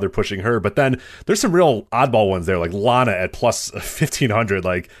given how they're pushing her. But then there's some real oddball ones there, like Lana at plus 1,500.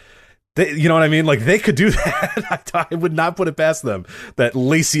 Like, you know what I mean? Like, they could do that. I would not put it past them that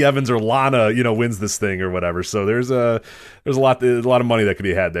Lacey Evans or Lana, wins this thing or whatever. So there's a lot of money that could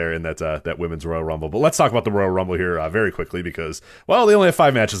be had there in that women's Royal Rumble. But let's talk about the Royal Rumble here very quickly because, well, they only have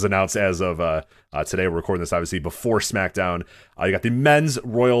 5 matches announced as of today. We're recording this obviously before SmackDown. You got the men's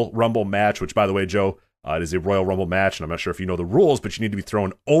Royal Rumble match, which, by the way, Joe, it is a Royal Rumble match, and I'm not sure if you know the rules, but you need to be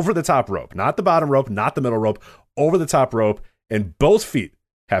thrown over the top rope, not the bottom rope, not the middle rope, over the top rope, and both feet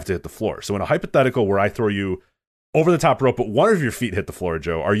have to hit the floor. So in a hypothetical where I throw you over the top rope, but one of your feet hit the floor,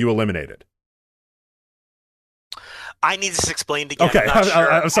 Joe, are you eliminated? I need this explained again. Okay,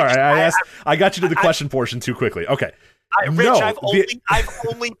 I'm sorry. I got you to the question portion too quickly. Okay. Rich, I've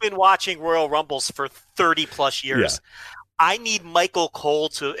only been watching Royal Rumbles for 30 plus years. Yeah. I need Michael Cole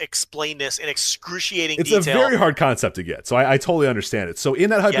to explain this in excruciating detail. It's a very hard concept to get, so I totally understand it. So in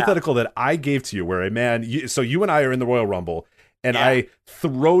that hypothetical that I gave to you, where you and I are in the Royal Rumble, and I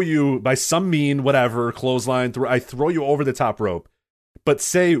throw you by some mean, whatever, clothesline, I throw you over the top rope. But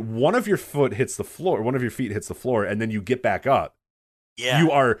say one of your feet hits the floor, and then you get back up. Yeah. You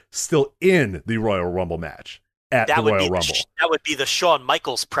are still in the Royal Rumble match at the Royal Rumble. That would be the Shawn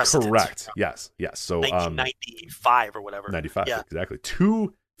Michaels precedent. Correct. Yes. So 1995 or whatever. 95, exactly.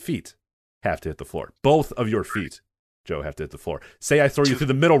 2 feet have to hit the floor. Both of your feet, Joe, have to hit the floor. Say I throw you through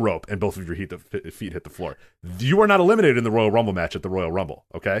the middle rope and both of your feet hit the floor. You are not eliminated in the Royal Rumble match at the Royal Rumble,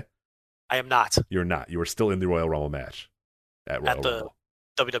 okay? I am not. You're not. You are still in the Royal Rumble match at the Rumble.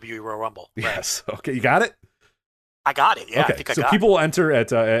 WWE Royal Rumble. Right. Yes. Okay, you got it? I got it, yeah. Okay, I think so people will enter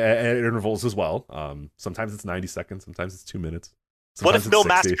at intervals as well. Sometimes it's 90 seconds, sometimes it's 2 minutes. What if Mil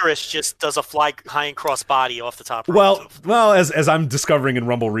Mascaris just does a fly high and cross body off the top rope? Well, as I'm discovering in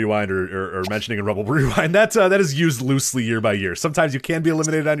Rumble Rewind or mentioning in Rumble Rewind, that is used loosely year by year. Sometimes you can be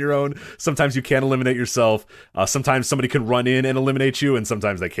eliminated on your own. Sometimes you can eliminate yourself. Sometimes somebody can run in and eliminate you, and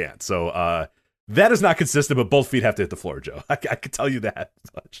sometimes they can't. So that is not consistent, but both feet have to hit the floor, Joe. I can tell you that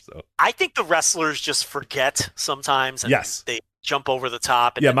much. So I think the wrestlers just forget sometimes. And yes. They jump over the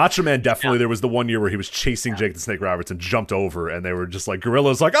top. And Macho Man definitely. There was the one year where he was chasing Jake the Snake Roberts and jumped over, and they were just like,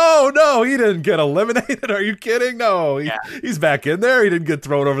 Gorilla's like, oh no, he didn't get eliminated. Are you kidding? No, he's back in there. He didn't get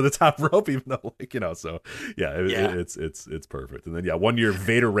thrown over the top rope, even though, so it's perfect. And then one year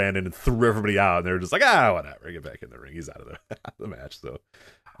Vader ran in and threw everybody out, and they were just like, whatever, get back in the ring. He's out of the match. So.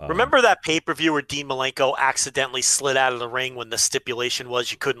 Remember that pay-per-view where Dean Malenko accidentally slid out of the ring when the stipulation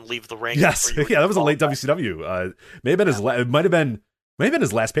was you couldn't leave the ring? Yes, that was a late WCW. It might have been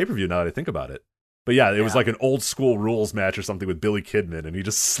his last pay-per-view. Now that I think about it, But yeah, it was like an old school rules match or something with Billy Kidman, and he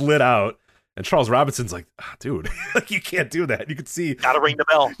just slid out. And Charles Robinson's like, dude, like, you can't do that. You can see, gotta ring the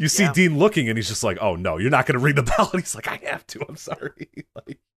bell. You see Dean looking, and he's just like, oh no, you're not going to ring the bell. And he's like, I have to. I'm sorry.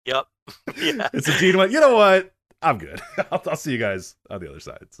 Like, yep. Yeah. And so Dean went, you know what? I'm good. I'll see you guys on the other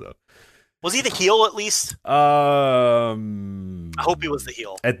side. So, was he the heel at least? I hope he was the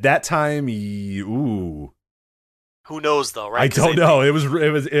heel at that time. Ooh, who knows though, right? I don't know. It was.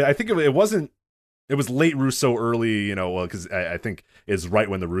 I think it wasn't. It was late Russo, early, because I think is right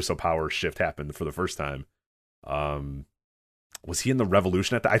when the Russo power shift happened for the first time. Was he in the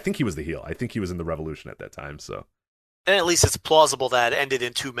Revolution at that? I think he was the heel. I think he was in the Revolution at that time. So, and at least it's plausible that it ended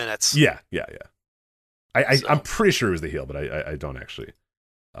in 2 minutes. Yeah. I'm pretty sure he was the heel, but I don't actually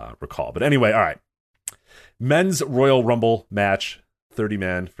recall. But anyway, all right. Men's Royal Rumble match,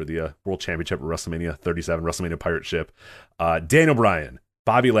 30-man for the World Championship at WrestleMania 37, WrestleMania Pirate Ship. Daniel Bryan,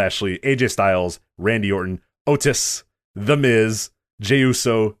 Bobby Lashley, AJ Styles, Randy Orton, Otis, The Miz, Jey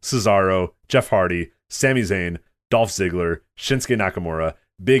Uso, Cesaro, Jeff Hardy, Sami Zayn, Dolph Ziggler, Shinsuke Nakamura,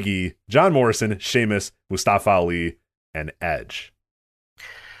 Big E, John Morrison, Sheamus, Mustafa Ali, and Edge.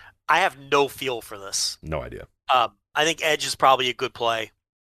 I have no feel for this. No idea. I think Edge is probably a good play.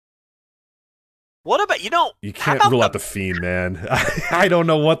 What about, you can't rule out the Fiend, man. I don't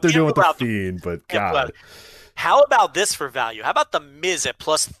know what they're doing with the Fiend, but God. How about this for value? How about the Miz at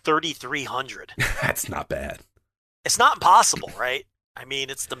plus 3,300? That's not bad. It's not impossible, right? I mean,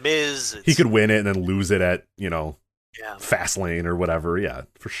 it's the Miz. He could win it and then lose it at, Fastlane or whatever. Yeah,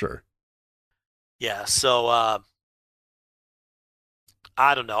 for sure. Yeah, so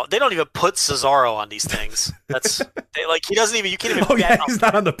I don't know. They don't even put Cesaro on these things. He doesn't even. You can't even. He's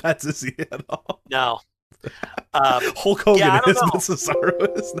not on the pets, is he at all? No. Hulk Hogan is, but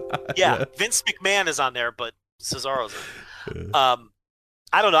Cesaro is not. Yeah, Vince McMahon is on there, but Cesaro's in.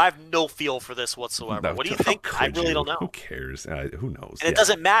 I don't know. I have no feel for this whatsoever. No, what do you think? I really don't know. Who cares? Who knows? And it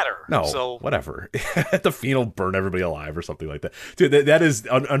doesn't matter. No, so whatever. The Fiend will burn everybody alive or something like that. Dude, that is,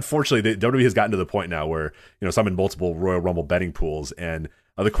 unfortunately, the WWE has gotten to the point now where, so I'm in multiple Royal Rumble betting pools, and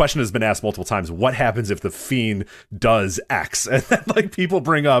the question has been asked multiple times, what happens if the Fiend does X? And then, people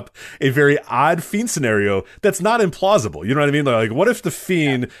bring up a very odd Fiend scenario that's not implausible. You know what I mean? Like, what if the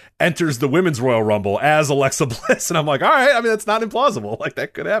Fiend enters the Women's Royal Rumble as Alexa Bliss? And I'm like, all right, I mean, that's not implausible. Like,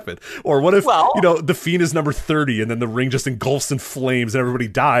 that could happen. Or what if, the Fiend is number 30 and then the ring just engulfs in flames and everybody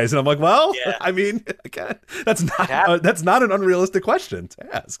dies? And I'm like, well, I mean, again, that's not an unrealistic question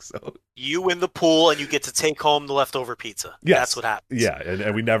to ask. So you win the pool and you get to take home the leftover pizza. Yes. That's what happens. Yeah,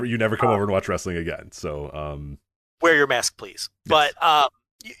 and you never come over and watch wrestling again. So wear your mask, please. Yes. But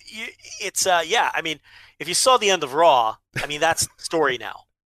it's I mean, if you saw the end of Raw, I mean, that's the story now.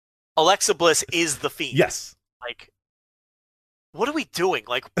 Alexa Bliss is the Fiend. Yes. Like, what are we doing?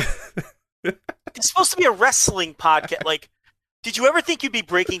 Like, it's supposed to be a wrestling podcast. Like, did you ever think you'd be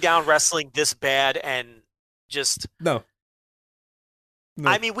breaking down wrestling this bad and just no.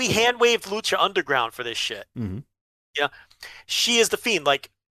 I mean, we hand waved Lucha Underground for this shit. Mm-hmm. Yeah, she is the Fiend. Like,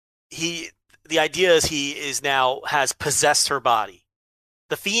 the idea is he is now has possessed her body.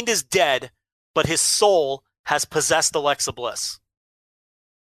 The Fiend is dead, but his soul has possessed Alexa Bliss,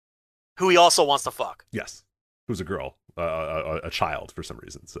 who he also wants to fuck. Yes, who's a girl, a child for some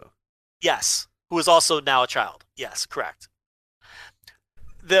reason. So yes, who is also now a child. Yes, correct.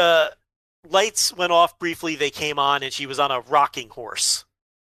 The lights went off briefly. They came on, and she was on a rocking horse.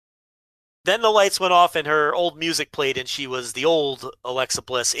 Then the lights went off and her old music played and she was the old Alexa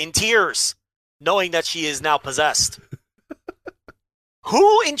Bliss in tears, knowing that she is now possessed.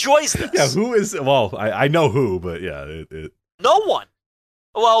 Who enjoys this? Yeah, who is... Well, I know who, but yeah. No one.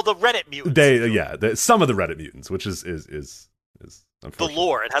 Well, the Reddit mutants. Some of the Reddit mutants, which is unfortunate. The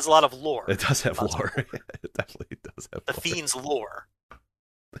lore. It has a lot of lore. It does have lore. It definitely does have the lore. Fiend's lore.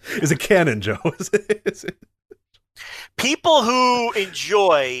 Is it canon, Joe? Is it? People who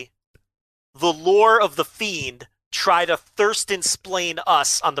enjoy the lore of the Fiend try to thirst and splain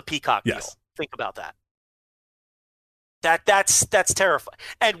us on the Peacock deal. Yes. Think about that. That's terrifying.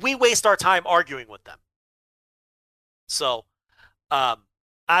 And we waste our time arguing with them. So, I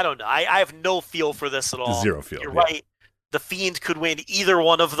don't know. I have no feel for this at all. Zero feel. You're right. The Fiend could win either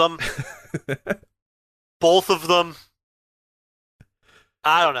one of them. Both of them.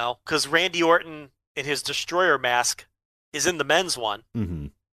 I don't know. Because Randy Orton in his Destroyer mask is in the men's one. Mm-hmm.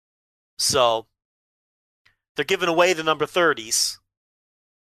 So they're giving away the number 30s.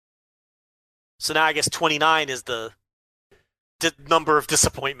 So now I guess 29 is the number of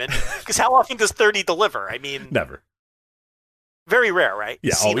disappointment. Because how often does 30 deliver? I mean, never. Very rare, right?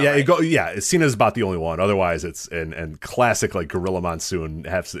 Yeah, Cena, right? Cena's about the only one. Otherwise, it's and classic like Gorilla Monsoon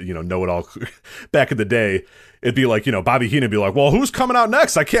have know it all. Back in the day, it'd be like Bobby Heenan would be like, "Well, who's coming out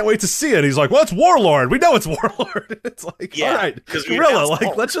next? I can't wait to see it." He's like, "Well, it's Warlord. We know it's Warlord." It's like, all right, Gorilla,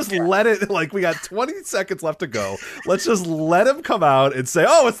 like let's just let it. Like we got 20 seconds left to go. Let's just let him come out and say,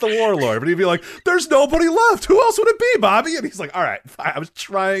 "Oh, it's the Warlord." But he'd be like, "There's nobody left. Who else would it be, Bobby?" And he's like, "All right, fine. I was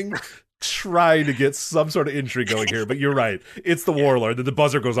trying to get some sort of intrigue going here, but you're right. It's the Warlord. Then the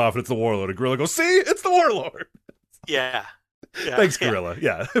buzzer goes off and it's the Warlord. And Gorilla goes, see? It's the Warlord. Yeah. Thanks, Gorilla.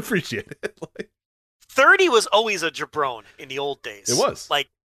 Yeah, appreciate it. 30 was always a jabron in the old days. It was. Like,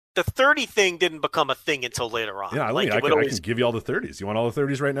 the 30 thing didn't become a thing until later on. Yeah, I can give you all the 30s. You want all the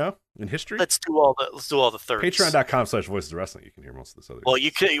 30s right now in history? Let's do all the 30s. Patreon.com/Voices of Wrestling. You can hear most of this other. Well,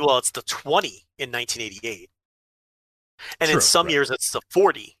 it's the 20 in 1988. And in some years, it's the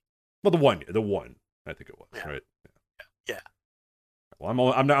 40. Well, the one, I think it was, right? Yeah.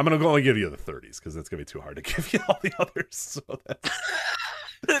 Well, I'm going to only give you the 30s because it's going to be too hard to give you all the others. So that's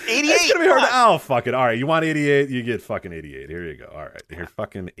 88. It's going to be hard to. Oh, fuck it. All right, you want 88? You get fucking 88. Here you go. All right, here,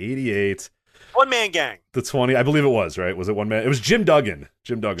 fucking 88. One man gang. The 20, I believe it was, right? Was it one man? It was Jim Duggan.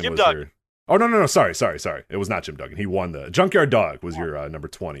 Jim Duggan was your. Oh no! Sorry. It was not Jim Duggan. He won the Junkyard Dog was your number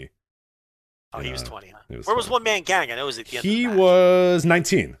 20. Oh, he was 20, huh? Where was One Man Gang? I know it was at the end He of the match. Was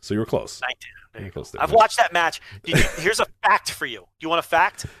 19, so you were close. 19. There you go. Close there. I've watched that match. Here's a fact for you. Do you want a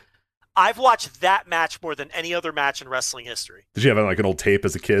fact? I've watched that match more than any other match in wrestling history. Did you have like an old tape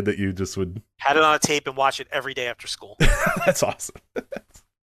as a kid that you just would... Had it on a tape and watch it every day after school. That's awesome.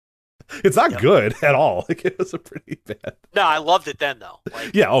 It's not good at all. Like, it was a pretty bad... No, I loved it then, though.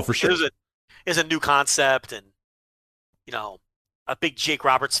 Like, yeah, for sure. It was a new concept, and, a big Jake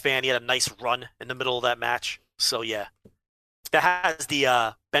Roberts fan. He had a nice run in the middle of that match. So, yeah. That has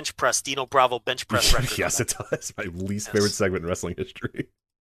the bench press, Dino Bravo bench press record. Yes, it does. My least favorite segment in wrestling history.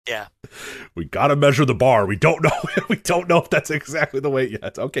 Yeah. We got to measure the bar. We don't know. We don't know if that's exactly the weight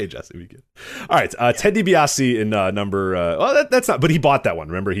yet. Okay, Jesse, we get. All right, Ted DiBiase in number. Well, that's not. But he bought that one.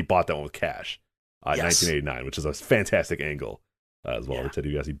 Remember, he bought that one with cash. 1989, which is a fantastic angle as well. Where Ted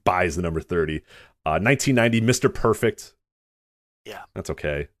DiBiase buys the number 30. 1990, Mr. Perfect. Yeah, that's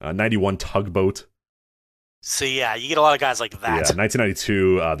okay. 91, Tugboat. So yeah, you get a lot of guys like that. Yeah,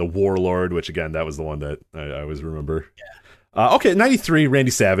 1992, the Warlord, which again, that was the one that I always remember. Yeah. Okay, 93,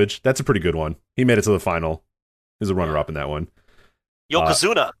 Randy Savage. That's a pretty good one. He made it to the final. He was a runner-up in that one.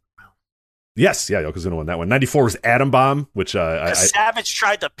 Yokozuna. Yes, Yokozuna won that one. 94 was Atom Bomb, which Savage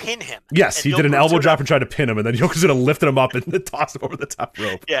tried to pin him. Yes, he did an elbow drop and tried to pin him, and then Yokozuna lifted him up and tossed him over the top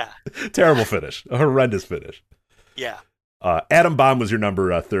rope. Yeah. Terrible finish. A horrendous finish. Yeah. Atom Bomb was your number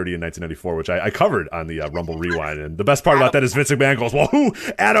 30 in 1994, which I covered on the Rumble Rewind. And the best part about that is Vince McMahon goes, well, who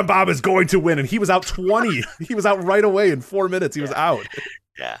Atom Bomb is going to win? And he was out 20. He was out right away in 4 minutes. He was out.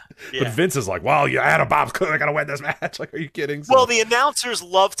 Yeah. But Vince is like, well, Atom Bomb's clearly going to win this match. Like, are you kidding? So, well, the announcers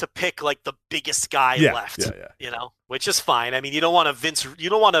love to pick like the biggest guy left, which is fine. I mean, you don't want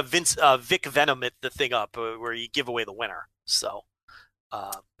to Vic Venom it the thing up where you give away the winner. So,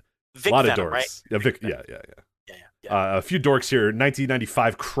 Vic a lot Venom, of dorks. right? Yeah, Vic, yeah. A few dorks here.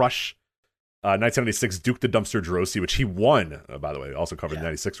 1995 Crush. 1996 Duke the Dumpster Droese, which he won, by the way. Also covered the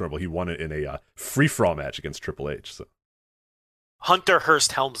 96 Rumble. He won it in a free-for-all match against Triple H. So. Hunter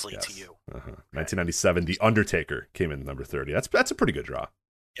Hearst Helmsley to you. 1997 The Undertaker came in number 30. That's a pretty good draw.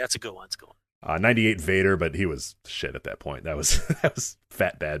 Yeah, that's a good one. It's a good one. 98 Vader, but he was shit at that point. That was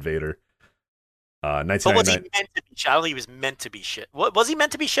fat bad Vader. But was he meant to be shit? I don't think he was meant to be shit. Was he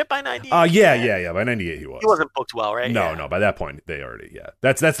meant to be shit by 98? Yeah. By 98 he was. He wasn't booked well, right? No. By that point, they already,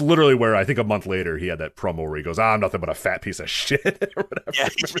 That's literally where I think a month later he had that promo where he goes, I'm nothing but a fat piece of shit or whatever.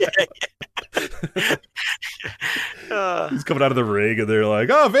 He's coming out of the ring and they're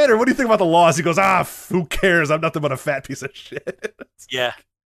like, oh, Vader, what do you think about the loss? He goes, who cares? I'm nothing but a fat piece of shit. Yeah.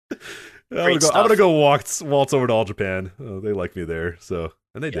 I'm gonna go waltz over to All Japan. They like me there,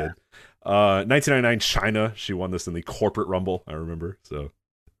 and they did. 1999 China, she won this in the Corporate Rumble, I remember. So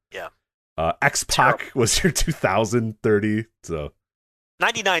X-Pac was your 2030. So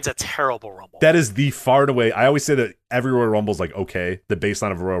 99's a terrible Rumble. That is the far and away. I always say that every Royal Rumble is like okay. The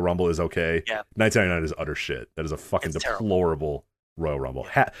baseline of a Royal Rumble is okay. Yeah. 1999 is utter shit. That is a fucking deplorable Royal Rumble.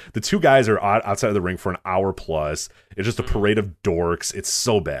 The two guys are outside of the ring for an hour plus. It's just a parade of dorks. It's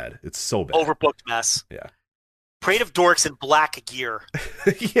so bad. It's so bad. Overbooked mess. Yeah. Parade of dorks in black gear.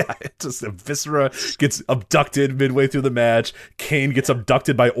 Yeah, it's just Viscera gets abducted midway through the match. Kane gets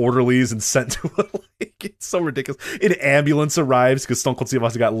abducted by orderlies and sent to a lake. It's so ridiculous. An ambulance arrives because Stone Cold Steve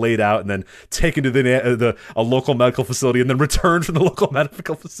Austin got laid out and then taken to a local medical facility and then returned from the local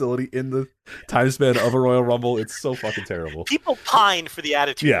medical facility in the time span of a Royal Rumble. It's so fucking terrible. People pine for the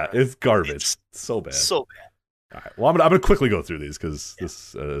attitude. Yeah, it's garbage. It's so bad. So bad. All right. Well, I'm gonna quickly go through these because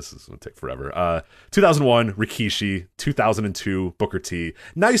this is gonna take forever. 2001, Rikishi. 2002, Booker T.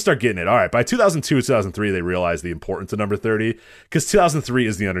 Now you start getting it. All right. By 2002, 2003, they realized the importance of number 30 because 2003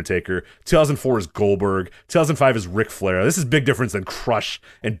 is The Undertaker. 2004 is Goldberg. 2005 is Ric Flair. This is big difference than Crush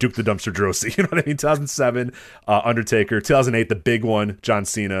and Duke the Dumpster Drosy. You know what I mean? 2007, Undertaker. 2008, the big one, John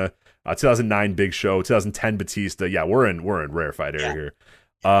Cena. 2009, Big Show. 2010, Batista. Yeah, we're in rarefied area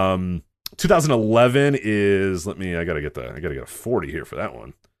here. 2011 is I gotta get a 40 here for that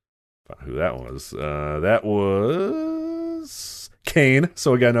one. Who that was? That was Kane.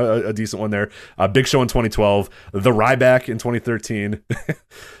 So again, a decent one there. Big Show in 2012. The Ryback in 2013.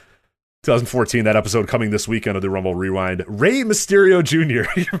 2014. That episode coming this weekend of the Rumble Rewind. Rey Mysterio Jr.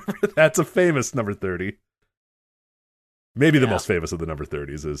 That's a famous number 30. Maybe the most famous of the number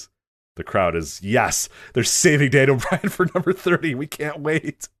 30s is the crowd is yes. They're saving Daniel Bryan for number 30. We can't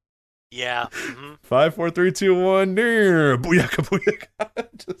wait. Yeah. Mm-hmm. 5, 4, 3, 2, 1. Booyaka, booyaka.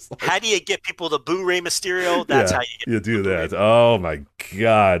 Just like, how do you get people to boo Rey Mysterio? That's how you do that. Oh my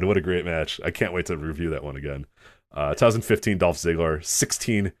God, what a great match! I can't wait to review that one again. 2015, Dolph Ziggler.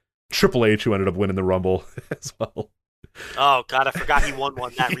 16, Triple H, who ended up winning the Rumble as well. Oh God, I forgot he won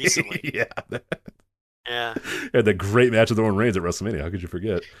one that recently. Yeah. Yeah. He had that great match with Roman Reigns at WrestleMania. How could you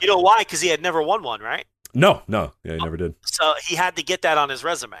forget? You know why? Because he had never won one, right? No. Yeah, he never did. So he had to get that on his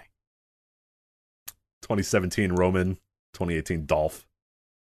resume. 2017, Roman. 2018, Dolph.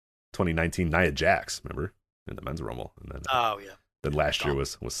 2019, Nia Jax, remember? In the men's Rumble. And then, then last year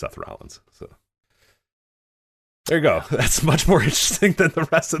was Seth Rollins. So there you go. That's much more interesting than the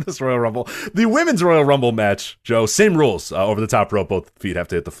rest of this Royal Rumble. The women's Royal Rumble match, Joe, same rules. Over the top rope, both feet have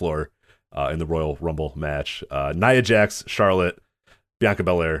to hit the floor in the Royal Rumble match. Nia Jax, Charlotte, Bianca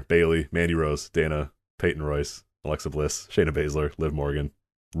Belair, Bayley, Mandy Rose, Dana, Peyton Royce, Alexa Bliss, Shayna Baszler, Liv Morgan,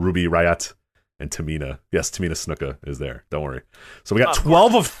 Ruby Riott, and Tamina. Yes, Tamina Snuka is there. Don't worry. So we got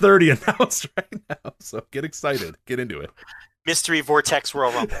 12 of 30 announced right now. So get excited. Get into it. Mystery Vortex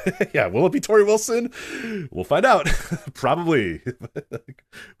Royal Rumble. Yeah, will it be Tori Wilson? We'll find out. Probably.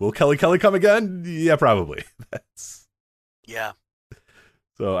 Will Kelly come again? Yeah, probably. Yeah.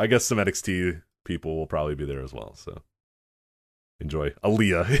 So I guess some NXT people will probably be there as well. So enjoy.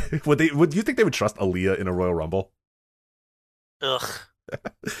 Aaliyah. Would you think they would trust Aaliyah in a Royal Rumble? Ugh.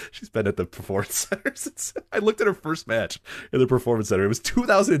 She's been at the Performance Center since I looked at her first match in the Performance Center. It was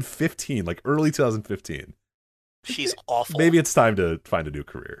 2015, like early 2015. She's awful. Maybe it's time to find a new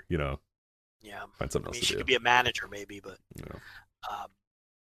career, you know? Yeah. Find something else to do. She could be a manager, maybe, but you know.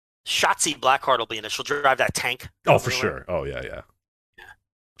 Shotzi Blackheart will be in it. She'll drive that tank. Oh, for sure. Oh, yeah.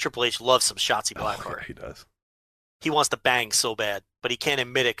 Triple H loves some Shotzi Blackheart. Yeah, he does. He wants to bang so bad, but he can't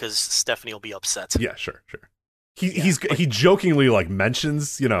admit it because Stephanie will be upset. Yeah, sure. He jokingly like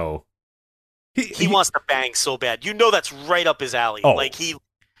mentions, you know, he wants to bang so bad. You know that's right up his alley. Oh, like he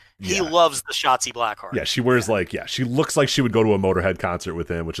loves the Shotzi Blackheart. Yeah, she wears she looks like she would go to a Motorhead concert with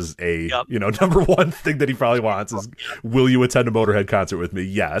him, which is number one thing that he probably wants is, will you attend a Motorhead concert with me?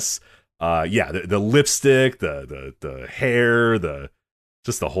 Yes. The lipstick, the hair,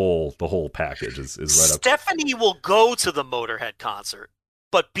 just the whole package is right up. Stephanie will go to the Motorhead concert,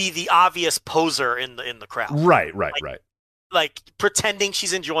 but be the obvious poser in the crowd. Right. Like pretending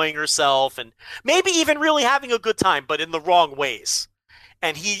she's enjoying herself and maybe even really having a good time, but in the wrong ways.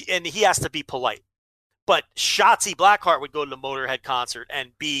 And he has to be polite. But Shotzi Blackheart would go to the Motorhead concert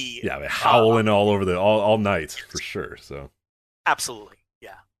and be howling all over all night for sure. So absolutely,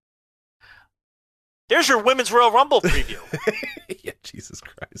 yeah. There's your Women's Royal Rumble preview. Yeah, Jesus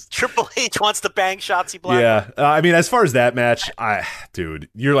Christ. Triple H wants to bang Shotzi Blackheart. Yeah, I mean, as far as that match, dude,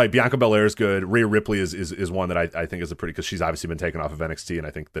 you're like Bianca Belair is good. Rhea Ripley is one that I think is because she's obviously been taken off of NXT, and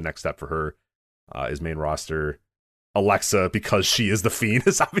I think the next step for her is main roster. Alexa, because she is the Fiend,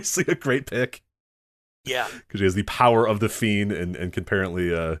 is obviously a great pick. Yeah, because she has the power of the Fiend and can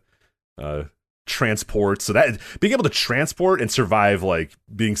apparently transport. So that being able to transport and survive like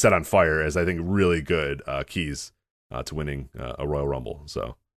being set on fire is, I think, really good keys to winning a Royal Rumble.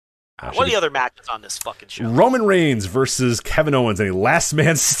 So what are the other matches on this fucking show? Roman Reigns versus Kevin Owens in a last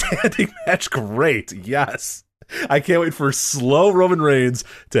man standing match. Great. Yes. I can't wait for slow Roman Reigns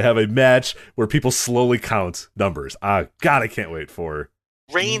to have a match where people slowly count numbers. God, I can't wait for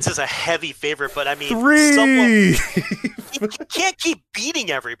Reigns is a heavy favorite, but I mean, 3. he can't keep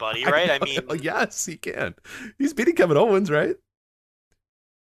beating everybody, right? I mean, yes, he can. He's beating Kevin Owens, right?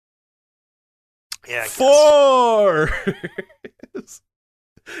 yeah. 4.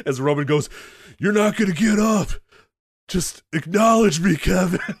 As Roman goes, "You're not gonna get up. Just acknowledge me,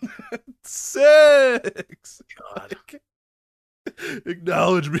 Kevin." 6. God.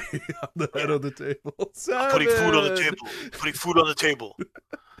 Acknowledge me. I'm the head of the table. 7. Putting food on the table. Putting food on the table.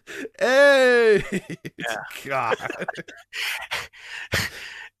 8. Yeah. God.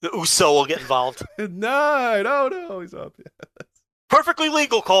 The Uso will get involved. 9. Oh no, he's up. Perfectly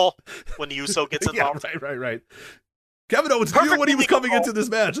legal, Cole, when the Uso gets involved. Yeah, right. Kevin Owens knew when he was coming into this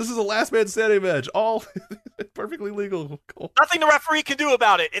match. This is a last man standing match. All perfectly legal, Cole. Nothing the referee can do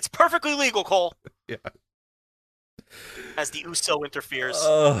about it. It's perfectly legal, Cole. Yeah. As the Uso interferes.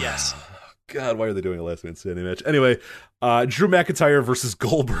 Yes. God, why are they doing a last man standing match? Anyway, Drew McIntyre versus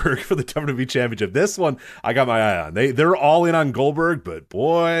Goldberg for the WWE Championship. This one, I got my eye on. They're all in on Goldberg, but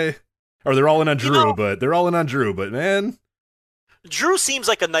boy, or they're all in on Drew, but man. Drew seems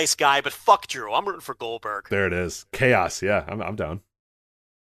like a nice guy, but fuck Drew. I'm rooting for Goldberg. There it is. Chaos. Yeah, I'm down.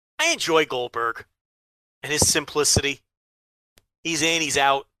 I enjoy Goldberg and his simplicity. He's in, he's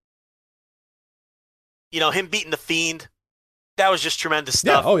out. You know, him beating the Fiend, that was just tremendous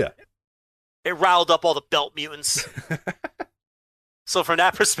stuff. Yeah, oh yeah. It riled up all the belt mutants. So from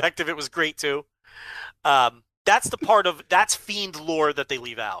that perspective, it was great too. That's Fiend lore that they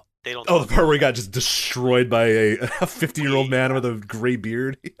leave out. They don't. Oh, the part where he got just destroyed by a 50-year-old man with a gray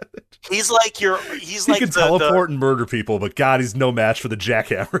beard. He can teleport and murder people, but God, he's no match for the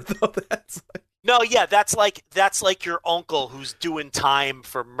jackhammer though. That's like your uncle who's doing time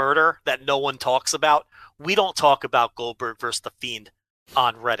for murder that no one talks about. We don't talk about Goldberg versus the Fiend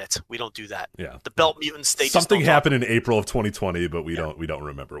on Reddit. We don't do that. Yeah. The belt mutants. Something happened in April of 2020, but we don't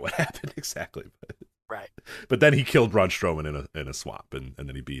remember what happened exactly. Right. But then he killed Braun Strowman in a swamp, and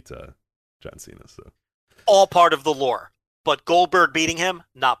then he beat John Cena. So all part of the lore. But Goldberg beating him,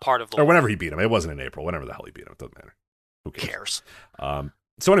 not part of the lore. Or whenever he beat him. It wasn't in April. Whenever the hell he beat him, it doesn't matter. Who cares? So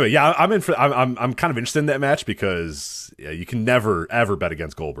anyway, yeah, I'm in for. I'm kind of interested in that match because you can never ever bet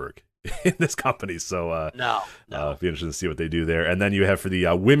against Goldberg in this company. So no. Be interested to see what they do there. And then you have for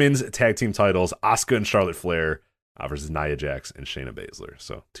the women's tag team titles, Asuka and Charlotte Flair versus Nia Jax and Shayna Baszler.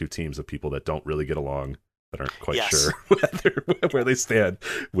 So 2 teams of people that don't really get along, that aren't quite sure where they stand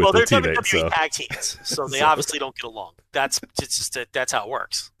with their teammates. Well, they're WWE tag teams, so they obviously don't get along. That's how it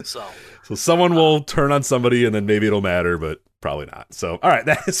works. So someone will turn on somebody, and then maybe it'll matter, but probably not. So all right,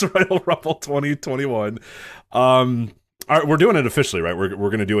 that is Royal Rumble 2021. All right, we're doing it officially, right? We're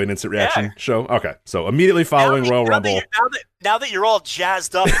going to do an instant reaction show. Okay, so immediately following Royal Rumble. Now that you're all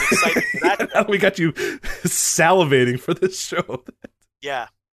jazzed up and excited for that, we got you salivating for this show. Yeah,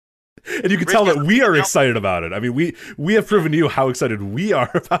 and you can tell that we are excited about it. I mean, we have proven to you how excited we are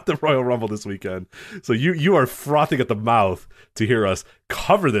about the Royal Rumble this weekend. So you are frothing at the mouth to hear us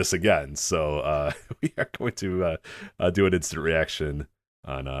cover this again. So we are going to do an instant reaction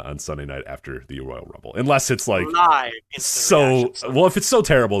on Sunday night after the Royal Rumble, unless it's like well, if it's so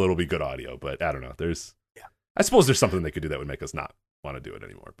terrible, it'll be good audio. But I don't know. I suppose there's something they could do that would make us not want to do it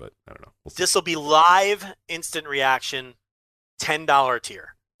anymore. But I don't know. This will be live instant reaction, $10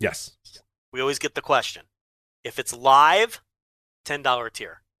 tier. Yes. We always get the question. If it's live, $10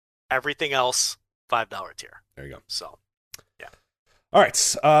 tier. Everything else, $5 tier. There you go. So. All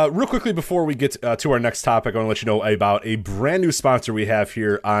right, real quickly before we get to our next topic, I want to let you know about a brand new sponsor we have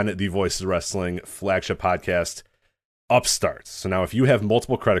here on the Voices of Wrestling flagship podcast, Upstart. So now if you have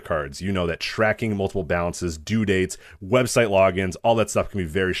multiple credit cards, you know that tracking multiple balances, due dates, website logins, all that stuff can be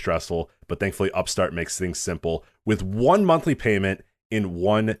very stressful, but thankfully Upstart makes things simple. With one monthly payment in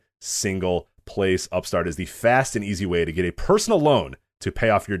one single place, Upstart is the fast and easy way to get a personal loan to pay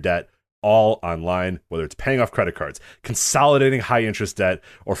off your debt all online, whether it's paying off credit cards, consolidating high-interest debt,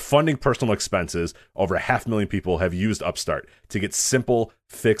 or funding personal expenses. Over 500,000 people have used Upstart to get simple,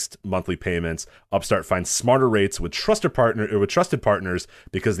 fixed monthly payments. Upstart finds smarter rates with trusted partners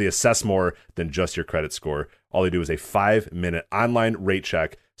because they assess more than just your credit score. All they do is a 5-minute online rate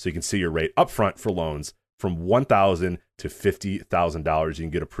check so you can see your rate upfront for loans from $1,000 to $50,000. You can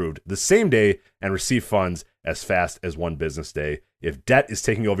get approved the same day and receive funds as fast as one business day. If debt is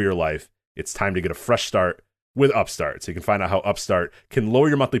taking over your life, it's time to get a fresh start with Upstart. So you can find out how Upstart can lower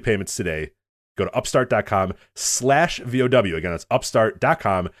your monthly payments today. Go to upstart.com/VOW. Again, that's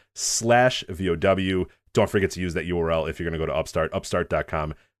upstart.com/VOW. Don't forget to use that URL if you're going to go to Upstart,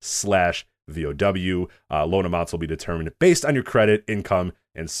 upstart.com/VOW. VOW. Loan amounts will be determined based on your credit, income,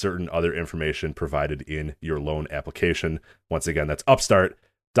 and certain other information provided in your loan application. Once again, that's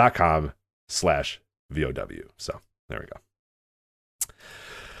upstart.com/VOW. So there we go.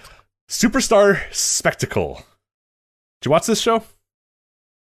 Superstar Spectacle. Did you watch this show?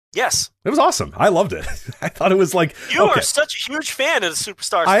 Yes. It was awesome. I loved it. I thought it was like you are such a huge fan of the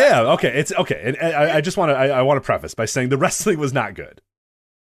Superstar Spectacle. I am. Okay, it's okay. And I just want to I want to preface by saying the wrestling was not good.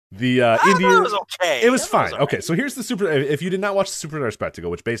 The Indian it was okay. It was fine. Okay, so here's the super. If you did not watch the Superstar Spectacle,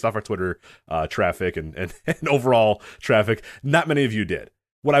 which based off our Twitter traffic and overall traffic, not many of you did.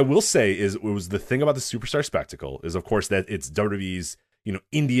 What I will say is, it was the thing about the Superstar Spectacle is, of course, that it's WWE's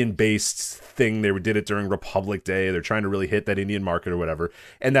Indian-based thing. They did it during Republic Day. They're trying to really hit that Indian market or whatever,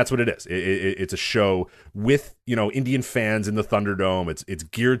 and that's what it is. It's a show with Indian fans in the Thunderdome. It's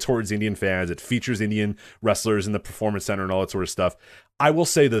geared towards Indian fans. It features Indian wrestlers in the Performance Center and all that sort of stuff. I will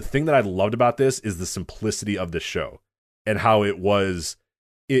say the thing that I loved about this is the simplicity of the show and how it was.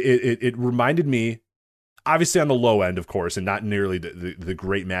 It reminded me, obviously on the low end, of course, and not nearly the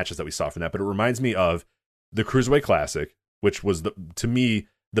great matches that we saw from that, but it reminds me of the Cruiserweight Classic, which was, to me,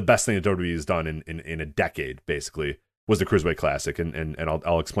 the best thing that WWE has done in a decade, basically, was the Cruiserweight Classic, and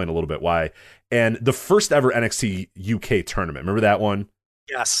I'll explain a little bit why. And the first ever NXT UK tournament, remember that one?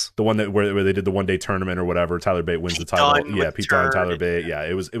 Yes. The one where they did the one-day tournament or whatever, Tyler Bate wins the title. Yeah, Pete Dunne, Tyler Bate. Yeah,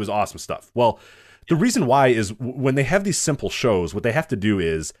 it was awesome stuff. Well, the reason why is when they have these simple shows, what they have to do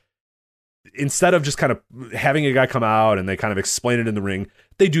is, instead of just kind of having a guy come out and they kind of explain it in the ring,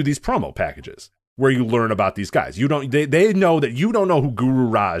 they do these promo packages where you learn about these guys. They know that you don't know who Guru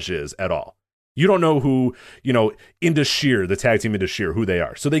Raj is at all. You don't know who, Indus Sher, the tag team Indus Sher, who they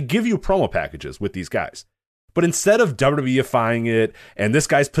are. So they give you promo packages with these guys. But instead of WWEifying it, and this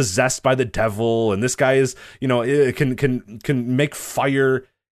guy's possessed by the devil, and this guy is, can make fire,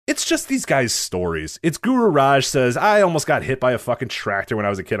 it's just these guys' stories. It's Guru Raj says, I almost got hit by a fucking tractor when I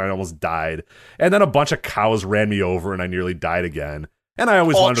was a kid. I almost died. And then a bunch of cows ran me over, and I nearly died again. And I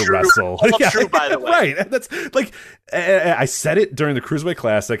always wanted to wrestle. All true, by the way. Right. That's like, I said it during the Cruiserweight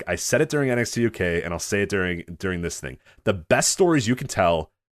Classic. I said it during NXT UK, and I'll say it during this thing. The best stories you can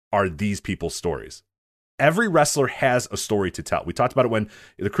tell are these people's stories. Every wrestler has a story to tell. We talked about it when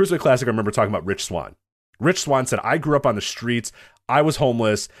the Cruiserweight Classic. I remember talking about Rich Swann. Rich Swann said, I grew up on the streets. I was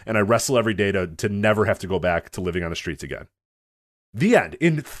homeless, and I wrestle every day to never have to go back to living on the streets again. The end.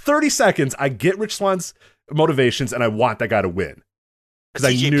 In 30 seconds, I get Rich Swann's motivations, and I want that guy to win. Because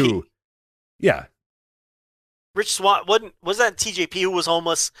I knew. Yeah. Rich Swann, was that TJP who was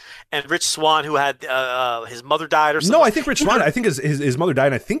homeless, and Rich Swann who had his mother died or something? No, I think Rich Swann. I think his mother died,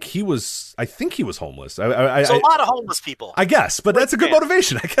 and I think he was homeless. So a lot of homeless people. I guess, but that's a good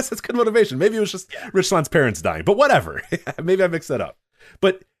motivation. I guess that's good motivation. Maybe it was just Rich Swann's parents dying, but whatever. Maybe I mixed that up.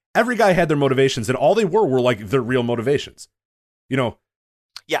 But every guy had their motivations, and all they were like their real motivations.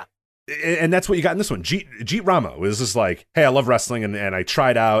 Yeah. And that's what you got in this one. Jeet Rama was just like, hey, I love wrestling, and I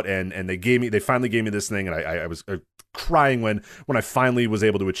tried out, and they finally gave me this thing, and I was crying when I finally was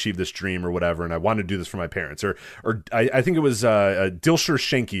able to achieve this dream or whatever, and I wanted to do this for my parents. Or I think it was Dilsher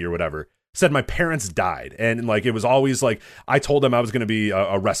Shanky or whatever said my parents died, and like it was always like I told them I was going to be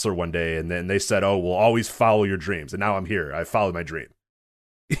a wrestler one day, and then they said, oh, we'll always follow your dreams, and now I'm here. I followed my dream.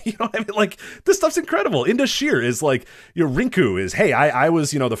 You know what I mean? Like, this stuff's incredible. Indus Sher is like, Rinku is, hey, I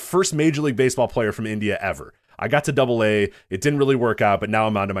was, the first Major League Baseball player from India ever. I got to AA. It didn't really work out, but now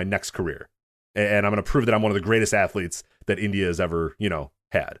I'm on to my next career. And I'm going to prove that I'm one of the greatest athletes that India has ever,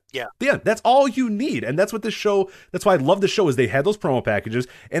 had. Yeah. Yeah, that's all you need. And that's what this show, that's why I love this show, is they had those promo packages,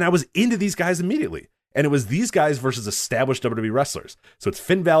 and I was into these guys immediately. And it was these guys versus established WWE wrestlers. So it's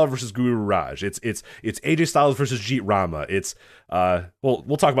Finn Balor versus Guru Raj. It's AJ Styles versus Jeet Rama. It's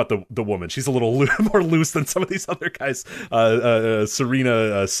we'll talk about the woman. She's a little more loose than some of these other guys.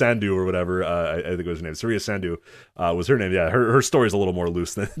 Serena Sandhu or whatever. I think it was her name. Serena Sandhu was her name. Yeah, her story's a little more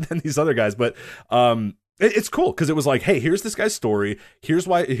loose than these other guys. But it's cool because it was like, hey, here's this guy's story. Here's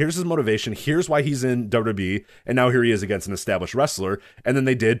his motivation. Here's why he's in WWE, and now here he is against an established wrestler. And then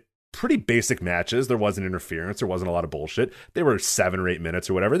they did pretty basic matches. There wasn't interference. There wasn't a lot of bullshit. They were 7 or 8 minutes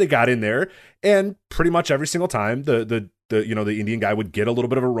or whatever. They got in there, and pretty much every single time the Indian guy would get a little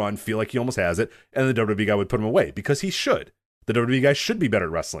bit of a run, feel like he almost has it, and the WWE guy would put him away because he should. The WWE guy should be better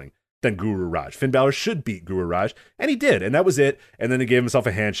at wrestling than Guru Raj. Finn Balor should beat Guru Raj, and he did, and that was it. And then he gave himself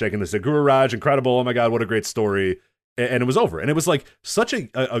a handshake, and they said, Guru Raj, incredible, oh my God, what a great story. And it was over. And it was like such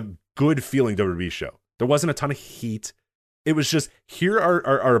a good feeling WWE show. There wasn't a ton of heat. It was just, here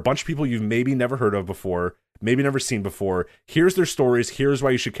are a bunch of people you've maybe never heard of before, maybe never seen before. Here's their stories. Here's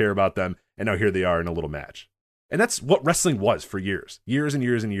why you should care about them. And now here they are in a little match. And that's what wrestling was for years and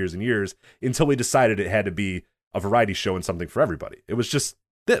years and years and years, until we decided it had to be a variety show and something for everybody. It was just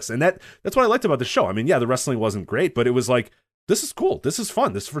this. And that's what I liked about the show. I mean, yeah, the wrestling wasn't great, but it was like, this is cool. This is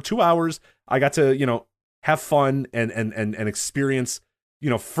fun. This is for 2 hours. I got to, have fun and experience,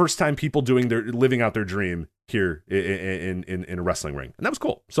 first time people living out their dream here in a wrestling ring. And that was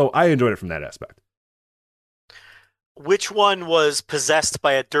cool. So I enjoyed it from that aspect. Which one was possessed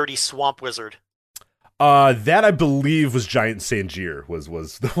by a dirty swamp wizard? That I believe was Giant Sanjir was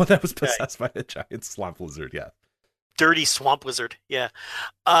the one that was possessed by a giant swamp lizard. Yeah. Dirty swamp wizard. Yeah.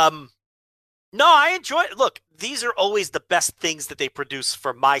 No, I enjoy it. Look, these are always the best things that they produce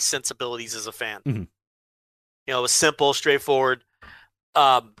for my sensibilities as a fan. Mm-hmm. It was simple, straightforward.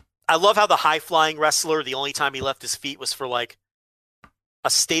 I love how the high-flying wrestler, the only time he left his feet was for, like, a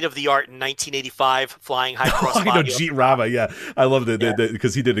state-of-the-art in 1985 flying high cross body. Jeet Rama, yeah. I loved it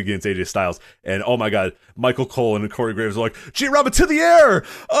because he did it against AJ Styles. And, oh, my God, Michael Cole and Corey Graves were like, Jeet Rama to the air!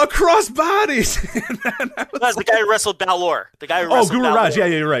 Cross bodies! That's the guy who wrestled Balor. Guru Raj. Yeah,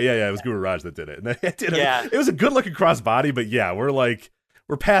 you're right. Yeah, it was Guru Raj that did it. And it was a good-looking cross body, but, yeah, we're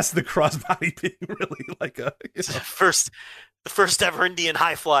past the crossbody being really like a the first ever Indian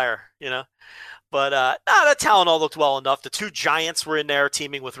high flyer, But that talent all looked well enough. The two giants were in there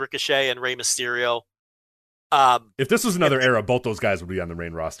teaming with Ricochet and Rey Mysterio. If this was another era, both those guys would be on the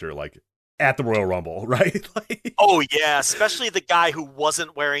main roster, like at the Royal Rumble, right? Oh yeah, especially the guy who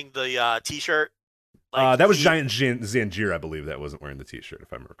wasn't wearing the T-shirt. That was Giant Zanjir, I believe, that wasn't wearing the T-shirt,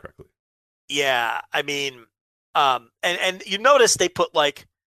 if I remember correctly. Yeah, I mean. And you notice they put like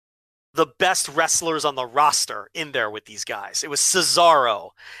the best wrestlers on the roster in there with these guys. It was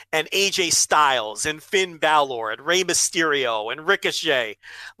Cesaro and AJ Styles and Finn Balor and Rey Mysterio and Ricochet.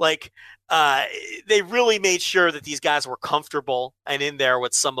 They really made sure that these guys were comfortable and in there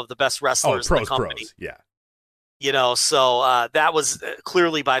with some of the best wrestlers in the company. Yeah. So that was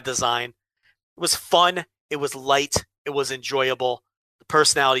clearly by design. It was fun. It was light. It was enjoyable.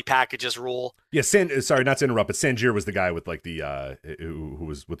 Personality packages rule. Yeah, sorry, not to interrupt, but Sanjir was the guy with like the who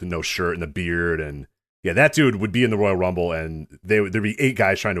was with the no shirt and the beard, and yeah, that dude would be in the Royal Rumble, and there'd be 8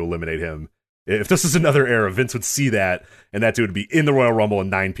 guys trying to eliminate him. If this is another era, Vince would see that, and that dude would be in the Royal Rumble,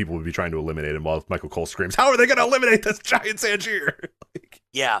 and 9 people would be trying to eliminate him while Michael Cole screams, "How are they going to eliminate this giant Sanjir?"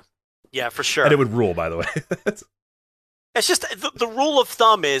 Yeah, for sure. And it would rule, by the way. It's just the rule of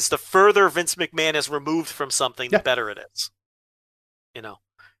thumb is the further Vince McMahon is removed from something, the better it is.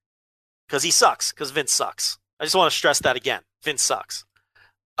 Because he sucks. Because Vince sucks. I just want to stress that again. Vince sucks.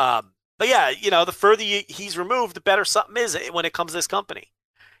 But yeah, the further he's removed, the better something is when it comes to this company.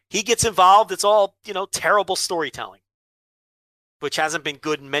 He gets involved. It's all, terrible storytelling, which hasn't been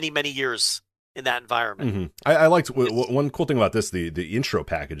good in many, many years in that environment. Mm-hmm. I liked one cool thing about this, the intro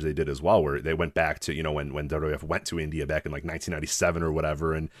package they did as well, where they went back to, when WWF went to India back in like 1997 or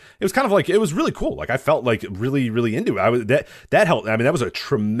whatever. And it was kind of like, it was really cool. Like I felt like really, really into it. That helped. I mean, that was a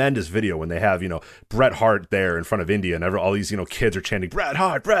tremendous video when they have, Bret Hart there in front of India and all these, kids are chanting Bret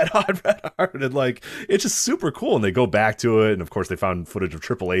Hart, Bret Hart, Bret Hart. And like, it's just super cool. And they go back to it. And of course they found footage of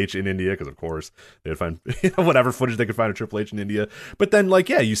Triple H in India. Cause of course they'd find whatever footage they could find of Triple H in India. But then like,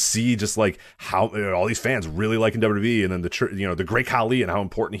 yeah, you see just like how all these fans really liking WWE, and then the Great Khali and how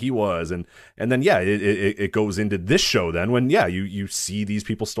important he was, and then yeah, it goes into this show then when you see these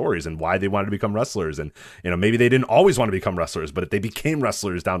people's stories and why they wanted to become wrestlers, and maybe they didn't always want to become wrestlers, but they became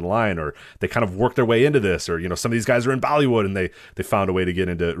wrestlers down the line, or they kind of worked their way into this, or some of these guys are in Bollywood and they found a way to get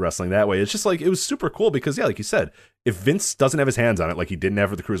into wrestling that way. It's just like, it was super cool because like you said, if Vince doesn't have his hands on it, like he didn't have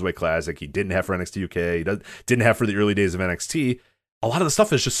for the Cruiserweight Classic, he didn't have for NXT UK, he didn't have for the early days of NXT, a lot of the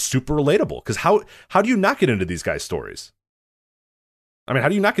stuff is just super relatable. Because how do you not get into these guys' stories? I mean, how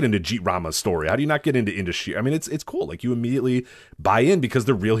do you not get into Jeet Rama's story? How do you not get into Sheer? I mean, it's cool. Like, you immediately buy in because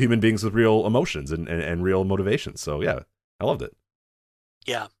they're real human beings with real emotions and real motivations. So, yeah, I loved it.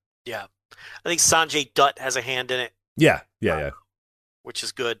 Yeah. I think Sanjay Dutt has a hand in it. Yeah. Which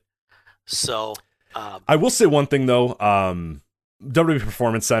is good. So... I will say one thing, though. WWE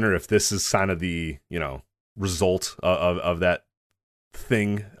Performance Center, if this is kind of the, result of that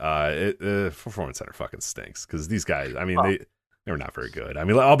thing, Performance Center fucking stinks because these guys, I mean, they were not very good. I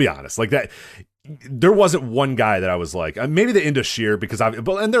mean, I'll be honest, like that, there wasn't one guy that I was like, maybe the Indus Sheer, because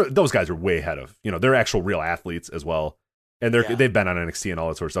those guys are way ahead of, they're actual real athletes as well, and they've been on NXT and all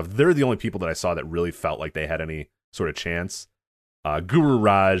that sort of stuff. They're the only people that I saw that really felt like they had any sort of chance. Guru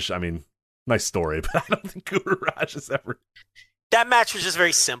Raj, I mean, nice story, but I don't think Guru Raj has ever. That match was just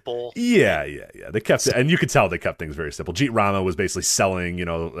very simple. Yeah. They kept it, and you could tell they kept things very simple. Jeet Rama was basically selling,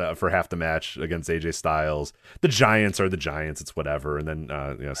 for half the match against AJ Styles. The Giants are the Giants. It's whatever. And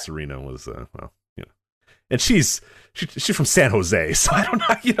then, Serena was, and she's from San Jose, so I don't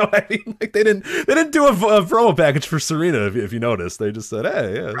know. You know what I mean? Like they didn't do a promo package for Serena. If you notice, they just said,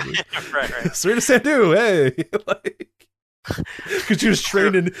 "Hey, yeah, right. Serena Sandu, hey." Like, because she was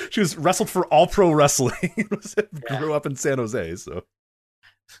trained in, she was wrestled for All Pro Wrestling. Grew up in San Jose, so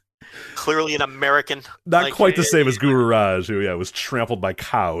clearly an American. Not like, quite the same as Guru Raj, who was trampled by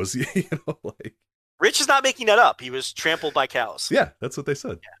cows. You know, like Rich is not making that up. He was trampled by cows. yeah, that's what they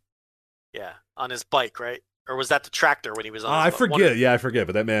said. Yeah, on his bike, right? Or was that the tractor when he was on? I his forget. Yeah, I forget.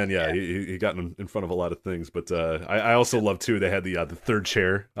 But that man, he got in front of a lot of things. But I also love too. They had the third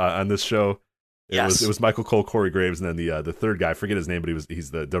chair on this show. It was Michael Cole, Corey Graves, and then the third guy. I forget his name, but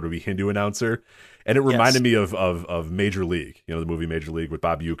he's the WWE Hindu announcer, and it reminded me of Major League. You know, the movie Major League with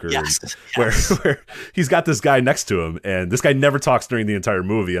Bob Uecker, where he's got this guy next to him, and this guy never talks during the entire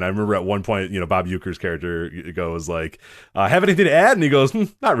movie. And I remember at one point, you know, Bob Uecker's character goes like, "Have anything to add?" And he goes,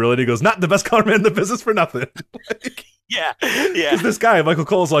 "Not really." And he goes, "Not the best color man in the business for nothing." Like, yeah. Because this guy, Michael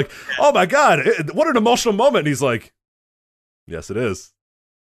Cole's like, "Oh my god, what an emotional moment!" And he's like, "Yes, it is."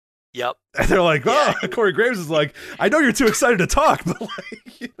 Yep. And they're like, "Oh," Corey Graves is like, "I know you're too excited to talk, but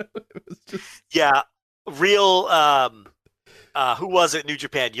like, you know, it was just real. Who was it? New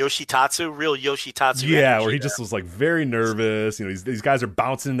Japan, Yoshitatsu, real Yoshitatsu. Yeah, where he just was like very nervous. You know, these guys are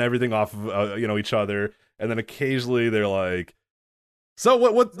bouncing everything off of each other, and then occasionally they're like, "So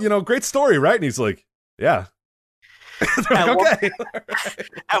what? You know, great story, right?" And he's like, "Yeah." They're like, okay.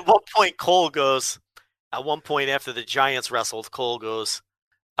 At one point, Cole goes. At one point, after the Giants wrestled, Cole goes,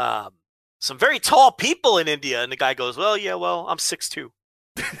 "Some very tall people in India," and the guy goes, "Well, yeah, well, I'm 6'2".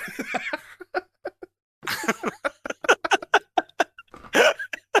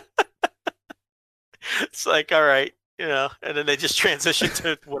 It's like, all right, you know, and then they just transition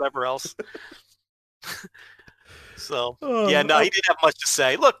to whatever else. So, he didn't have much to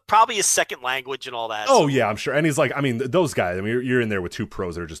say. Look, probably his second language and all that. Oh, yeah, I'm sure. And he's like, I mean, those guys, I mean, you're in there with two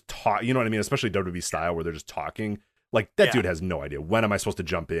pros that are just talking, you know what I mean? Especially WWE style where they're just talking. Like, that dude has no idea. When am I supposed to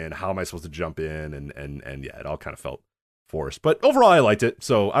jump in? How am I supposed to jump in? And yeah, it all kind of felt forced. But overall, I liked it.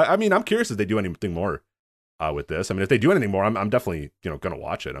 So, I mean, I'm curious if they do anything more with this. I mean, if they do anything more, I'm definitely, you know, going to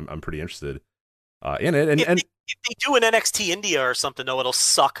watch it. I'm pretty interested in it. And if they do an NXT India or something, though, it'll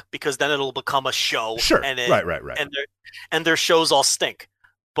suck because then it'll become a show. Sure. And Right. And their shows all stink.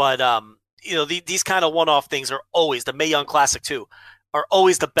 But, you know, these kind of one-off things are always, the Mae Young Classic, too, are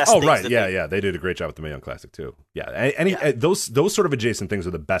always the best things. Oh, right. Yeah. They did a great job with the Mae Young Classic, too. Yeah. Those sort of adjacent things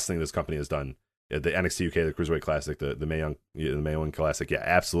are the best thing this company has done. The NXT UK, the Cruiserweight Classic, the Mae Young Classic. Yeah,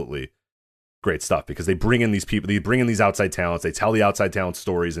 absolutely. Great stuff because they bring in these people, they bring in these outside talents, they tell the outside talent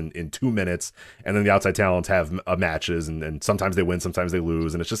stories in 2 minutes, and then the outside talents have matches, and sometimes they win, sometimes they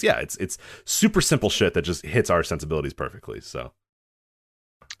lose, and it's just it's super simple shit that just hits our sensibilities perfectly. So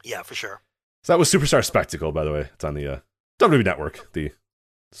yeah, for sure. So that was Superstar Spectacle, by the way. It's on the WWE Network, the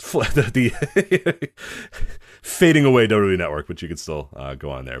fading away WWE Network, but you can still go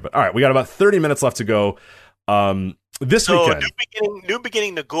on there. But all right, we got about 30 minutes left to go. This weekend, new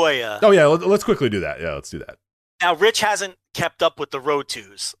beginning Nagoya. Oh yeah, let's quickly do that. Yeah, let's do that. Now, Rich hasn't kept up with the Road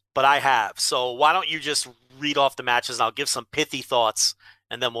 2s, but I have. So why don't you just read off the matches, and I'll give some pithy thoughts,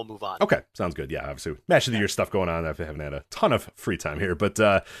 and then we'll move on. Okay, sounds good. Yeah, obviously, match of the year stuff going on. I haven't had a ton of free time here, but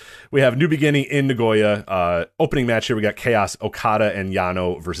we have New Beginning in Nagoya. Opening match here, we got Chaos, Okada and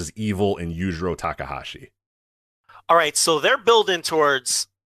Yano versus Evil and Yujiro Takahashi. All right, so they're building towards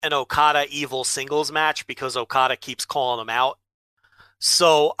an Okada Evil singles match because Okada keeps calling them out.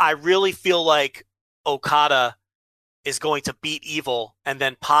 So I really feel like Okada is going to beat Evil and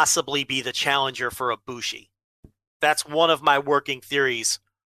then possibly be the challenger for Ibushi. That's one of my working theories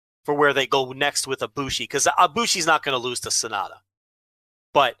for where they go next with Ibushi, because Ibushi's not going to lose to Sonata.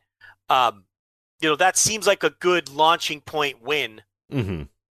 But, you know, that seems like a good launching point win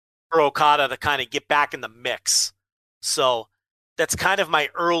for Okada to kind of get back in the mix. So that's kind of my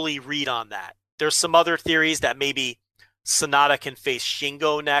early read on that. There's some other theories that maybe Sonata can face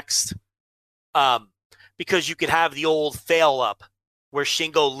Shingo next, because you could have the old fail up where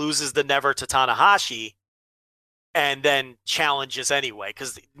Shingo loses the never to Tanahashi and then challenges anyway,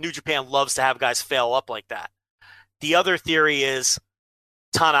 because New Japan loves to have guys fail up like that. The other theory is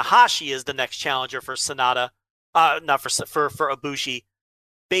Tanahashi is the next challenger for Sonata, not for Ibushi,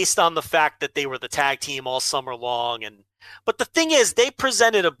 based on the fact that they were the tag team all summer long. But the thing is, they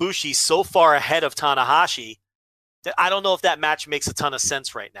presented Ibushi so far ahead of Tanahashi that I don't know if that match makes a ton of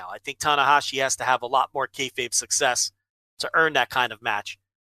sense right now. I think Tanahashi has to have a lot more kayfabe success to earn that kind of match.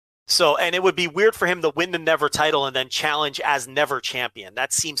 So, and it would be weird for him to win the Never title and then challenge as Never champion.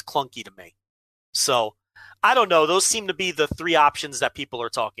 That seems clunky to me. So, I don't know. Those seem to be the three options that people are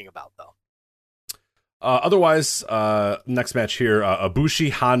talking about, though. Otherwise, next match here,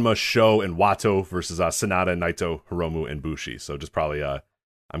 Ibushi, Hanma, Sho, and Wato versus Sanada, Naito, Hiromu, and Bushi. So just probably,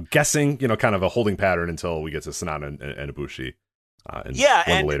 I'm guessing, kind of a holding pattern until we get to Sanada and Ibushi. And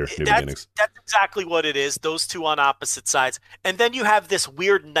later, new beginnings. That's exactly what it is. Those two on opposite sides. And then you have this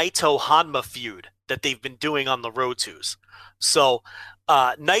weird Naito-Hanma feud that they've been doing on the Road Twos. So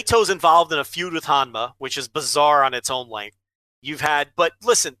Naito's involved in a feud with Hanma, which is bizarre on its own length. But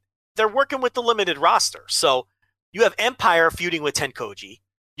listen, they're working with the limited roster. So you have Empire feuding with Tenkoji.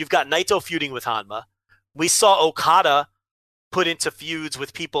 You've got Naito feuding with Hanma. We saw Okada put into feuds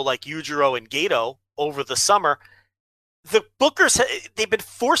with people like Yujiro and Gato over the summer. The bookers, they've been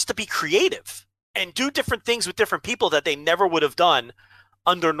forced to be creative and do different things with different people that they never would have done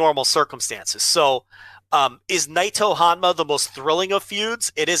under normal circumstances. So is Naito Hanma the most thrilling of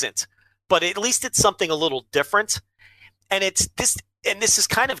feuds? It isn't. But at least it's something a little different. And this is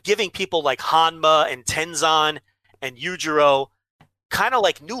kind of giving people like Hanma and Tenzan and Yujiro kind of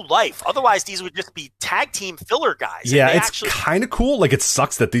like new life. Otherwise, these would just be tag team filler guys. Yeah, it's kind of cool. Like, it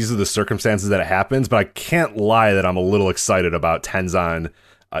sucks that these are the circumstances that it happens, but I can't lie that I'm a little excited about Tenzan,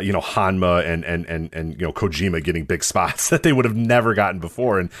 Hanma and Kojima getting big spots that they would have never gotten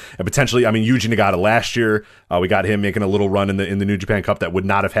before, and potentially, I mean, Yuji Nagata last year, we got him making a little run in the New Japan Cup that would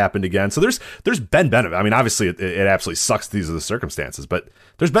not have happened again. So there's been benefit. I mean, obviously, it absolutely sucks. These are the circumstances, but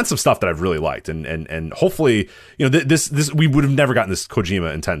there's been some stuff that I've really liked, and hopefully, this we would have never gotten this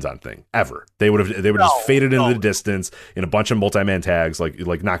Kojima and Tenzan thing ever. They would have just faded into the distance in a bunch of multi-man tags like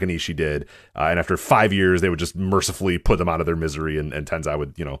Nakanishi did, and after 5 years, they would just mercifully put them out of their misery, and Tenzan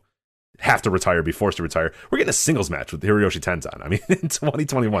would have to retire, be forced to retire. We're getting a singles match with Hiroshi Tenzan. I mean, in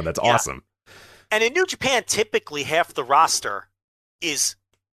 2021, that's awesome. And in New Japan, typically half the roster is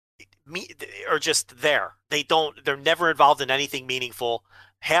just there. They're never involved in anything meaningful.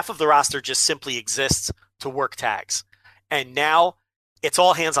 Half of the roster just simply exists to work tags. And now it's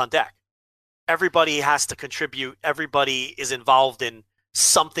all hands on deck. Everybody has to contribute. Everybody is involved in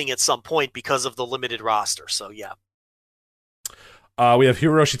something at some point because of the limited roster. So, yeah. We have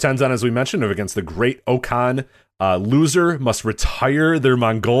Hiroshi Tenzan, as we mentioned, against the Great Okan. Loser must retire their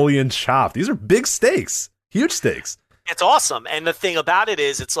Mongolian chop. These are big stakes, huge stakes. It's awesome. And the thing about it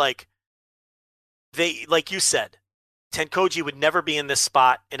is, it's like you said, Tenkoji would never be in this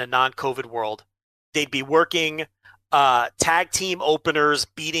spot in a non-COVID world. They'd be working tag team openers,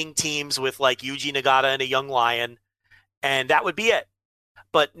 beating teams with like Yuji Nagata and a Young Lion, and that would be it.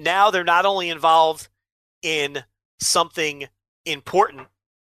 But now they're not only involved in something important.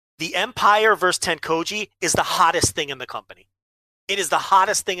 The Empire versus Tenkoji is the hottest thing in the company. It is the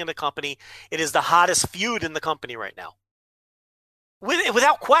hottest thing in the company. It is the hottest feud in the company right now.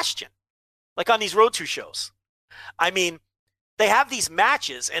 Without question. Like on these Road 2 shows. I mean, they have these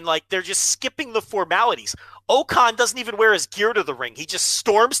matches and like they're just skipping the formalities. Okan doesn't even wear his gear to the ring. He just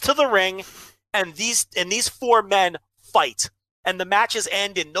storms to the ring and these four men fight. And the matches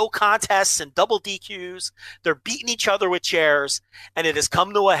end in no contests and double DQs. They're beating each other with chairs, and it has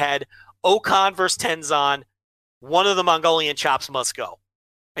come to a head. Okan versus Tenzan, one of the Mongolian chops must go.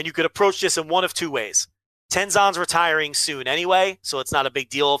 And you could approach this in one of two ways. Tenzan's retiring soon anyway, so it's not a big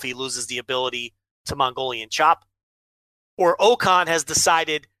deal if he loses the ability to Mongolian chop. Or Okan has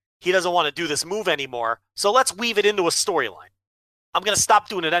decided he doesn't want to do this move anymore, so let's weave it into a storyline. I'm going to stop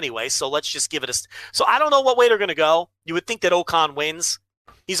doing it anyway, so let's just give it a... So I don't know what way they're going to go. You would think that Okan wins.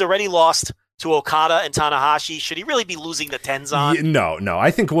 He's already lost to Okada and Tanahashi. Should he really be losing to Tenzan? Yeah, no. I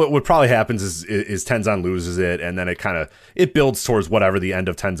think what probably happens is Tenzan loses it, and then it builds towards whatever the end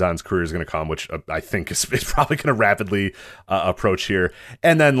of Tenzan's career is going to come, which I think is probably going to rapidly approach here.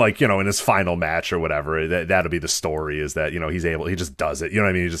 And then, in his final match or whatever, that'll be the story, is that, he just does it. You know what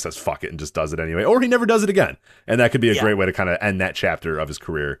I mean? He just says, fuck it, and just does it anyway. Or he never does it again. And that could be a great way to kind of end that chapter of his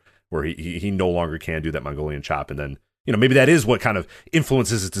career, where he no longer can do that Mongolian chop, and then maybe that is what kind of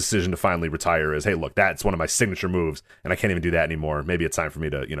influences his decision to finally retire, is, hey, look, that's one of my signature moves, and I can't even do that anymore. Maybe it's time for me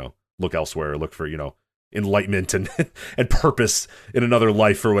to, look elsewhere, look for, enlightenment and purpose in another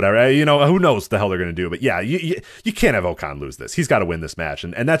life or whatever. Who knows what the hell they're going to do. But yeah, you can't have Okan lose this. He's got to win this match.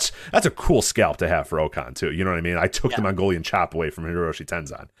 And that's a cool scalp to have for Okan too. You know what I mean? I took the Mongolian chop away from Hiroshi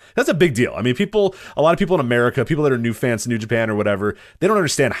Tenzan. That's a big deal. I mean, a lot of people in America, people that are new fans to New Japan or whatever, they don't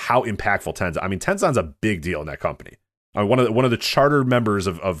understand how impactful Tenzan's a big deal in that company. One of the charter members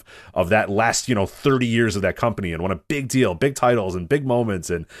of that last 30 years of that company, and won a big deal, big titles and big moments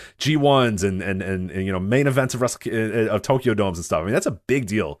and G1s and main events of Tokyo Domes and stuff. I mean, that's a big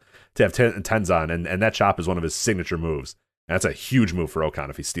deal to have Tenzan, and that chop is one of his signature moves. And that's a huge move for Okan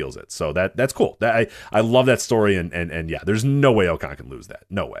if he steals it. So that's cool. I love that story, and yeah, there's no way Okan can lose that.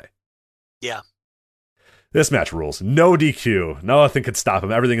 No way. Yeah. This match rules. No DQ. Nothing could stop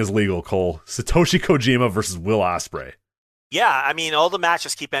him. Everything is legal, Cole. Satoshi Kojima versus Will Ospreay. Yeah, I mean, all the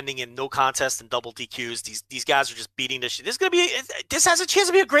matches keep ending in no contest and double DQs. These guys are just beating this shit. This has a chance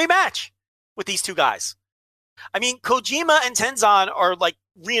to be a great match with these two guys. I mean, Kojima and Tenzan are like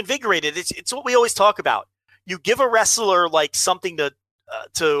reinvigorated. It's what we always talk about. You give a wrestler like something to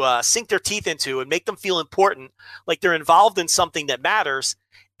sink their teeth into and make them feel important, like they're involved in something that matters,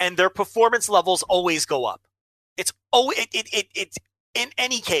 and their performance levels always go up. It's in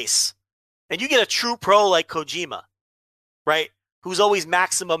any case, and you get a true pro like Kojima, right? Who's always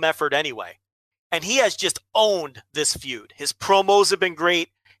maximum effort anyway. And he has just owned this feud. His promos have been great.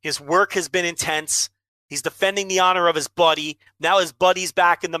 His work has been intense. He's defending the honor of his buddy. Now his buddy's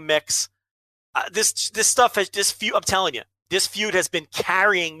back in the mix. This feud, I'm telling you, this feud has been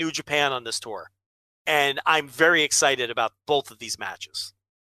carrying New Japan on this tour. And I'm very excited about both of these matches.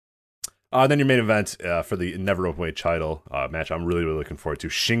 Then your main event for the Never Openweight title match, I'm really, really looking forward to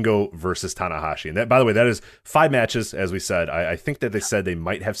Shingo versus Tanahashi. And that, by the way, that is 5 matches, as we said. I think that they said they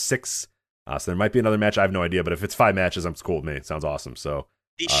might have 6, so there might be another match. I have no idea, but if it's 5 matches, it's cool with me. It sounds awesome. So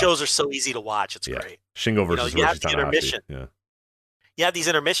these shows are so easy to watch. It's great. Shingo versus you have the Tanahashi. Intermission. Yeah. You have these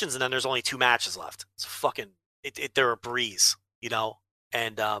intermissions, and then there's only 2 matches left. It's fucking they're a breeze,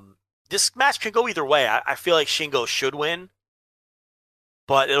 And this match can go either way. I feel like Shingo should win.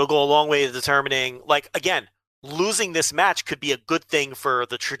 But it'll go a long way to determining, like, again, losing this match could be a good thing for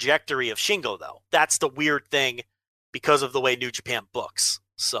the trajectory of Shingo, though. That's the weird thing because of the way New Japan books.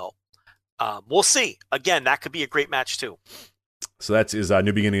 So we'll see. Again, that could be a great match, too. So that is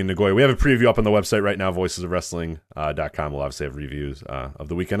New Beginning in Nagoya. We have a preview up on the website right now, voicesofwrestling.com. We'll obviously have reviews of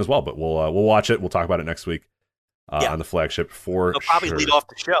the weekend as well, but we'll watch it. We'll talk about it next week on the Flagship for They'll probably lead off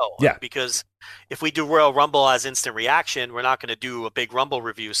the show. Yeah. Because if we do Royal Rumble as instant reaction, we're not going to do a big Rumble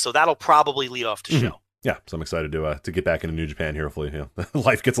review. So that'll probably lead off the show. Yeah, so I'm excited to get back into New Japan here. Hopefully,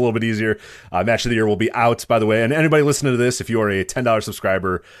 life gets a little bit easier. Match of the year will be out, by the way. And anybody listening to this, if you are a $10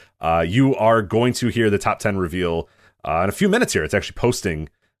 subscriber, you are going to hear the top 10 reveal in a few minutes here. It's actually posting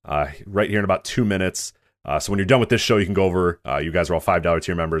right here in about 2 minutes. So when you're done with this show, you can go over. You guys are all $5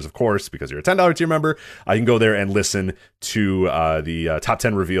 tier members, of course, because you're a $10 tier member. You can go there and listen to the top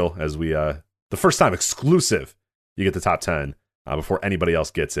 10 reveal as we the first time exclusive. You get the top 10 before anybody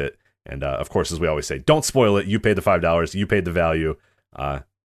else gets it. And of course, as we always say, don't spoil it. You paid the $5. You paid the value. But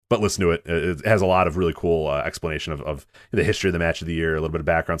listen to it. It has a lot of really cool explanation of the history of the match of the year, a little bit of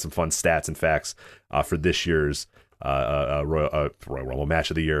background, some fun stats and facts for this year's Royal Rumble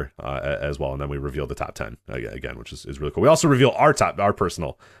match of the year as well. And then we reveal the top 10 again, which is really cool. We also reveal our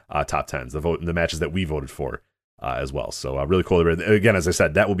personal top 10s, the matches that we voted for as well. So really cool. Again, as I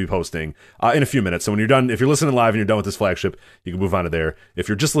said, that will be posting in a few minutes. So when you're done, if you're listening live and you're done with this Flagship, you can move on to there. If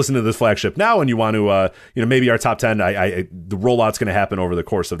you're just listening to this Flagship now and you want to, maybe our top 10, the rollout's going to happen over the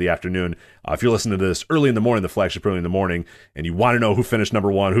course of the afternoon. If you're listening to this early in the morning, the Flagship early in the morning, and you want to know who finished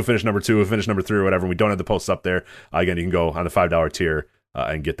number 1, who finished number 2, who finished number 3, or whatever, and we don't have the posts up there, again, you can go on the $5 tier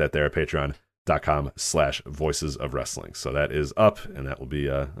and get that there at patreon.com/voices of wrestling. So that is up, and that will be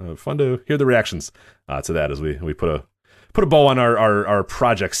fun to hear the reactions to that as we put a bow on our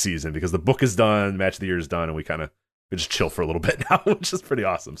project season, because the book is done, match of the year is done, and we just chill for a little bit now, which is pretty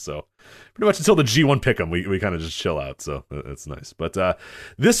awesome. So pretty much until the G1 pick'em, we kind of just chill out. So it's nice. But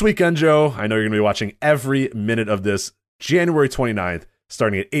this weekend, Joe, I know you're going to be watching every minute of this. January 29th,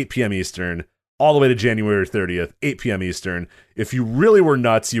 starting at 8 p.m. Eastern, all the way to January 30th, 8 p.m. Eastern. If you really were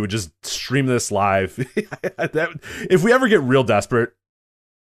nuts, you would just stream this live. If we ever get real desperate,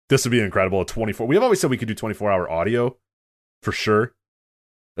 this would be incredible. We have always said we could do 24-hour audio, for sure,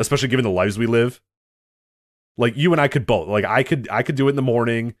 especially given the lives we live. Like, you and I could both. Like, I could do it in the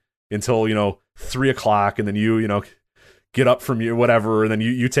morning until 3 o'clock, and then you get up from your whatever, and then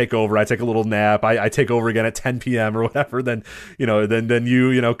you take over. I take a little nap. I take over again at 10 p.m. or whatever. Then then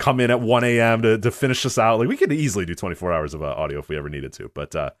you come in at 1 a.m. to finish us out. Like, we could easily do 24 hours of audio if we ever needed to.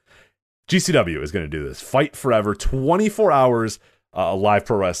 But GCW is going to do this. Fight Forever, 24 hours live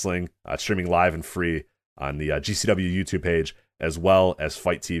pro wrestling, streaming live and free on the GCW YouTube page, as well as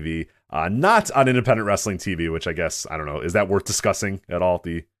Fight TV. Not on Independent Wrestling TV, which I guess, I don't know, is that worth discussing at all?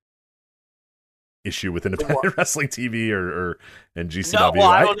 The issue with Independent Wrestling TV and GCW?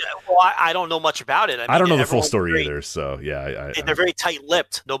 No, I don't know much about it. I don't know the full story either. So yeah, they're very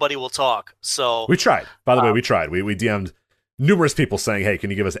tight-lipped. Nobody will talk. So we tried. By the way, we tried. We DM'd numerous people saying, "Hey, can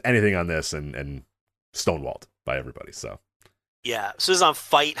you give us anything on this?" and stonewalled by everybody. So Yeah. So this is on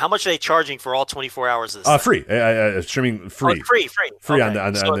Fight. How much are they charging for all 24 hours of this? Free. Streaming free. Oh, free. Free Okay.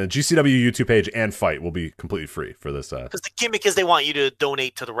 on the GCW YouTube page, and Fight will be completely free for this. Because the gimmick is they want you to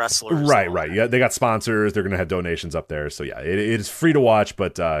donate to the wrestlers. Right. Yeah, they got sponsors. They're going to have donations up there. So yeah, it is free to watch,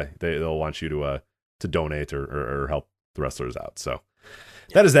 but they'll want you to donate or help the wrestlers out. So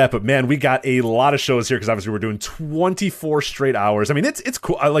that is that. But man, we got a lot of shows here because obviously we're doing 24 straight hours. I mean, it's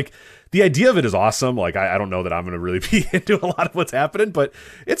cool. I like the idea of it is awesome. Like I don't know that I'm going to really be into a lot of what's happening, but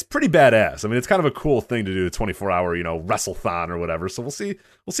it's pretty badass. I mean, it's kind of a cool thing to do, a 24-hour, wrestle-thon or whatever. So we'll see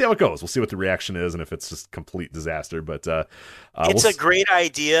how it goes. We'll see what the reaction is and if it's just complete disaster. But it's a great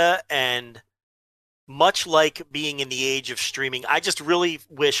idea, and much like being in the age of streaming, I just really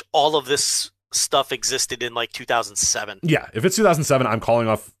wish all of this stuff existed in like 2007. Yeah, if it's 2007, I'm calling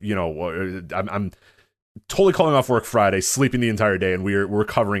off. I'm totally calling off work Friday, sleeping the entire day, and we're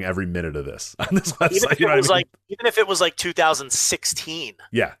covering every minute of this on this website. Even if it was like 2016.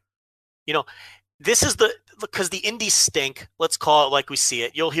 Yeah. This is because the indies stink. Let's call it like we see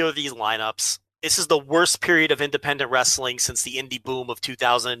it. You'll hear these lineups. This is the worst period of independent wrestling since the indie boom of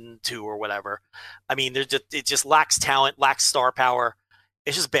 2002 or whatever. I mean, it just lacks talent, lacks star power.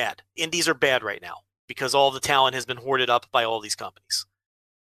 It's just bad. Indies are bad right now because all the talent has been hoarded up by all these companies.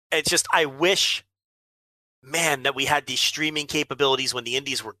 It's just, I wish, man, that we had these streaming capabilities when the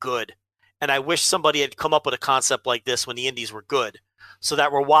indies were good. And I wish somebody had come up with a concept like this when the indies were good, so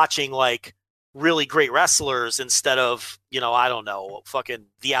that we're watching like really great wrestlers instead of, I don't know, fucking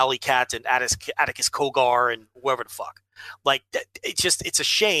the Alley Cat and Atticus Kogar and whoever the fuck. Like, it's a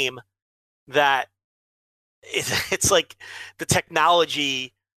shame that it's like the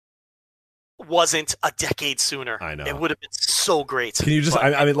technology wasn't a decade sooner. I know. It would have been so great. Can you just,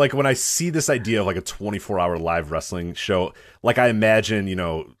 I mean, like when I see this idea of like a 24-hour live wrestling show, like I imagine,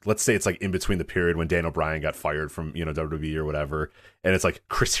 let's say it's like in between the period when Daniel Bryan got fired from, WWE or whatever, and it's like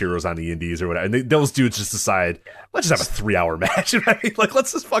Chris Hero's on the indies or whatever, and those dudes just decide, let's just have a 3-hour match. I mean, like,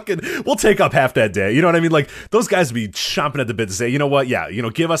 let's just we'll take up half that day. You know what I mean? Like, those guys would be chomping at the bit to say, you know what? Yeah,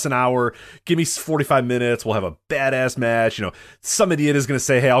 give us an hour, give me 45 minutes, we'll have a badass match. Some idiot is going to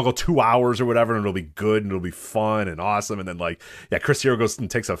say, hey, I'll go 2 hours or whatever, and it'll be good, and it'll be fun and awesome. And then, like, yeah, Chris Hero goes and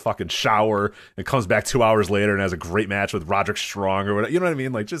takes a fucking shower and comes back 2 hours later and has a great match with Roderick Strong or whatever. You know what I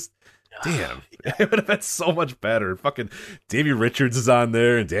mean? Like, just, damn. It would have been so much better. Fucking Davey Richards is on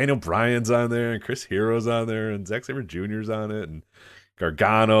there, and Daniel Bryan's on there, and Chris Hero's on there, and Zack Sabre Jr.'s on it, and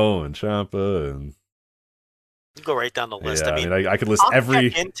Gargano and Ciampa, and go right down the list. Yeah, I mean, I could list every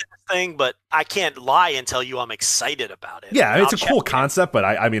into the thing, but I can't lie and tell you I'm excited about it. Yeah, I mean, it's a cool concept, but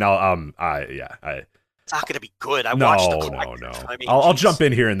I mean, it's not going to be good. No. I mean, I'll jump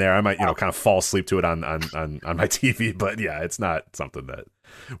in here and there. I might, kind of fall asleep to it on my TV, but yeah, it's not something that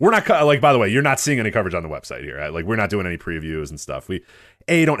we're not like. By the way, you're not seeing any coverage on the website here. Like, we're not doing any previews and stuff. We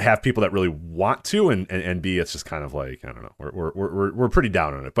don't have people that really want to, and B, it's just kind of like, I don't know. We're pretty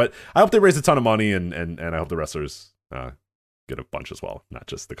down on it, but I hope they raise a ton of money, and I hope the wrestlers get a bunch as well, not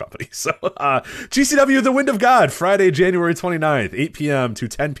just the company. So GCW The Wind of God, Friday, January 29th, 8 p.m. to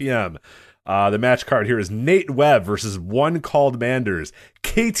 10 p.m. The match card here is Nate Webb versus One Called Manders.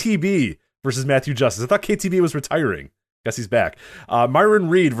 KTB versus Matthew Justice. I thought KTB was retiring. Guess he's back. Myron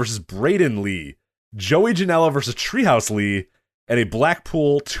Reed versus Braden Lee. Joey Janela versus Treehouse Lee. And a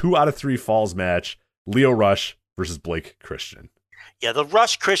Blackpool 2 out of 3 falls match. Leo Rush versus Blake Christian. Yeah, the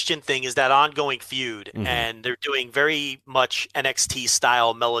Rush Christian thing is that ongoing feud, and they're doing very much NXT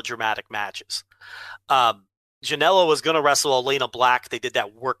style melodramatic matches. Janela was going to wrestle Elena Black. They did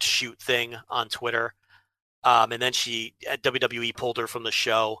that worked shoot thing on Twitter. And then WWE pulled her from the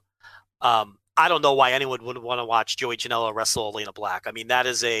show. I don't know why anyone would want to watch Joey Janela wrestle Elena Black. I mean, that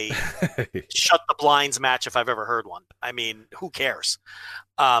is a shut the blinds match if I've ever heard one. I mean, who cares?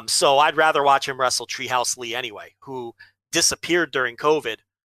 So I'd rather watch him wrestle Treehouse Lee anyway, who disappeared during COVID,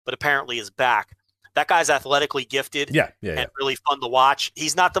 but apparently is back. That guy's athletically gifted and really fun to watch.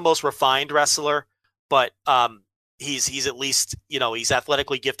 He's not the most refined wrestler, but he's at least, he's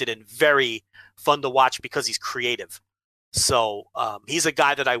athletically gifted and very fun to watch because he's creative. So he's a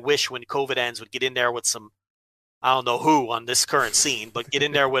guy that I wish when COVID ends would get in there with some, I don't know who on this current scene, but get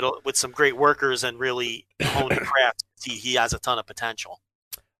in there with some great workers and really hone the craft. He has a ton of potential.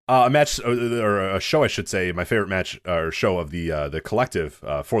 A match or a show, I should say, my favorite match or show of the collective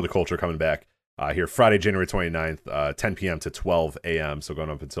For the Culture coming back. here Friday, January 29th, 10 p.m. to 12 a.m. So going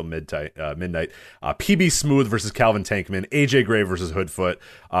up until midnight. PB Smooth versus Calvin Tankman, AJ Gray versus Hoodfoot,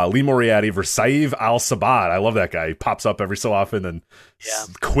 Lee Moriarty versus Saeed Al-Sabad. I love that guy. He pops up every so often and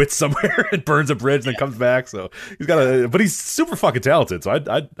quits somewhere and burns a bridge and then comes back. So he's got but he's super fucking talented. So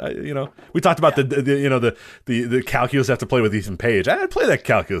I we talked about the calculus I have to play with Ethan Page. I'd play that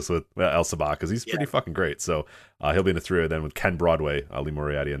calculus with Al-Sabad because he's pretty fucking great. So he'll be in the three-way then with Ken Broadway, Lee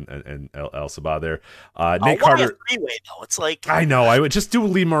Moriarty, and Al-Sabad there. Nate Carter. Three-way though. It's like I know. I would just do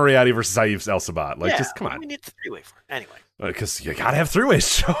Lee Moriarty versus Saeed Al-Sabad. Like, just come on. We need the three-way for it. Anyway. Because you gotta have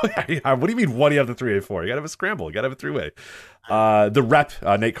three-ways. What do you mean? What do you have the three-way for? You gotta have a scramble. You gotta have a three-way. The rep,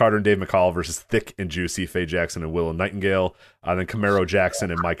 Nate Carter and Dave McCall versus Thick and Juicy, Faye Jackson and Willow Nightingale. Then Camaro Jackson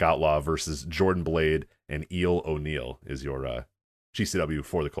and Mike Outlaw versus Jordan Blade and Eel O'Neill is your GCW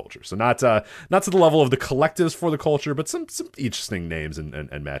for the culture. So not to the level of the collectives for the culture, but some interesting names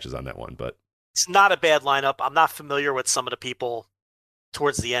and matches on that one. But it's not a bad lineup. I'm not familiar with some of the people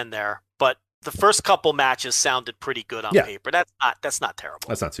towards the end there, but the first couple matches sounded pretty good on paper. That's not terrible.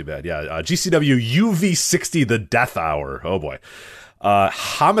 That's not too bad. Yeah. GCW UV60, the Death Hour. Oh boy.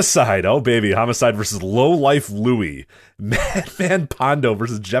 Homicide. Oh baby. Homicide versus Low Life Louie. Madman Pondo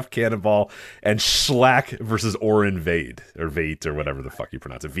versus Jeff Cannonball, and Schlack versus Orin Vade or Vate or whatever the fuck you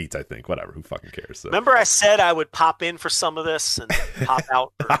pronounce it. Veet, I think. Whatever. Who fucking cares? So. Remember I said I would pop in for some of this and pop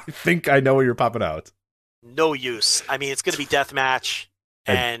out. I think I know where you're popping out. No use. I mean, it's going to be death match.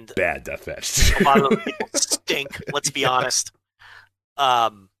 And bad death match. A lot of those people stink, let's be honest.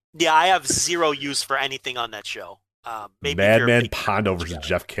 I have zero use for anything on that show. Maybe Madman Pondo versus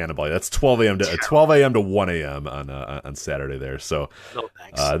Jeff Cannonball. That's 12 a.m. to 1 a.m. on Saturday there. So no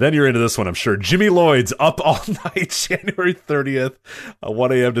thanks. Then you're into this one, I'm sure. Jimmy Lloyd's Up All Night, January 30th,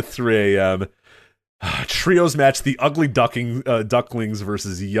 1 a.m. to 3 a.m. Trios match, the Ugly Ducklings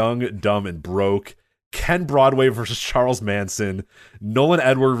versus Young, Dumb, and Broke. Ken Broadway versus Charles Manson, Nolan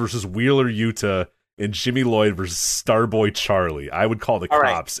Edward versus Wheeler Yuta, and Jimmy Lloyd versus Starboy Charlie. I would call the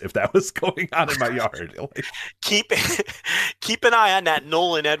cops if that was going on in my yard. Keep an eye on that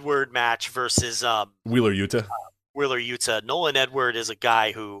Nolan Edward match versus Wheeler Yuta. Nolan Edward is a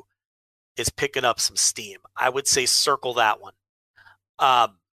guy who is picking up some steam. I would say circle that one. I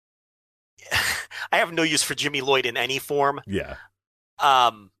have no use for Jimmy Lloyd in any form. Yeah.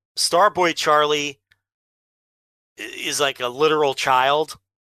 Starboy Charlie is like a literal child.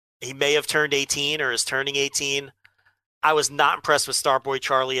 He may have turned 18 or is turning 18. I was not impressed with Starboy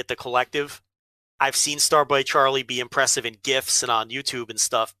Charlie at the collective. I've seen Starboy Charlie be impressive in GIFs and on YouTube and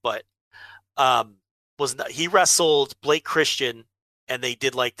stuff, but he wrestled Blake Christian and they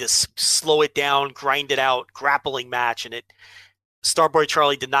did like this slow it down, grind it out, grappling match, and Starboy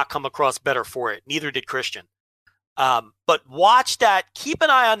Charlie did not come across better for it. Neither did Christian. But watch that. Keep an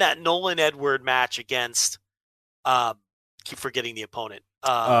eye on that Nolan Edward match against. Keep forgetting the opponent.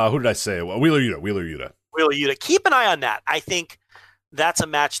 Who did I say? Well, Wheeler Yuta. Keep an eye on that. I think that's a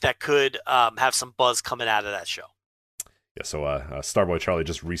match that could have some buzz coming out of that show. Yeah, so Starboy Charlie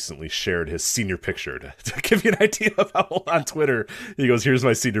just recently shared his senior picture to give you an idea of how old on Twitter. He goes, "Here's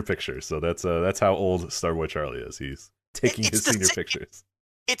my senior picture." So that's how old Starboy Charlie is. He's taking his senior pictures.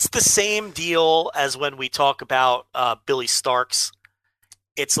 It's the same deal as when we talk about Billy Starks.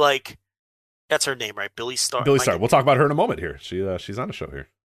 It's like, that's her name, right? Billy Starks. Billy Starks. We'll talk about her in a moment here. She's on the show here.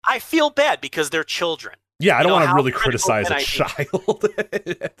 I feel bad because they're children. Yeah, I don't want to really criticize a child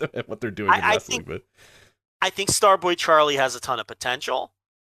at what they're doing in wrestling. But I think Starboy Charlie has a ton of potential.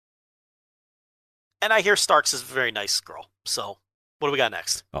 And I hear Starks is a very nice girl. So what do we got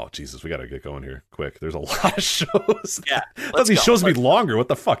next? Oh, Jesus, we got to get going here quick. There's a lot of shows. Yeah. These shows be longer. What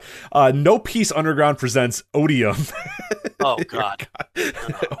the fuck? No Peace Underground presents Odium. Oh, God.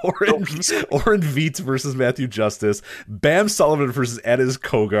 Orin Veets versus Matthew Justice. Bam Sullivan versus Adiz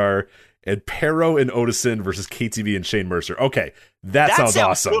Kogar. And Pero and Odison versus KTB and Shane Mercer. Okay, that sounds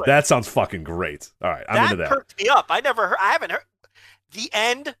awesome. Good. That sounds fucking great. All right, I'm into that. That perked me up. I haven't heard. The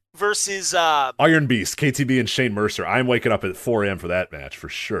End versus Iron Beast, KTB and Shane Mercer. I'm waking up at 4 a.m. for that match for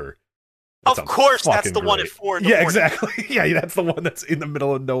sure. Of course, that's the one at 4 in the morning. Exactly. Yeah, that's the one that's in the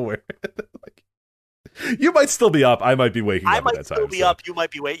middle of nowhere. You might still be up. I might be waking up at that time. I might still be up. You might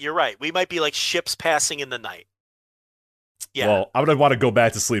be waiting. You're right. We might be like ships passing in the night. Yeah. Well, I would want to go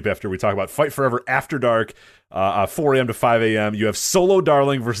back to sleep after we talk about Fight Forever After Dark, 4 a.m. to 5 a.m. You have Solo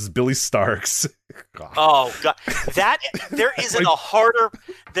Darling versus Billy Starks. God. Oh God, there isn't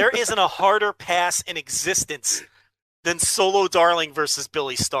a harder pass in existence than Solo Darling versus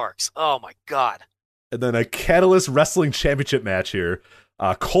Billy Starks. Oh my God. And then a Catalyst Wrestling Championship match here.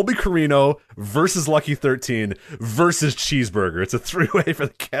 Colby Carino versus Lucky 13 versus Cheeseburger. It's a 3-way for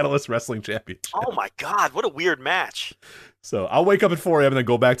the Catalyst Wrestling Championship. Oh my God, what a weird match. So I'll wake up at 4 a.m. and then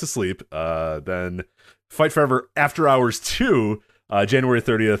go back to sleep. Then Fight Forever After Hours 2, January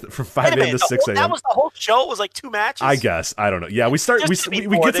 30th from 5 a.m. to 6 a.m. That was the whole show? It was like 2 matches? I guess. I don't know. Yeah, we get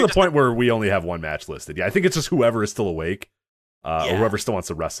to the point where we only have 1 match listed. Yeah, I think it's just whoever is still awake. Or whoever still wants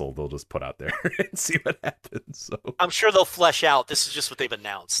to wrestle, they'll just put out there and see what happens. So I'm sure they'll flesh out. This is just what they've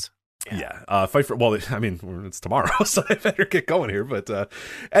announced. Yeah. Fight for. Well, I mean, it's tomorrow, so I better get going here. But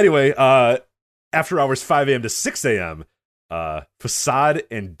anyway, After Hours 5 a.m. to 6 a.m. Facade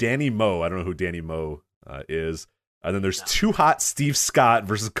and Danny Moe. I don't know who Danny Moe is. And then there's Too Hot Steve Scott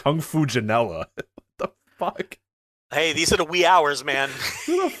versus Kung Fu Janela. What the fuck? Hey, these are the wee hours, man.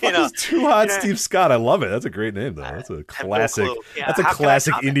 Who the fuck is Too Hot Steve Scott? I love it. That's a great name, though. That's a classic. No that's a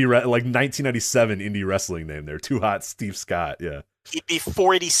classic indie, like 1997 indie wrestling name. There, Too Hot Steve Scott. Yeah, he'd be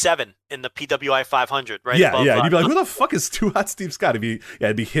 487 in the PWI 500, right? Yeah, yeah. You'd be like, who the fuck is Too Hot Steve Scott?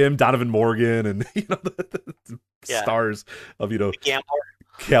 It'd be him, Donovan Morgan, and the stars of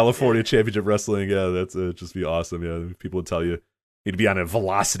California Championship Wrestling. Yeah, that's just be awesome. Yeah, people would tell you he'd be on a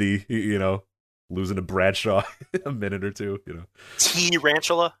Velocity. Losing to Bradshaw a minute or two, T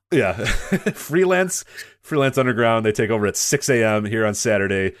Ranchula. Yeah. Freelance Underground. They take over at 6 a.m. here on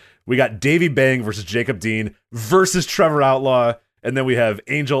Saturday. We got Davey Bang versus Jacob Dean versus Trevor Outlaw. And then we have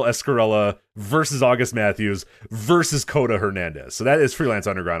Angel Escarella versus August Matthews versus Coda Hernandez. So that is Freelance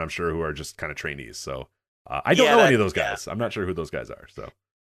Underground, I'm sure, who are just kind of trainees. So I don't know any of those guys. I'm not sure who those guys are. So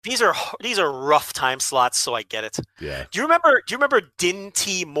these are rough time slots, so I get it. Yeah. Do you remember Din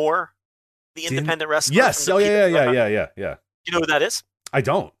T. Moore? The independent wrestler. Yes. Oh, yeah. You know who that is? I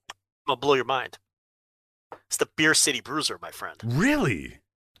don't. I'll blow your mind. It's the Beer City Bruiser, my friend. Really?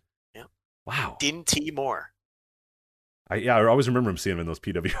 Yeah. Wow. Din T. Moore. I always remember him seeing him in those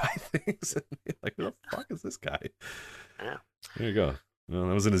PWI things. Like, who the fuck is this guy? Yeah. There you go. Well,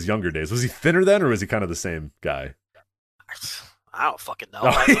 that was in his younger days. Was he thinner then, or was he kind of the same guy? I don't fucking know.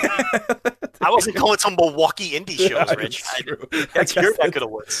 I wasn't going to Milwaukee indie shows, Rich. That's your neck of the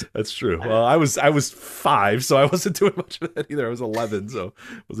woods. That's true. Well, I was 5, so I wasn't doing much of that either. I was 11, so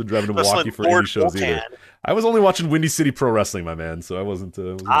I wasn't driving to Milwaukee for indie shows either. I was only watching Windy City Pro Wrestling, my man. So I wasn't.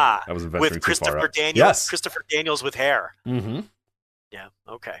 I wasn't venturing with Christopher too far out. Daniels. Yes, Christopher Daniels with hair. Mm-hmm. Yeah.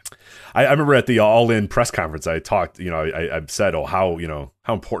 Okay. I remember at the All In press conference, I talked. I said, "Oh, how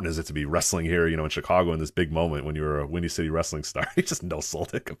important is it to be wrestling here? In Chicago in this big moment when you're a Windy City wrestling star." He just no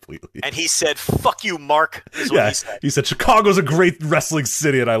sold it completely. And he said, "Fuck you, Mark." Is what he said. Chicago's a great wrestling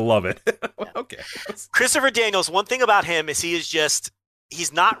city, and I love it. Okay. Christopher Daniels. One thing about him is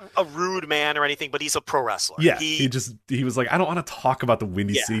he's not a rude man or anything, but he's a pro wrestler. Yeah, he was like, I don't want to talk about the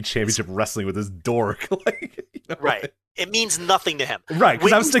Windy City Championship Wrestling with this dork. Right. It means nothing to him. Right,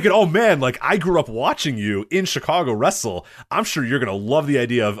 because I was thinking, oh man, like I grew up watching you in Chicago wrestle. I'm sure you're going to love the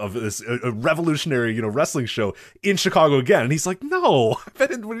idea of this a revolutionary, wrestling show in Chicago again. And he's like, no,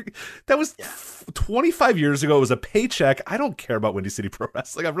 that was 25 years ago. It was a paycheck. I don't care about Windy City Pro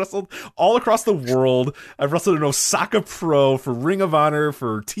Wrestling. I've wrestled all across the world. I've wrestled in Osaka Pro, for Ring of Honor,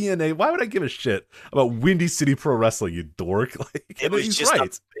 for TNA. Why would I give a shit about Windy City Pro Wrestling, you dork? It was just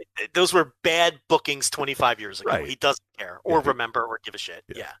right. Those were bad bookings 25 years ago. Right. He doesn't care or remember or give a shit.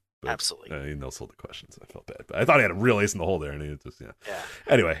 Yeah. Absolutely. He no-sold the questions. I felt bad, but I thought he had a real ace in the hole there, and he just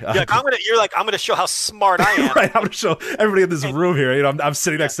Anyway, I'm gonna show how smart I am. Right, I'm gonna show everybody in this room here. I'm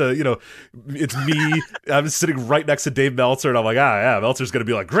sitting next to it's me. I'm sitting right next to Dave Meltzer, and I'm like, Meltzer's gonna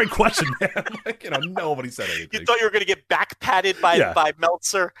be like, great question, man. Nobody said anything. You thought you were gonna get back patted by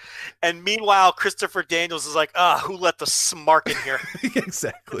Meltzer, and meanwhile, Christopher Daniels is like, who let the smark in here?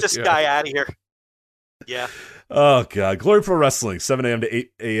 Exactly. Get this guy out of here. Yeah. Oh god, Glory Pro Wrestling, 7 a.m. to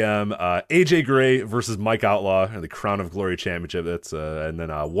 8 a.m. AJ Gray versus Mike Outlaw in the Crown of Glory Championship. That's and then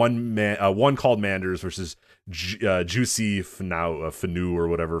one called Manders versus Juicy Fanu or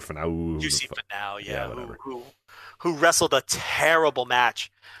whatever Fanau. Juicy Fanau, whatever. Who wrestled a terrible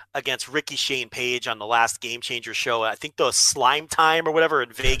match against Ricky Shane Page on the last Game Changer show. I think the Slime Time or whatever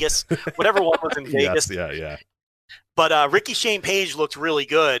in Vegas, whatever one was in Vegas. Yes, yeah. But Ricky Shane Page looked really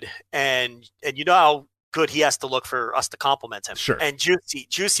good, and you know how good he has to look for us to compliment him. Sure. And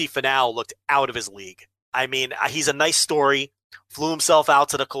Juicy Finale looked out of his league. I mean, he's a nice story, flew himself out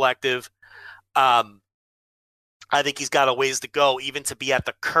to the collective. I think he's got a ways to go, even to be at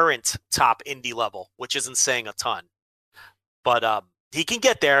the current top indie level, which isn't saying a ton. But he can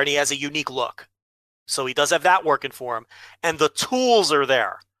get there, and he has a unique look. So he does have that working for him. And the tools are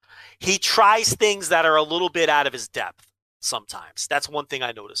there. He tries things that are a little bit out of his depth sometimes. That's one thing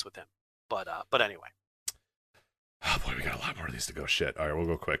I notice with him. But anyway. Oh boy, we got a lot more of these to go. Shit. All right, we'll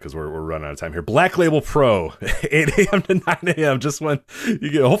go quick because we're running out of time here. Black Label Pro, 8 a.m. to 9 a.m. Just when you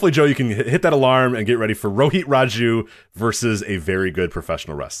get, hopefully, Joe, you can hit that alarm and get ready for Rohit Raju versus a very good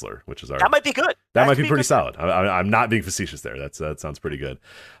professional wrestler, which is that might be good. That might be pretty solid. I'm not being facetious there. That sounds pretty good.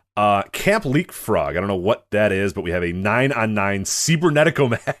 Camp Leapfrog. I don't know what that is, but we have a 9-on-9 Cybernetico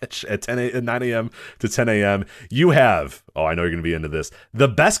match at 9 a.m. to 10 a.m. You have, I know you're going to be into this, the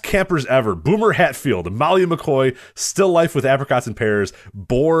best campers ever, Boomer Hatfield, Molly McCoy, Still Life with Apricots and Pears,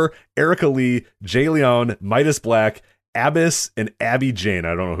 Boar, Erica Lee, Jay Leon, Midas Black, Abyss, and Abby Jane.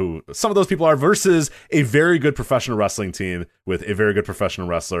 I don't know who some of those people are, versus a very good professional wrestling team with a very good professional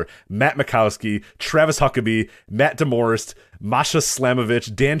wrestler, Matt Mikowski, Travis Huckabee, Matt DeMorist, Masha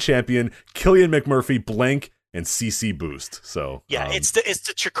Slamovich, Dan Champion, Killian McMurphy, Blank, and CC Boost. So yeah, it's the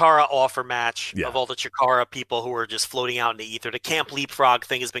Chikara offer match of all the Chikara people who are just floating out in the ether. The Camp Leapfrog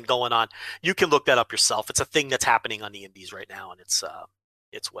thing has been going on. You can look that up yourself. It's a thing that's happening on the indies right now, and it's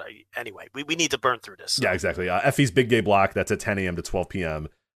what anyway. We need to burn through this. So. Yeah, exactly. Effie's Big Gay Block. That's at 10 a.m. to 12 p.m.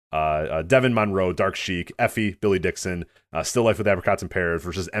 Devin Monroe, Dark Sheik, Effie, Billy Dixon, Still Life with Apricots and Pears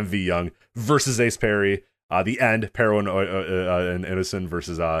versus MV Young versus Ace Perry. The End, Pero and Innocent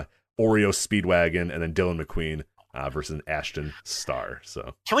versus Oreo Speedwagon, and then Dylan McQueen versus Ashton Starr.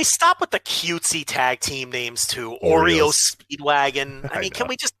 So can we stop with the cutesy tag team names too? Oreo Speedwagon. I mean,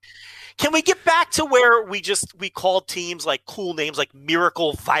 Can we get back to where we called teams like cool names like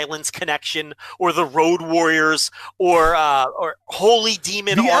Miracle Violence Connection or the Road Warriors or Holy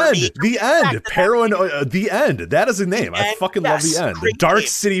Demon Army? The End. Pero and The End. That is a name. I fucking love The End. The Dark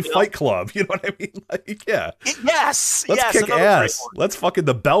City Fight Club. You know what I mean? Like, yeah. Yes. Let's kick ass. Let's fucking,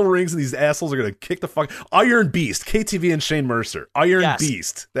 the bell rings and these assholes are going to kick the fuck. Iron Beast. KTV and Shane Mercer. Iron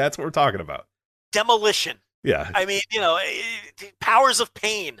Beast. That's what we're talking about. Demolition. Yeah. I mean, Powers of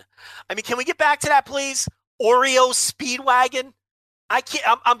Pain. I mean, can we get back to that, please? Oreo Speedwagon. I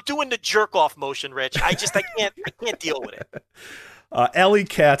can't. I'm doing the jerk off motion, Rich. I can't deal with it. Alley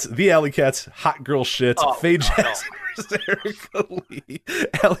Cats, the Alley Cats, Hot Girl Shit, Faye Jackson versus Erica Lee,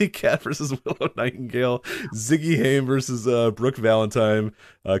 Alley Cat versus Willow Nightingale, Ziggy Haim versus Brooke Valentine,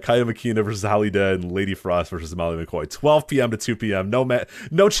 Kaya McKenna versus Holly Dead, and Lady Frost versus Molly McCoy. 12 p.m. to 2 p.m.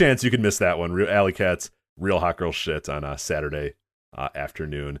 No chance you can miss that one. Alley Cats, Real Hot Girl Shit on Saturday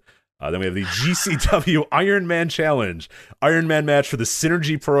afternoon. Then we have the GCW Iron Man Challenge. Iron Man match for the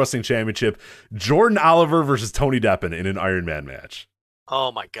Synergy Pro Wrestling Championship. Jordan Oliver versus Tony Deppen in an Iron Man match.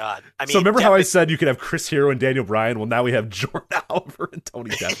 Oh, my God. I mean, so remember how I said you could have Chris Hero and Daniel Bryan? Well, now we have Jordan Oliver and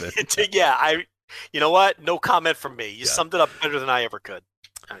Tony Deppen. Yeah, you know what? No comment from me. You summed it up better than I ever could.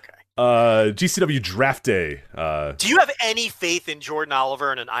 Okay. GCW Draft Day. Do you have any faith in Jordan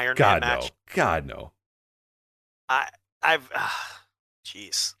Oliver in an Iron Man match? God, no.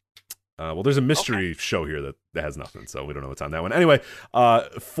 Jeez. Well, there's a mystery show here that has nothing, so we don't know what's on that one. Anyway,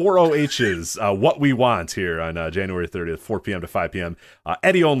 4OH's What We Want here on January 30th, 4 p.m. to 5 p.m.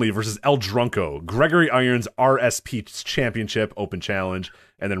 Eddie Only versus El Drunko. Gregory Irons RSP Championship Open Challenge.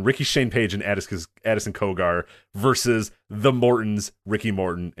 And then Ricky Shane Page and Addison Kogar versus the Mortons, Ricky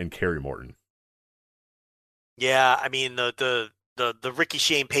Morton and Kerry Morton. Yeah, I mean, the Ricky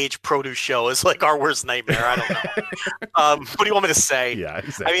Shane Page produce show is like our worst nightmare. I don't know. What do you want me to say? Yeah,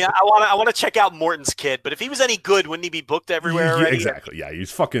 exactly. I mean, I want to check out Morton's kid, but if he was any good, wouldn't he be booked everywhere already? Exactly. Yeah,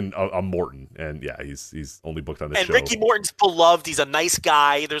 he's fucking a Morton, and yeah, he's only booked on this show. And Ricky Morton's beloved. He's a nice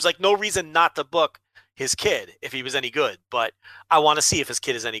guy. There's like no reason not to book his kid if he was any good, but I want to see if his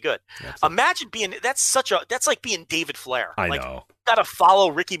kid is any good. Absolutely. Imagine being that's like being David Flair. I know. Gotta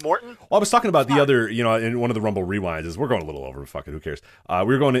follow Ricky Morton. Well, I was talking about the other, in one of the Rumble Rewinds we're going a little over, fuck it, who cares? We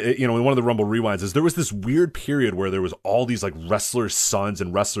were going to, in one of the Rumble Rewinds there was this weird period where there was all these like wrestlers' sons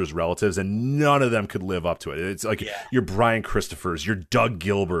and wrestlers' relatives, and none of them could live up to it. It's like your Brian Christophers, your Doug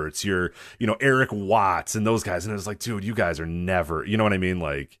Gilberts, your, Eric Watts, and those guys, and it's like, dude, you guys are never, you know what I mean?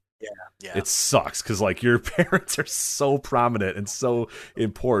 Like, yeah. It sucks because like your parents are so prominent and so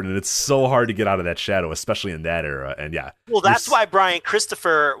important, and it's so hard to get out of that shadow, especially in that era. And well, that's why Brian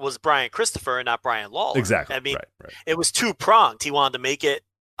Christopher was Brian Christopher and not Brian Lawler. Exactly. I mean, right. It was two pronged. He wanted to make it,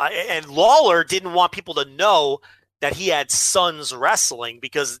 and Lawler didn't want people to know that he had sons wrestling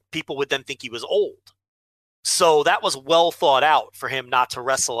because people would then think he was old. So that was well thought out for him not to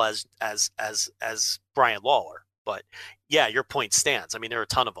wrestle as Brian Lawler. But yeah, your point stands. I mean, there are a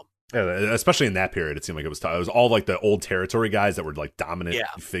ton of them. Yeah, especially in that period, it seemed like it was all like the old territory guys that were like dominant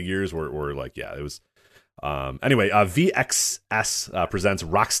figures were like, it was. Anyway, VXS presents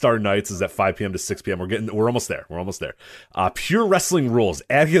Rockstar Nights is at 5 p.m. to 6 p.m. We're almost there. Pure Wrestling Rules.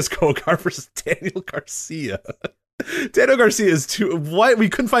 Agnes Kogar versus Daniel Garcia. Daniel Garcia is too. What? We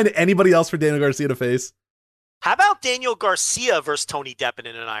couldn't find anybody else for Daniel Garcia to face. How about Daniel Garcia versus Tony Deppen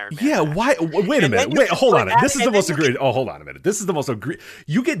in an Iron Man? Yeah, match? why? Wait a minute. Wait, hold on. This is the most egregious. Get... Oh, hold on a minute. This is the most egregious.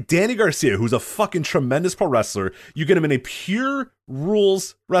 You get Danny Garcia, who's a fucking tremendous pro wrestler. You get him in a pure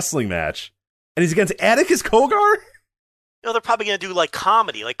rules wrestling match, and he's against Atticus Kogar? They're probably going to do like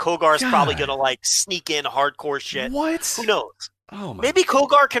comedy. Like Kogar's probably going to like sneak in hardcore shit. What? Who knows? Oh my. Maybe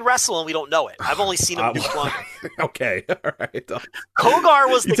Kogar can wrestle and we don't know it. I've only seen him do one. Okay. All right. Kogar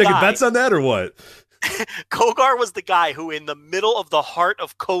was the guy. You taking bets on that or what? Kogar was the guy who, in the middle of the heart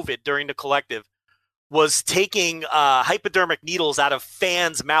of COVID during the collective, was taking hypodermic needles out of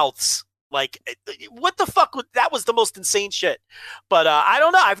fans' mouths. Like, what the fuck? That was the most insane shit. But I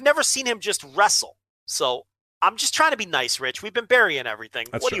don't know. I've never seen him just wrestle. So I'm just trying to be nice, Rich. We've been burying everything.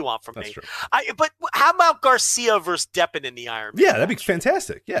 That's what true. do you want from That's me? True. But how about Garcia versus Deppen in the Iron Man? Yeah, that'd be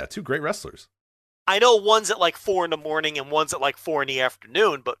fantastic. Yeah, two great wrestlers. I know one's at like 4 in the morning and one's at like 4 in the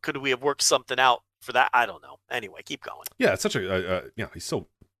afternoon, but could we have worked something out for that? I don't know. Anyway, keep going. Yeah, it's such a he's so.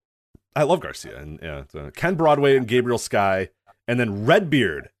 I love Garcia, and Ken Broadway and Gabriel Sky, and then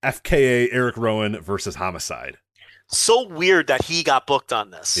Redbeard, FKA Eric Rowan versus Homicide. So weird that he got booked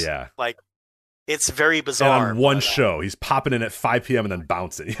on this. Yeah, like it's very bizarre. And on one show, he's popping in at 5 p.m. and then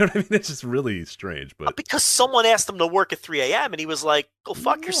bouncing. You know what I mean? It's just really strange. But because someone asked him to work at 3 a.m. and he was like, "Go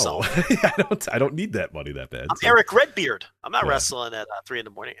fuck yourself." I don't need that money that bad. I'm Eric Redbeard. I'm not wrestling at 3 in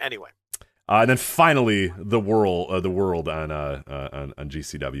the morning. Anyway. And then finally, the world on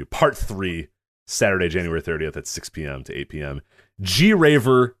GCW Part 3, Saturday, January 30th at 6 p.m. to 8 p.m. G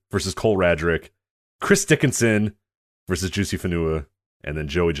Raver versus Cole Radrick, Chris Dickinson versus Juicy Fanua, and then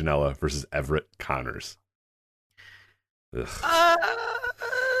Joey Janela versus Everett Connors. It's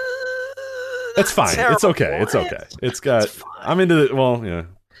fine. Terrible. It's okay. It's okay. It's got. I'm into it. Well, yeah.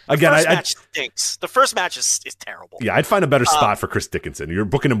 Again, the first match stinks. The first match is terrible. Yeah, I'd find a better spot for Chris Dickinson. You're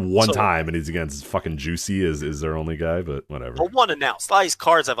booking him one time, and he's against fucking Juicy is their only guy, but whatever. Well, one announced. A lot of these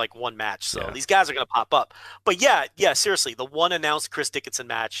cards have like one match, so these guys are going to pop up. But yeah, seriously, the one announced Chris Dickinson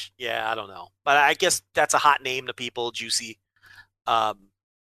match, I don't know. But I guess that's a hot name to people, Juicy.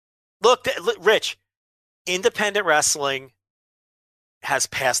 Look, Rich, independent wrestling has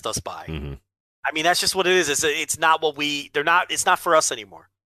passed us by. Mm-hmm. I mean, that's just what it is. It's not what it's not for us anymore.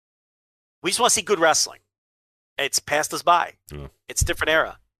 We just want to see good wrestling. It's passed us by. Yeah. It's a different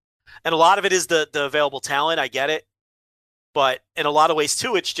era. And a lot of it is the available talent. I get it. But in a lot of ways,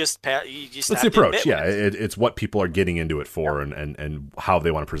 too, it's just you just that's the approach. Yeah, it's what people are getting into it for and how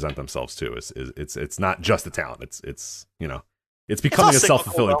they want to present themselves, too. It's not just the talent. It's becoming a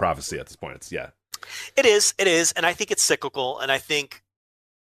self-fulfilling prophecy at this point. It is. And I think it's cyclical. And I think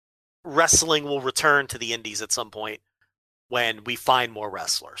wrestling will return to the indies at some point when we find more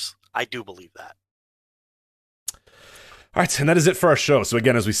wrestlers. I do believe that. All right, and that is it for our show. So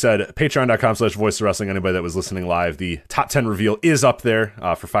again, as we said, patreon.com/voice of wrestling. Anybody that was listening live, the top 10 reveal is up there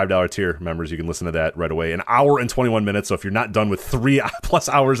for $5 tier members. You can listen to that right away. An hour and 21 minutes. So if you're not done with 3+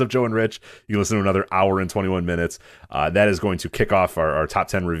 hours of Joe and Rich, you can listen to another hour and 21 minutes. That is going to kick off our top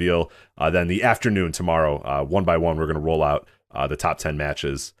 10 reveal. Then the afternoon tomorrow, one by one, we're going to roll out the top 10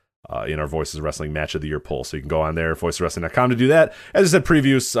 matches in our Voices of Wrestling Match of the Year poll. So you can go on there, voicesofwrestling.com, to do that. As I said,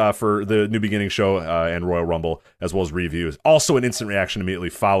 previews for the New Beginning show and Royal Rumble, as well as reviews. Also an instant reaction immediately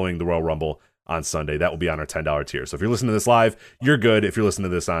following the Royal Rumble on Sunday. That will be on our $10 tier. So if you're listening to this live, you're good. If you're listening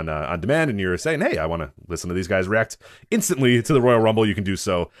to this on demand and you're saying, hey, I want to listen to these guys react instantly to the Royal Rumble, you can do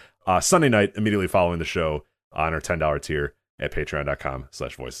so Sunday night immediately following the show on our $10 tier at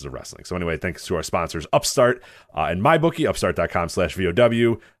patreon.com/voices of wrestling. So anyway, thanks to our sponsors, Upstart and MyBookie,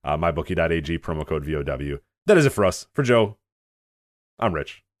 upstart.com/VOW, mybookie.ag, promo code VOW. That is it for us. For Joe, I'm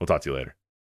Rich. We'll talk to you later.